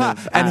version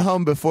of and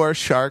Home Before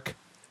Shark.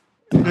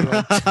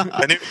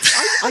 I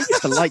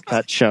used to like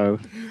that show.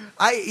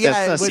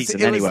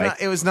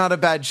 It was not a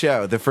bad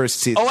show. The first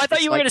season. Oh, I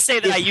thought you were going to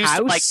say that I used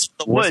to like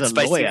The Woods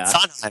by Stephen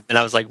Sondheim, and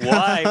I was like,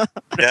 why?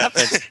 What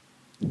happened?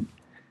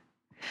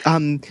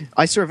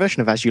 I saw a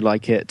version of As You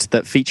Like It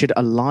that featured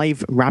a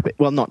live rabbit,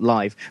 well, not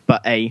live,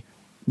 but a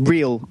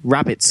real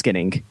rabbit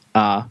skinning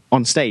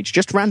on stage,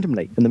 just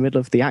randomly in the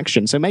middle of the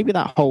action. So maybe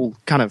that whole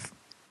kind of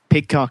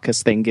pig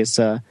carcass thing is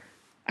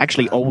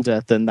actually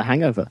older than The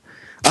Hangover.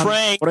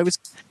 Prank. What I was...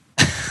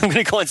 I'm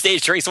going to go on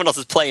stage during someone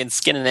else's play and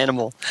skin an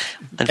animal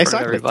in front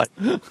of everybody.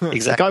 Exactly.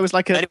 The guy was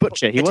like a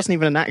butcher. He wasn't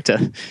even an actor.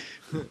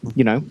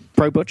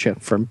 Pro butcher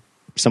from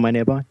somewhere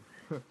nearby.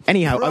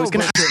 Anyhow, I was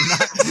going to...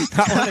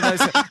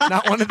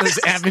 Not one of those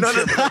amateur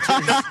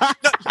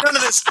None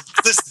of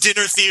this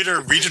dinner theater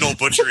regional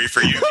butchery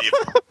for you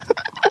people.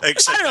 I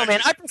don't know,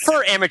 man. I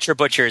prefer amateur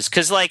butchers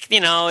because,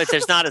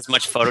 there's not as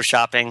much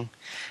photoshopping.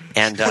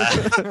 And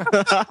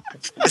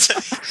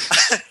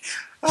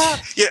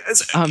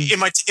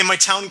in my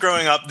town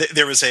growing up,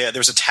 there was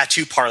a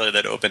tattoo parlor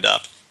that opened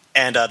up,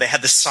 and they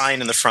had this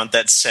sign in the front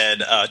that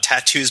said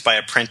 "Tattoos by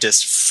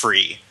Apprentice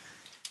Free,"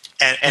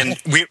 and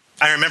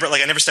I remember,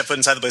 I never stepped foot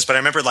inside the place, but I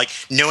remember,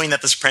 knowing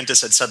that this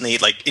apprentice had suddenly,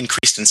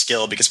 increased in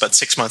skill because about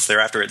 6 months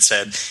thereafter it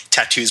said,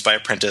 tattoos by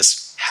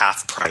apprentice,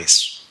 half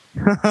price.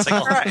 It's like,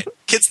 all right,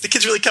 the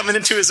kid's really coming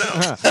into his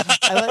own.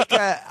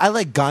 I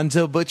like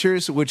Gonzo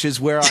Butchers, which is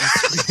where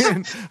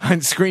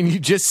on screen you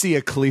just see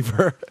a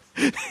cleaver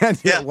and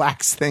you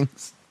wax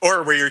things.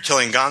 Or where you're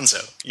killing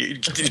Gonzo. You're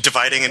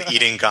dividing and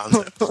eating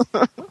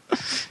Gonzo.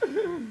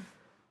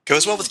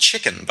 Goes well with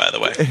chicken, by the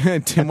way.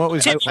 Tim, what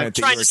was Tim, I'm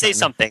trying to say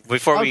something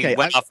before we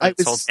went off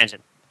this whole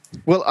tangent.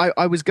 Well,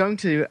 I was going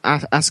to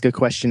ask a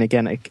question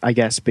again, I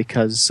guess,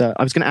 because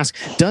I was going to ask,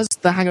 does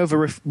The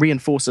Hangover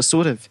reinforce a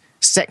sort of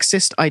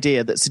sexist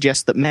idea that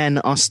suggests that men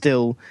are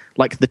still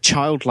like the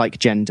childlike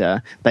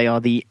gender, they are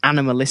the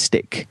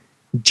animalistic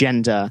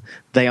gender,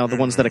 they are the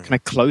ones that are kind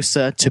of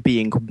closer to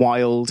being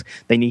wild,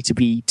 they need to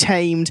be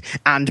tamed,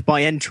 and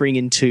by entering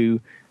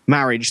into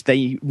marriage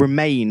they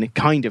remain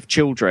kind of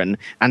children,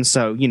 and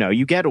so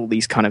you get all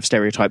these kind of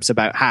stereotypes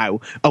about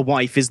how a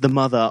wife is the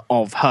mother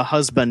of her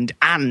husband,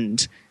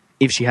 and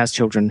if she has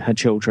children, her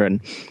children.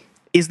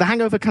 Is The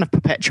Hangover kind of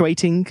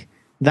perpetuating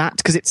that?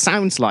 Because it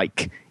sounds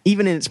like,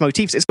 even in its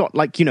motifs, it's got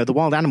the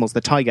wild animals,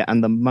 the tiger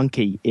and the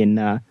monkey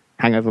in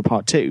Hangover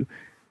Part 2,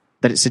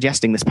 that it's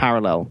suggesting this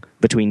parallel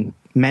between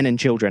men and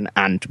children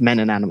and men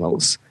and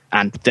animals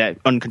and their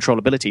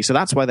uncontrollability. So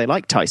that's why they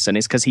like Tyson,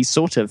 is because he's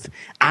sort of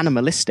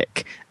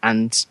animalistic.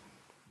 And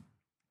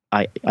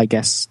I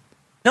guess...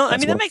 No, I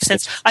mean, that makes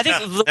sense. I think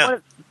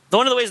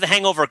one of the ways The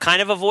Hangover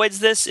kind of avoids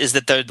this is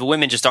that the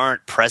women just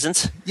aren't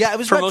present. Yeah, I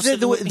was about to say,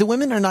 the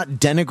women are not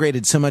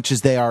denigrated so much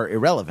as they are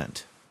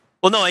irrelevant.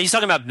 Well, no, he's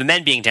talking about the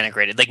men being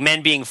denigrated, like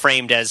men being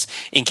framed as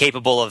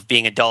incapable of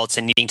being adults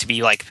and needing to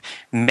be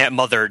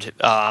mothered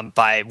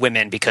by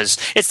women, because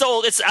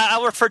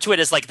I'll refer to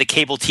it as the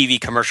cable TV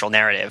commercial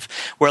narrative,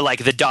 where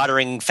the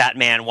doddering fat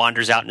man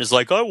wanders out and is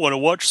like, I want to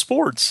watch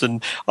sports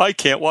and I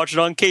can't watch it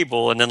on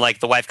cable, and then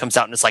the wife comes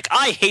out and it's like,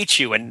 I hate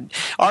you and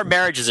our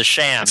marriage is a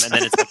sham, and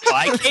then it's like,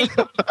 I hate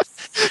you.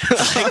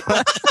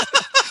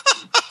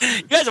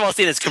 You guys have all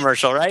seen this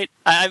commercial, right?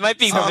 I might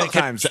be many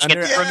times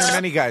under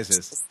many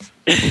guises.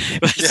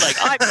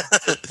 It's I'm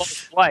a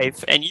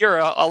wife, and you're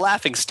a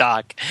laughing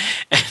stock,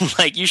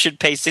 and you should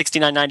pay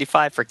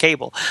 $69.95 for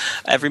cable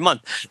every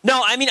month.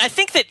 No, I mean, I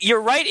think that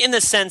you're right in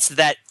the sense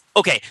that,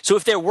 okay, so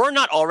if there were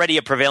not already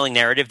a prevailing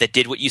narrative that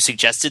did what you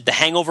suggested, The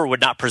Hangover would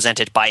not present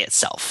it by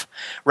itself,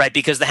 right?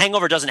 Because The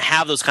Hangover doesn't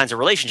have those kinds of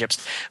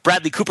relationships.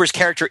 Bradley Cooper's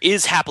character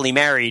is happily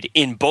married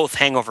in both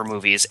Hangover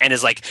movies and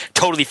is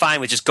totally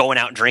fine with just going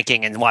out and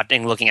drinking and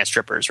looking at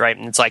strippers, right?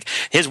 And it's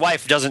his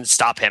wife doesn't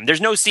stop him.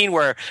 There's no scene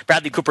where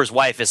Bradley Cooper's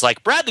wife is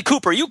like, Bradley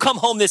Cooper, you come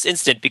home this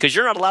instant because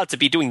you're not allowed to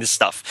be doing this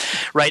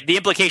stuff, right? The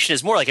implication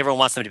is more everyone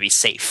wants them to be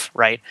safe,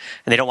 right?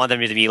 And they don't want them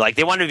to be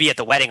they want them to be at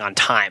the wedding on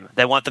time.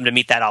 They want them to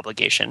meet that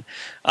obligation.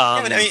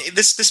 television. I mean,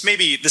 this may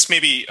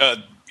be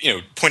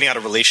pointing out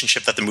a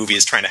relationship that the movie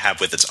is trying to have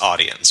with its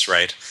audience,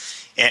 right?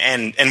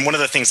 And one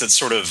of the things that's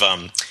sort of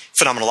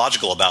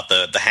phenomenological about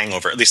the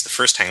Hangover, at least the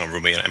first Hangover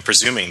movie, and I'm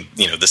presuming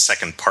the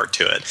second part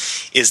to it,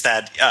 is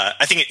that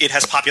I think it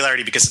has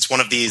popularity because it's one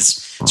of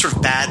these sort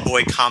of bad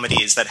boy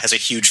comedies that has a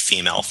huge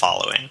female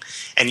following.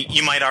 And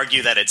you might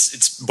argue that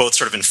it's both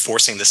sort of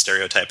enforcing the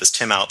stereotype as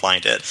Tim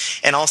outlined it,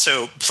 and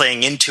also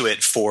playing into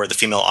it for the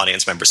female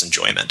audience members'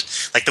 enjoyment.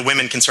 Like the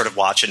women can sort of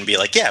watch it and be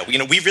like, yeah,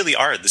 we really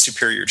are the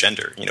superior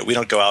gender. We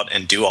don't go out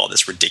and do all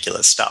this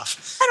ridiculous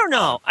stuff. I don't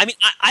know. I mean,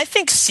 I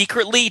think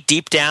secretly,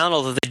 deep down,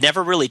 although they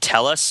never really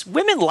tell us,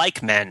 women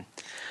like men.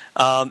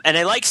 And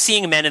they like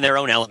seeing men in their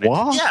own element.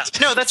 What? Yeah,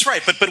 no, that's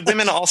right. But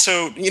women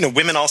also,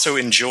 women also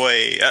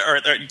enjoy, or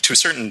to a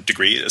certain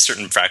degree, a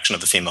certain fraction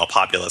of the female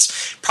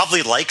populace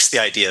probably likes the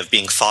idea of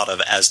being thought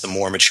of as the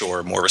more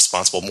mature, more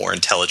responsible, more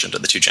intelligent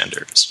of the two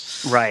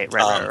genders. Right.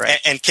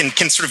 And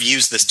can sort of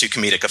use this to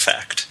comedic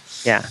effect.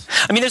 Yeah,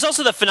 I mean, there's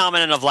also the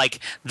phenomenon of like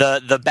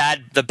the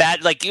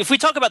bad. Like, if we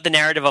talk about the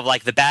narrative of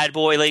like the bad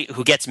boy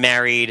who gets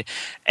married,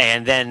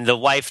 and then the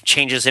wife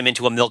changes him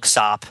into a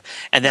milksop,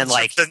 and then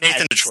like the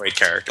Nathan Detroit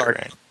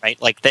character,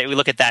 right? Like we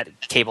look at that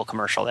cable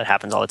commercial that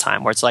happens all the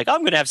time, where it's like,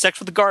 I'm going to have sex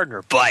with the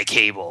gardener. Buy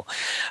cable.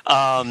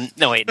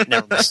 No, wait,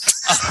 never mind.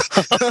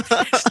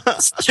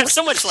 There's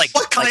so much like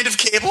what kind of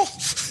cable?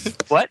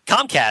 What?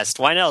 Comcast?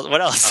 Why not?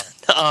 What else?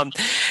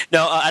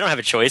 No, I don't have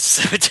a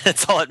choice.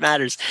 That's all that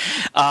matters.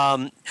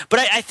 But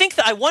I think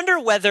that I wonder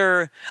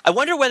whether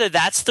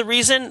that's the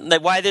reason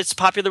that why it's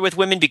popular with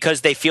women,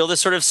 because they feel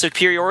this sort of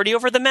superiority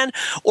over the men,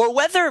 or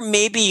whether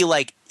maybe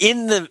like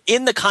in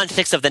the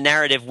context of the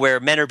narrative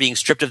where men are being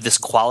stripped of this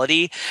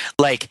quality,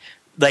 like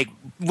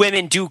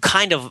women do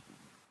kind of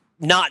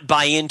not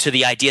buy into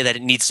the idea that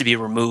it needs to be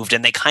removed,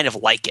 and they kind of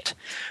like it,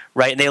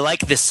 right? And they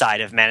like this side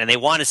of men, and they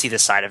want to see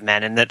this side of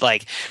men, and that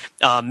like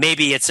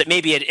maybe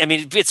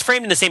it's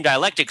framed in the same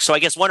dialectic. So I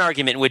guess one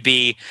argument would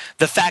be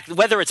the fact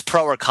whether it's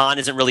pro or con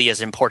isn't really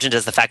as important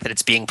as the fact that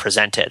it's being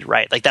presented,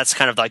 right? Like that's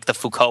kind of like the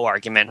Foucault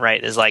argument,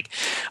 right? Is like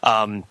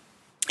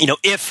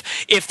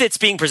if it's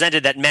being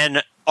presented that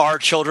men are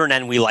children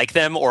and we like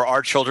them, or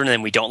are children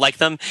and we don't like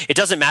them, it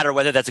doesn't matter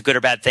whether that's a good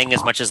or bad thing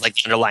as much as like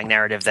the underlying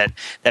narrative that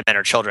men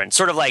are children.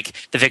 Sort of like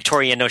the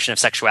Victorian notion of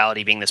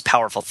sexuality being this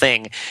powerful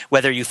thing,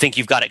 whether you think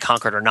you've got it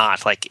conquered or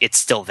not, like it's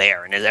still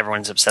there and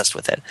everyone's obsessed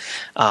with it.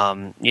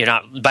 You're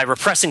not, by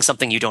repressing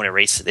something, you don't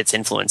erase its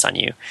influence on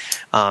you.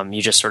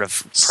 You just sort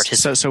of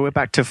participate. So we're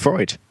back to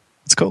Freud.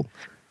 It's cool.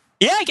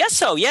 Yeah, I guess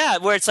so. Yeah,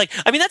 where it's like,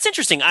 I mean, that's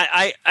interesting.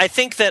 I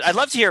think that I'd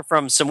love to hear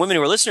from some women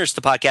who are listeners to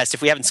the podcast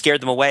if we haven't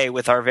scared them away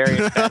with our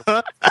various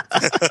bad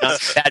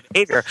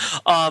behavior.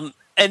 And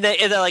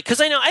they're like, because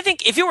I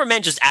think if you were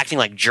men just acting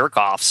like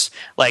jerk-offs,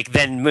 like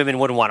then women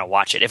wouldn't want to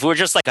watch it. If it were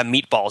just like a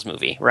Meatballs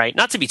movie, right?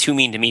 Not to be too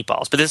mean to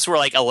Meatballs, but this were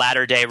like a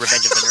latter-day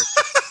Revenge of the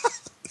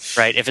Nerds.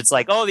 Right? If it's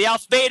like, oh, the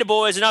Alpha Beta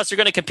Boys and us are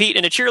going to compete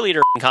in a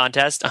cheerleader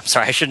contest. I'm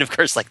sorry, I shouldn't have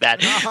cursed like that.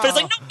 But it's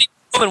like,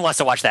 no woman wants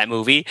to watch that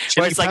movie.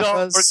 Where it's like,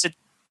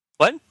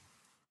 what?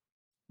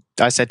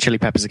 I said Chili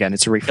Peppers again.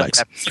 It's a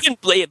reflex. You can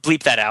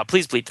bleep that out.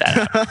 Please bleep that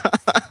out.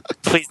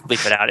 Please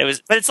bleep it out.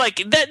 But it's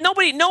like that. No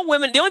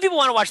women. The only people who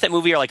want to watch that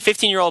movie are like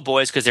 15-year-old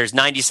boys because there's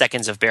 90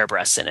 seconds of bare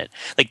breasts in it.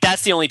 Like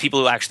that's the only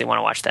people who actually want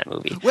to watch that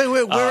movie. Wait,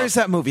 where is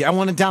that movie? I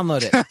want to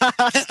download it.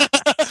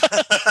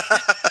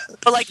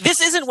 But like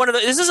this isn't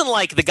this isn't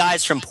like the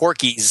guys from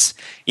Porky's,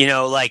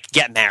 like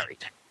get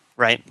married,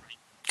 right?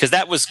 Because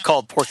that was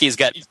called Porky's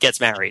Gets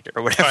Married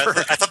or whatever.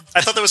 I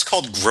thought that was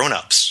called Grown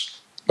Ups.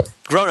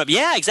 Grown Up,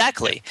 yeah,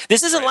 exactly.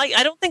 This isn't like,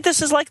 I don't think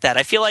this is like that.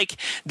 I feel like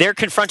they're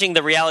confronting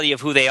the reality of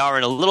who they are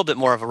in a little bit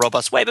more of a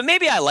robust way, but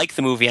maybe I like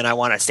the movie and I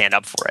want to stand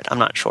up for it. I'm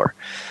not sure.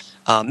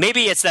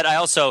 Maybe it's that I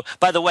also,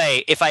 by the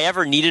way, if I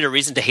ever needed a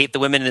reason to hate the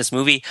women in this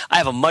movie, I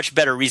have a much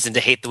better reason to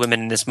hate the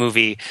women in this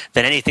movie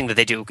than anything that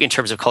they do in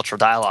terms of cultural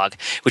dialogue,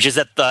 which is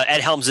that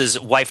Ed Helms'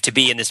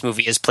 wife-to-be in this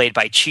movie is played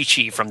by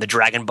Chi-Chi from the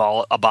Dragon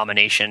Ball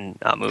Abomination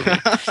movie.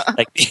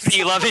 Like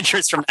the love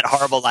interest from that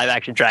horrible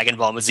live-action Dragon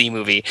Ball Z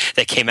movie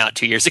that came out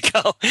 2 years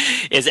ago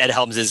is Ed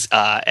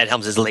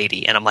Helms'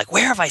 lady. And I'm like,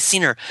 where have I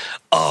seen her?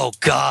 Oh,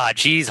 God,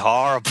 she's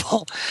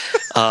horrible.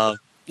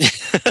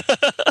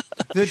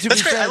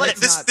 That's great. I like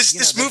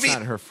this movie. It's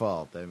not her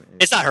fault. I mean,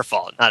 it's not her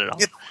fault, not at all.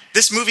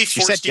 This movie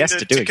forced you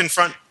to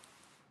confront.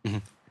 Mm-hmm.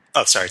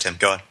 Oh, sorry, Tim.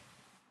 Go on.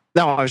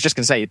 No, I was just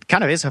going to say it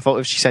kind of is her fault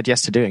if she said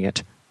yes to doing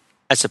it.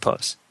 I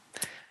suppose.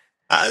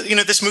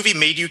 This movie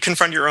made you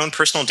confront your own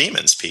personal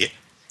demons, Pete.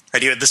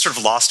 Right? You had this sort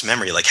of lost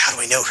memory, like, how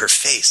do I know her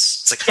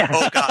face? It's like,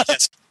 oh God,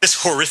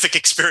 this horrific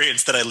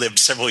experience that I lived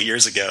several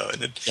years ago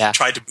and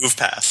tried to move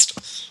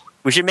past.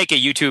 We should make a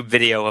YouTube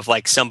video of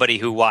like somebody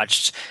who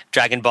watched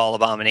Dragon Ball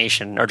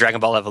Abomination or Dragon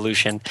Ball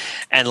Evolution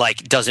and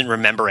like doesn't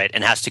remember it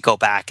and has to go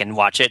back and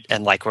watch it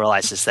and like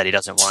realizes that he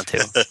doesn't want to.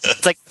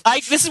 It's like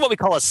this is what we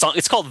call a sunk.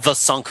 It's called the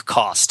sunk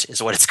cost,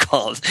 is what it's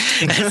called.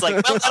 And it's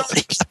like, well,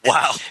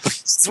 wow,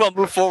 we'll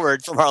move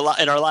forward from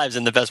in our lives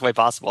in the best way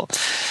possible.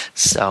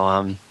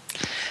 So,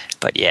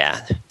 but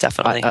yeah,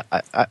 definitely.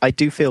 I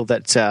do feel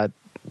that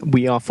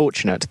we are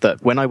fortunate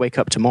that when I wake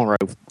up tomorrow,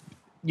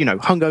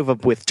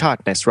 hungover with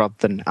tiredness rather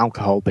than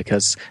alcohol,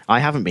 because I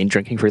haven't been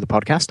drinking through the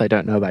podcast. I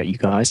don't know about you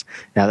guys.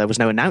 Now, there was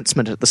no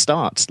announcement at the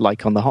start,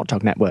 like on the Hot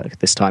Dog Network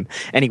this time.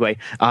 Anyway,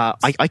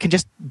 I can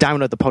just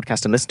download the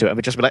podcast and listen to it. I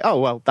would just be like, oh,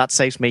 well, that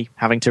saves me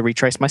having to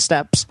retrace my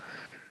steps.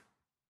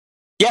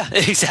 Yeah,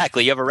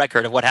 exactly. You have a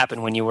record of what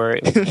happened when you were...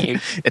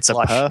 It's a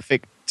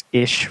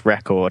perfect-ish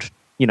record.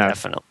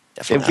 Definitely.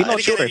 It would be a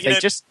lot shorter if they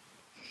just...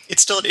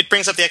 It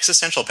brings up the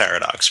existential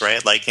paradox,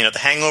 right? Like, the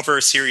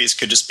Hangover series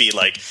could just be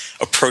like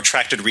a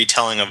protracted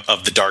retelling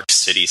of the Dark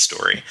City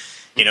story.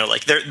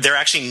 Like they're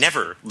actually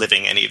never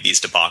living any of these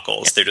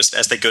debacles. Yeah. They're just,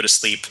 as they go to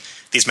sleep,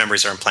 these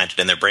memories are implanted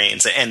in their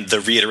brains, and the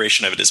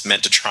reiteration of it is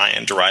meant to try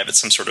and derive at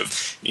some sort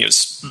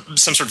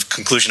of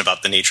conclusion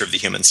about the nature of the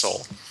human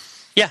soul.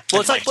 Yeah,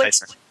 well, it's like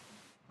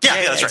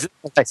Yeah, that's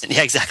right.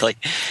 Yeah, exactly.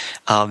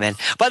 Oh man!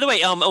 By the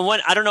way,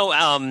 I don't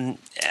know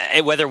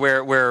whether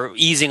we're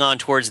easing on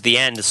towards the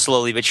end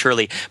slowly but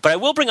surely, but I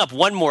will bring up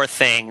one more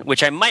thing,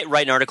 which I might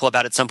write an article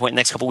about at some point in the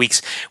next couple of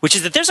weeks, which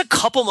is that there's a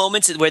couple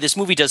moments where this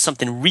movie does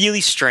something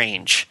really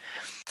strange,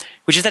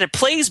 which is that it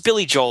plays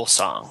Billy Joel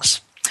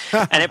songs.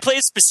 And it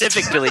plays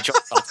specific Billy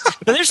Joel songs.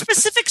 But there's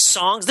specific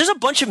songs. There's a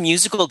bunch of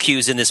musical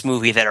cues in this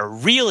movie that are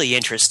really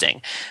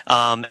interesting.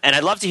 And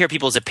I'd love to hear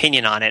people's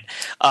opinion on it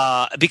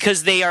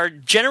because they are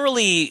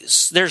generally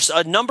 – there's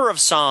a number of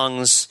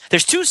songs –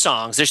 there's two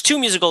songs. There's two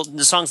musical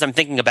songs I'm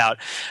thinking about.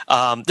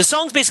 The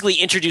songs basically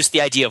introduce the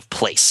idea of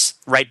place,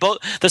 right? Both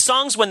the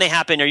songs when they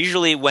happen are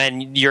usually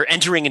when you're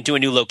entering into a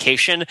new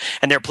location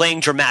and they're playing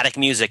dramatic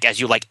music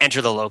as you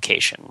enter the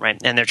location, right?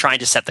 And they're trying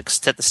to set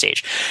the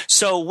stage.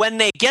 So when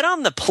they get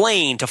on the plane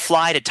to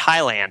fly to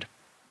Thailand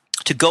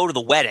to go to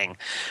the wedding,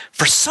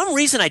 for some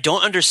reason I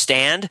don't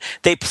understand,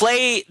 they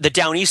play the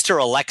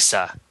Downeaster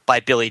Alexa by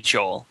Billy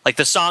Joel, like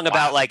the song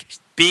about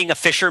being a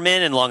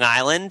fisherman in Long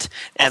Island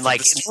and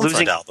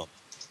losing album.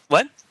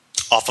 What?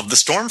 Off of the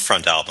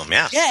Stormfront album,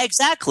 yeah. Yeah,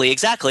 exactly.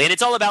 And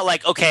it's all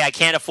about okay, I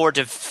can't afford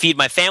to feed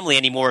my family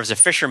anymore as a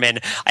fisherman.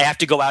 I have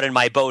to go out in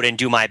my boat and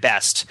do my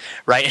best,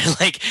 right?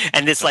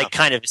 And this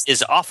kind of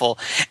is awful.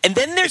 And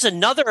then there's a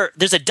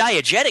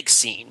diegetic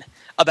scene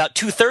about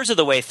 2/3 of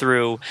the way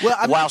through. Well,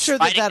 I'm not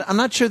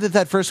sure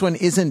that first one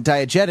isn't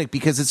diegetic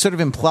because it's sort of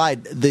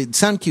implied. The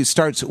sound cue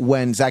starts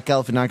when Zach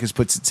Galifianakis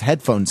puts his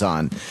headphones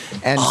on,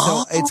 and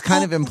so it's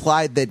kind of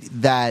implied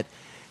that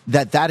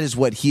is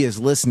what he is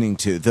listening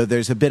to. Though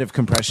there's a bit of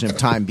compression of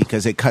time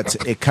because it cuts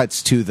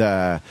to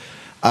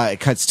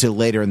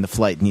later in the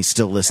flight, and he's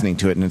still listening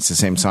to it, and it's the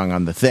same song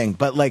on the thing.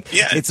 But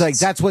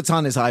that's what's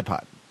on his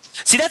iPod.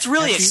 See, that's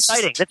really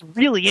exciting. That's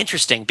really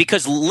interesting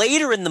because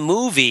later in the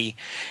movie,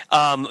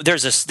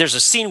 there's a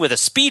scene with a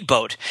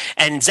speedboat,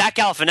 and Zach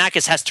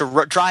Galifianakis has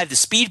to drive the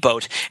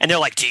speedboat, and they're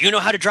like, "Do you know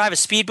how to drive a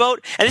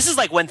speedboat?" And this is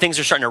when things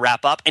are starting to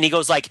wrap up, and he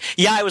goes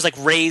 "Yeah, I was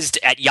raised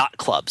at yacht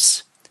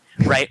clubs,"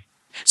 right?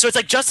 So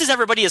it's just as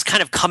everybody is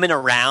kind of coming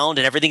around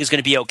and everything is going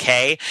to be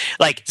okay,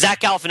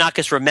 Zach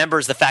Galifianakis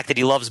remembers the fact that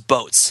he loves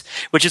boats,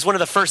 which is one of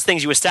the first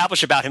things you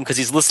establish about him because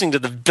he's listening to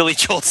the Billy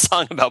Joel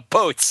song about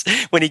boats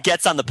when he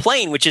gets on the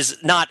plane, which is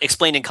not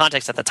explained in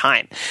context at the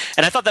time.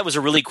 And I thought that was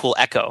a really cool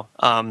echo.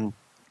 I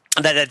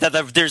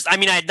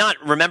had not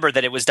remembered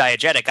that it was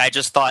diegetic. I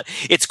just thought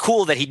it's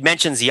cool that he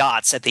mentions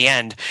yachts at the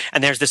end,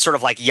 and there's this sort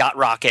of yacht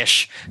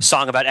rock-ish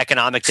song about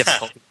economic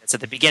difficulties at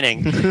the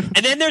beginning.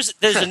 And then there's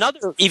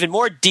another even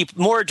more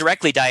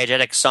directly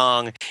diegetic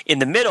song in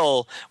the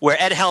middle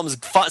where Ed Helms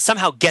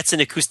somehow gets an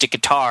acoustic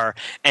guitar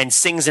and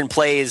sings and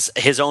plays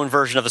his own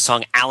version of the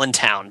song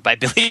Allentown by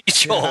Billy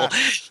Joel. Yeah.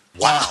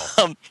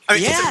 Wow.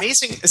 It's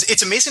amazing.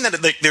 It's amazing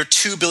that there are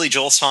two Billy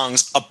Joel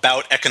songs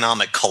about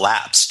economic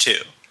collapse too.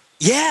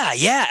 Yeah.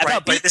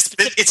 Right, but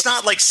it's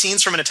not like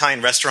Scenes from an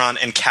Italian Restaurant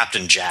and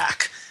Captain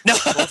Jack. No.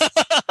 Both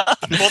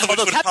of which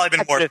would have probably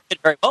been more. Fit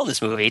very well in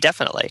this movie,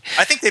 definitely.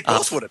 I think they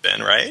both would have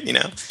been, right?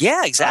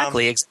 Yeah,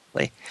 exactly.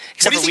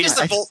 Except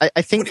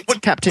I think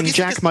Captain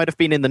Jack might have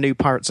been in the new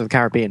Pirates of the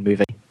Caribbean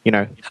movie.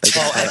 Randomly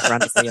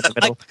in the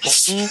middle.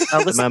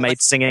 The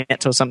mermaid singing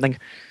it or something.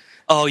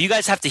 Oh, you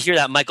guys have to hear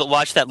that, Michael.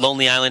 Watch that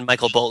Lonely Island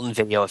Michael Bolton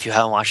video if you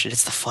haven't watched it.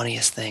 It's the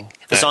funniest thing.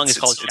 The song is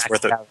called Jack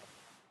Sparrow.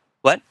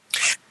 What?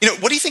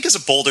 What do you think is a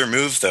bolder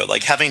move, though?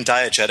 Having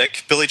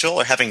diegetic Billy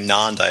Joel or having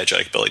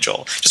non-diegetic Billy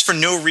Joel? Just for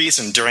no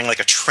reason during, a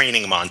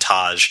training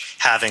montage,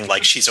 having,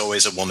 She's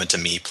Always a Woman to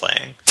Me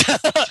playing.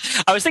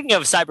 I was thinking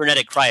of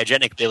cybernetic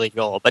cryogenic Billy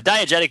Joel, but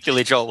diegetic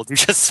Billy Joel will do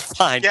just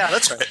fine. Yeah,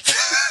 that's right.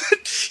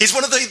 He's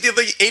one of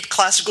the 8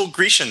 classical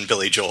Grecian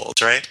Billy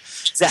Joels, right?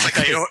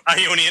 Exactly.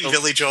 Ionian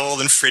Billy Joel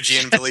and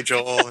Phrygian Billy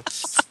Joel.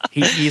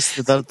 He's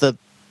the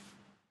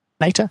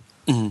later.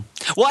 Mm.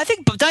 Well, I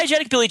think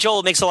diegetic Billy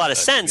Joel makes a lot of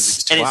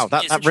sense. Wow,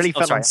 that really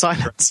fell on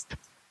silence.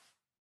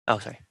 Oh,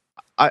 sorry.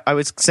 I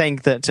was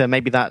saying that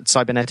maybe that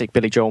cybernetic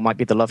Billy Joel might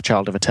be the love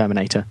child of a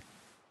Terminator.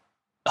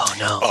 Oh,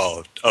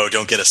 no. Oh,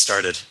 don't get us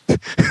started.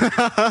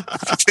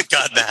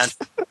 God, man.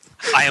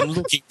 I am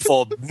looking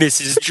for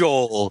Mrs.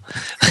 Joel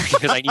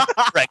because I need to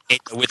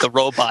impregnate her with a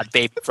robot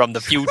baby from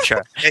the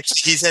future.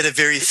 He's had a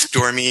very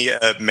stormy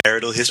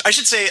marital history. I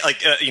should say,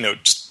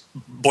 just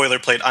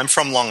boilerplate. I'm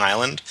from Long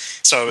Island,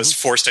 so I was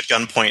forced at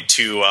gunpoint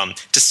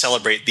to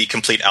celebrate the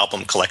complete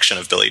album collection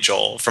of Billy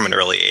Joel from an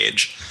early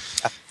age.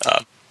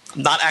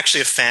 Not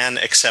actually a fan,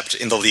 except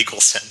in the legal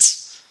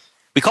sense.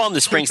 We call him the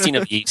Springsteen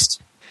of the East.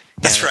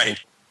 That's right.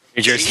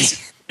 New Jersey.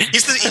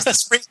 He's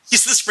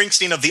the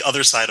Springsteen of the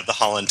other side of the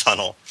Holland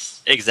Tunnel.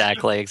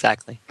 Exactly.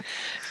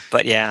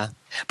 But yeah.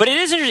 But it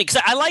is interesting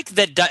because I like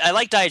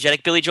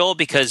diegetic Billy Joel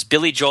because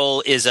Billy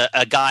Joel is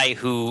a guy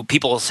who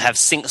people have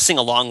sing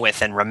along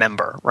with and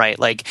remember, right?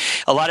 Like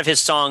a lot of his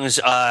songs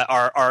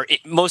are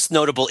most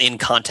notable in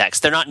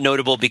context. They're not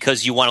notable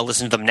because you want to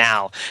listen to them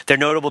now. They're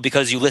notable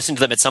because you listened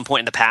to them at some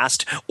point in the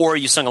past, or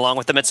you sung along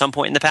with them at some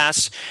point in the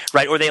past,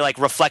 right? Or they like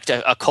reflect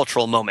a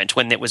cultural moment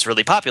when it was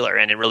really popular,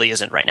 and it really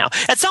isn't right now.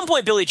 At some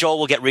point, Billy Joel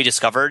will get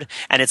rediscovered,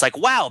 and it's like,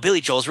 wow,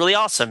 Billy Joel's really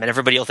awesome, and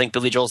everybody will think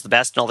Billy Joel's the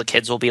best, and all the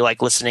kids will be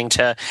like listening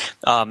to.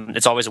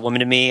 It's Always a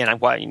Woman to Me, and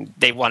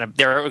they're going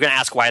to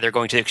ask why they're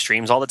going to the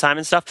extremes all the time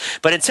and stuff.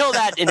 But until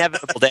that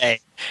inevitable day,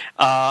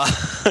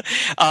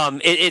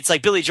 it's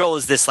like Billy Joel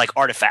is this like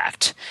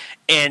artifact.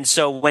 And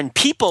so when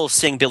people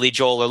sing Billy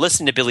Joel or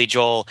listen to Billy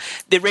Joel,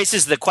 it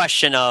raises the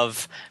question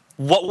of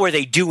what were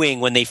they doing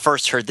when they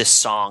first heard this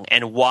song,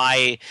 and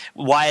why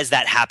is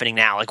that happening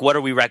now? Like, what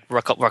are we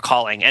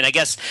recalling? And I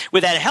guess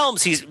with Ed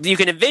Helms, you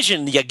can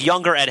envision the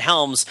younger Ed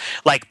Helms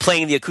like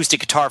playing the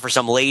acoustic guitar for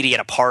some lady at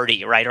a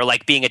party, right? Or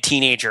like being a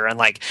teenager and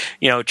like,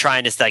 you know,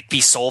 trying to like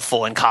be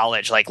soulful in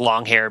college, like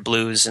long hair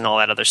blues and all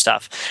that other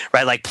stuff,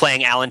 right? Like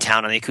playing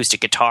Allentown on the acoustic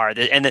guitar,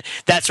 and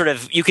that sort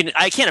of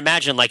I can't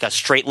imagine like a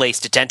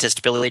straight-laced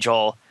dentist Billy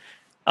Joel.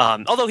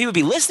 Although he would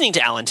be listening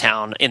to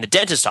Allentown in the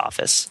dentist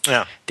office,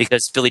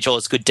 because Billy Joel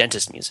is good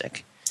dentist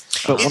music.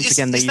 But once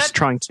again, he's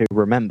trying to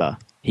remember.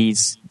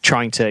 He's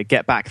trying to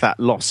get back that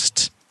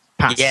lost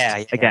past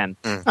again.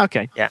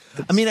 Okay. Yeah.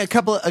 I mean, a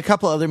couple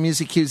other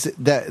music cues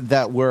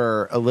that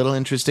were a little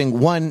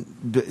interesting. One,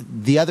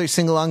 the other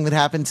sing-along that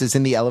happens is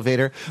in the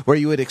elevator, where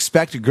you would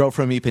expect a girl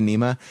from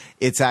Ipanema.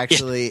 It's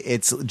actually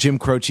it's Jim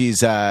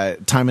Croce's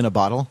Time in a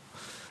Bottle.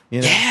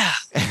 You know?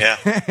 Yeah.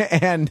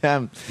 And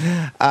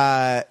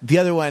the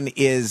other one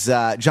is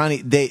Johnny.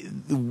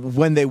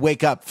 When they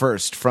wake up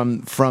first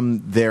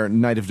from their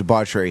night of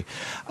debauchery,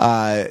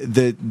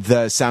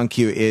 the sound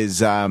cue is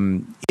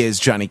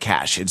Johnny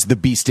Cash. It's The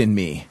Beast in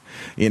Me.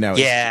 You know,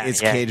 it's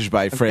caged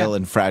by frail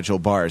and fragile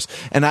bars.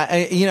 And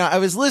I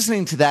was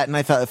listening to that and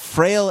I thought,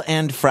 frail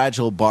and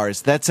fragile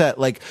bars. That's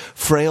like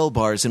frail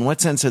bars. In what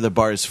sense are the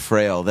bars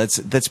frail? That's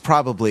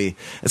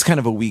kind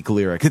of a weak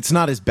lyric. It's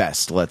not his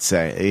best, let's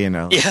say. You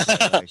know. Yeah.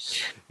 Like,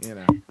 you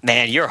know.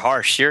 Man, you're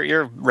harsh.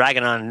 You're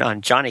ragging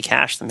on Johnny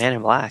Cash, the Man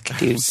in Black,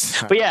 dude.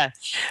 But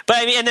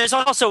I mean, and there's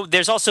also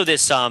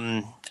this.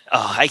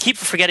 I keep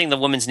forgetting the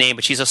woman's name,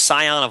 but she's a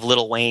scion of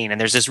Lil Wayne,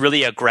 and there's this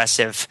really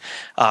aggressive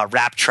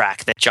rap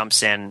track that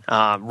jumps in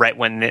right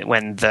when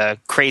the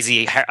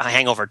crazy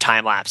hangover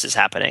time lapse is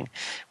happening,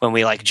 when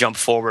we like jump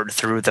forward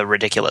through the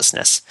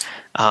ridiculousness.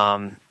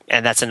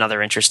 And that's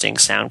another interesting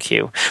sound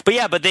cue.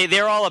 But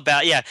they're all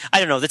about, I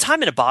don't know, the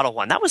Time in a Bottle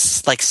one, that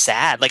was like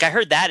sad. Like I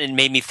heard that and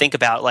made me think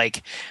about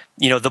like,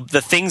 you know,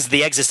 the things,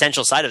 the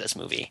existential side of this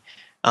movie.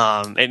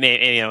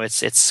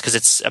 It's because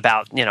it's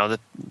about, you know, the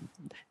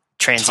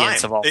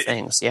transience of all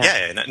things.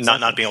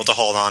 Not being able to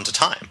hold on to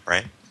time,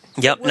 right?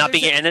 Yep, not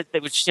being in it,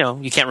 which, you know,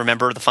 you can't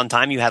remember the fun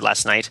time you had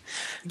last night.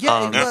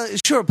 Well,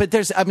 sure, but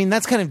that's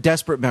kind of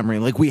desperate memory.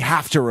 Like we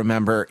have to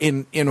remember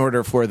in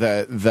order for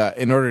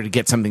in order to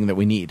get something that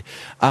we need.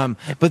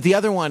 But the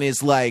other one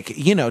is like,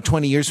 you know,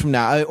 20 years from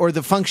now, or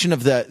the function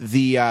of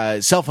the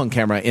cell phone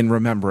camera in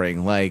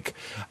remembering. Like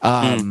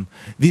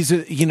these are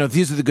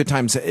the good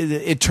times.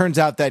 It turns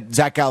out that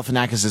Zach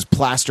Galifianakis has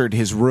plastered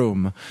his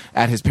room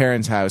at his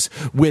parents' house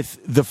with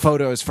the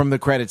photos from the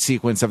credit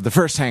sequence of the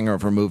first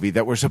Hangover movie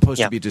that were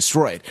supposed to be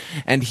destroyed,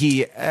 and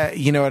he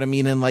you know what I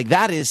mean, and like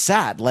that is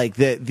sad, like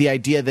the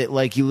idea that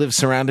like you live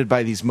surrounded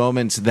by these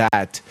moments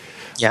that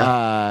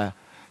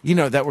you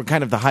know, that were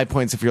kind of the high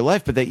points of your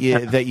life, but that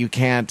you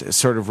can't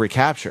sort of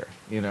recapture,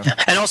 you know.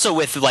 And also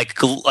with like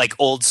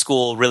old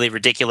school, really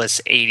ridiculous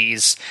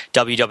 '80s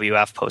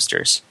WWF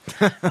posters,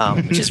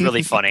 which is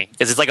really funny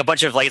because it's like a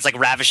bunch of like, it's like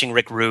Ravishing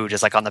Rick Rude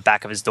is like on the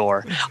back of his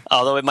door.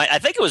 Although I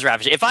think it was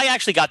Ravishing. If I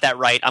actually got that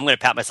right, I'm going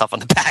to pat myself on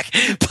the back.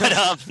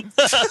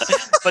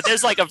 But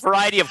there's like a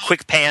variety of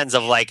quick pans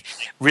of like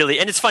really,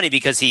 and it's funny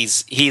because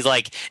he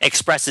like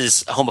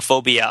expresses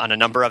homophobia on a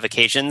number of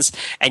occasions,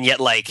 and yet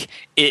like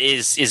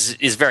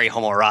is very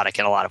homoerotic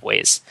in a lot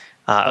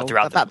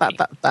throughout the movie.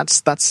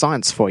 That's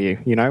science for you,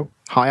 you know.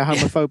 Higher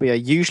homophobia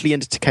usually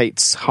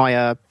indicates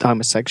higher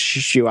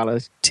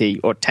homosexuality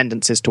or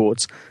tendencies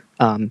towards,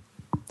 in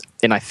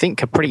I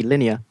think a pretty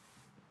linear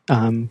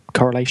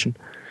correlation.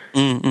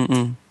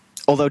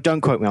 Although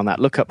don't quote me on that.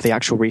 Look up the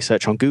actual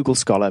research on Google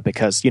Scholar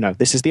because, you know,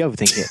 this is the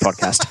Overthinking It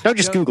podcast. Don't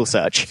just Google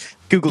search.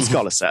 Google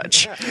Scholar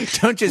search.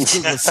 Don't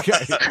just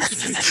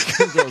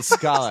Google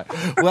Scholar.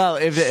 Well,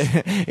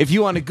 if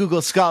you want to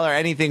Google Scholar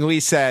anything we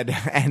said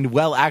and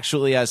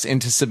actually us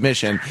into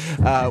submission,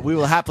 we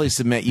will happily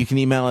submit. You can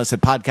email us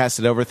at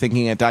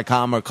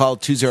podcast@overthinkingit.com or call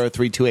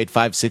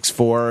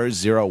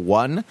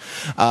 203-285-6401.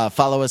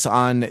 Follow us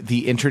on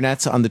the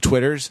internets, on the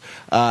Twitters,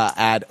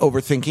 at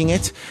Overthinking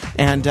It.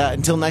 And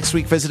until next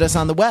week, visit us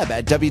on the web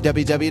at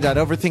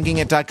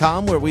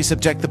www.overthinkingit.com, where we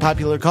subject the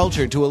popular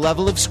culture to a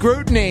level of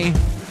scrutiny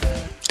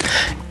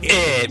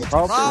It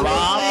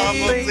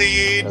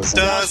Probably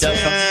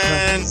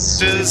doesn't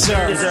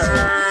deserve.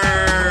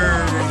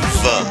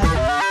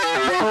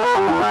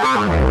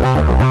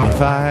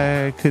 If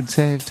I could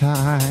save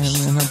time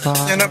in a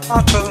bottle. In a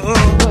bottle.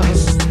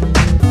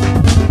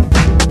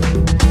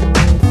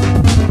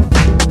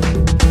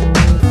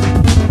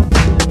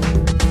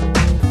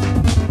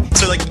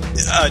 So, like,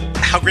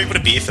 how great would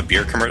it be if a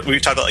beer commercial? We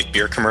talked about like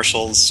beer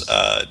commercials.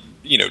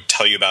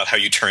 Tell you about how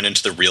you turn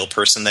into the real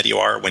person that you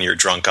are when you're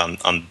drunk on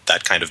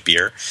that kind of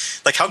beer.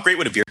 Like, how great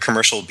would a beer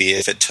commercial be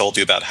if it told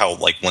you about how,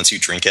 like, once you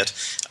drink it,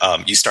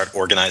 you start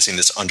organizing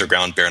this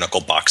underground bare knuckle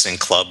boxing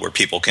club where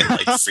people can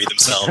like free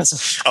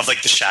themselves of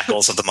like the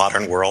shackles of the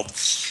modern world.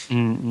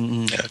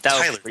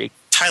 that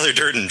Tyler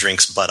Durden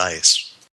drinks Bud Ice.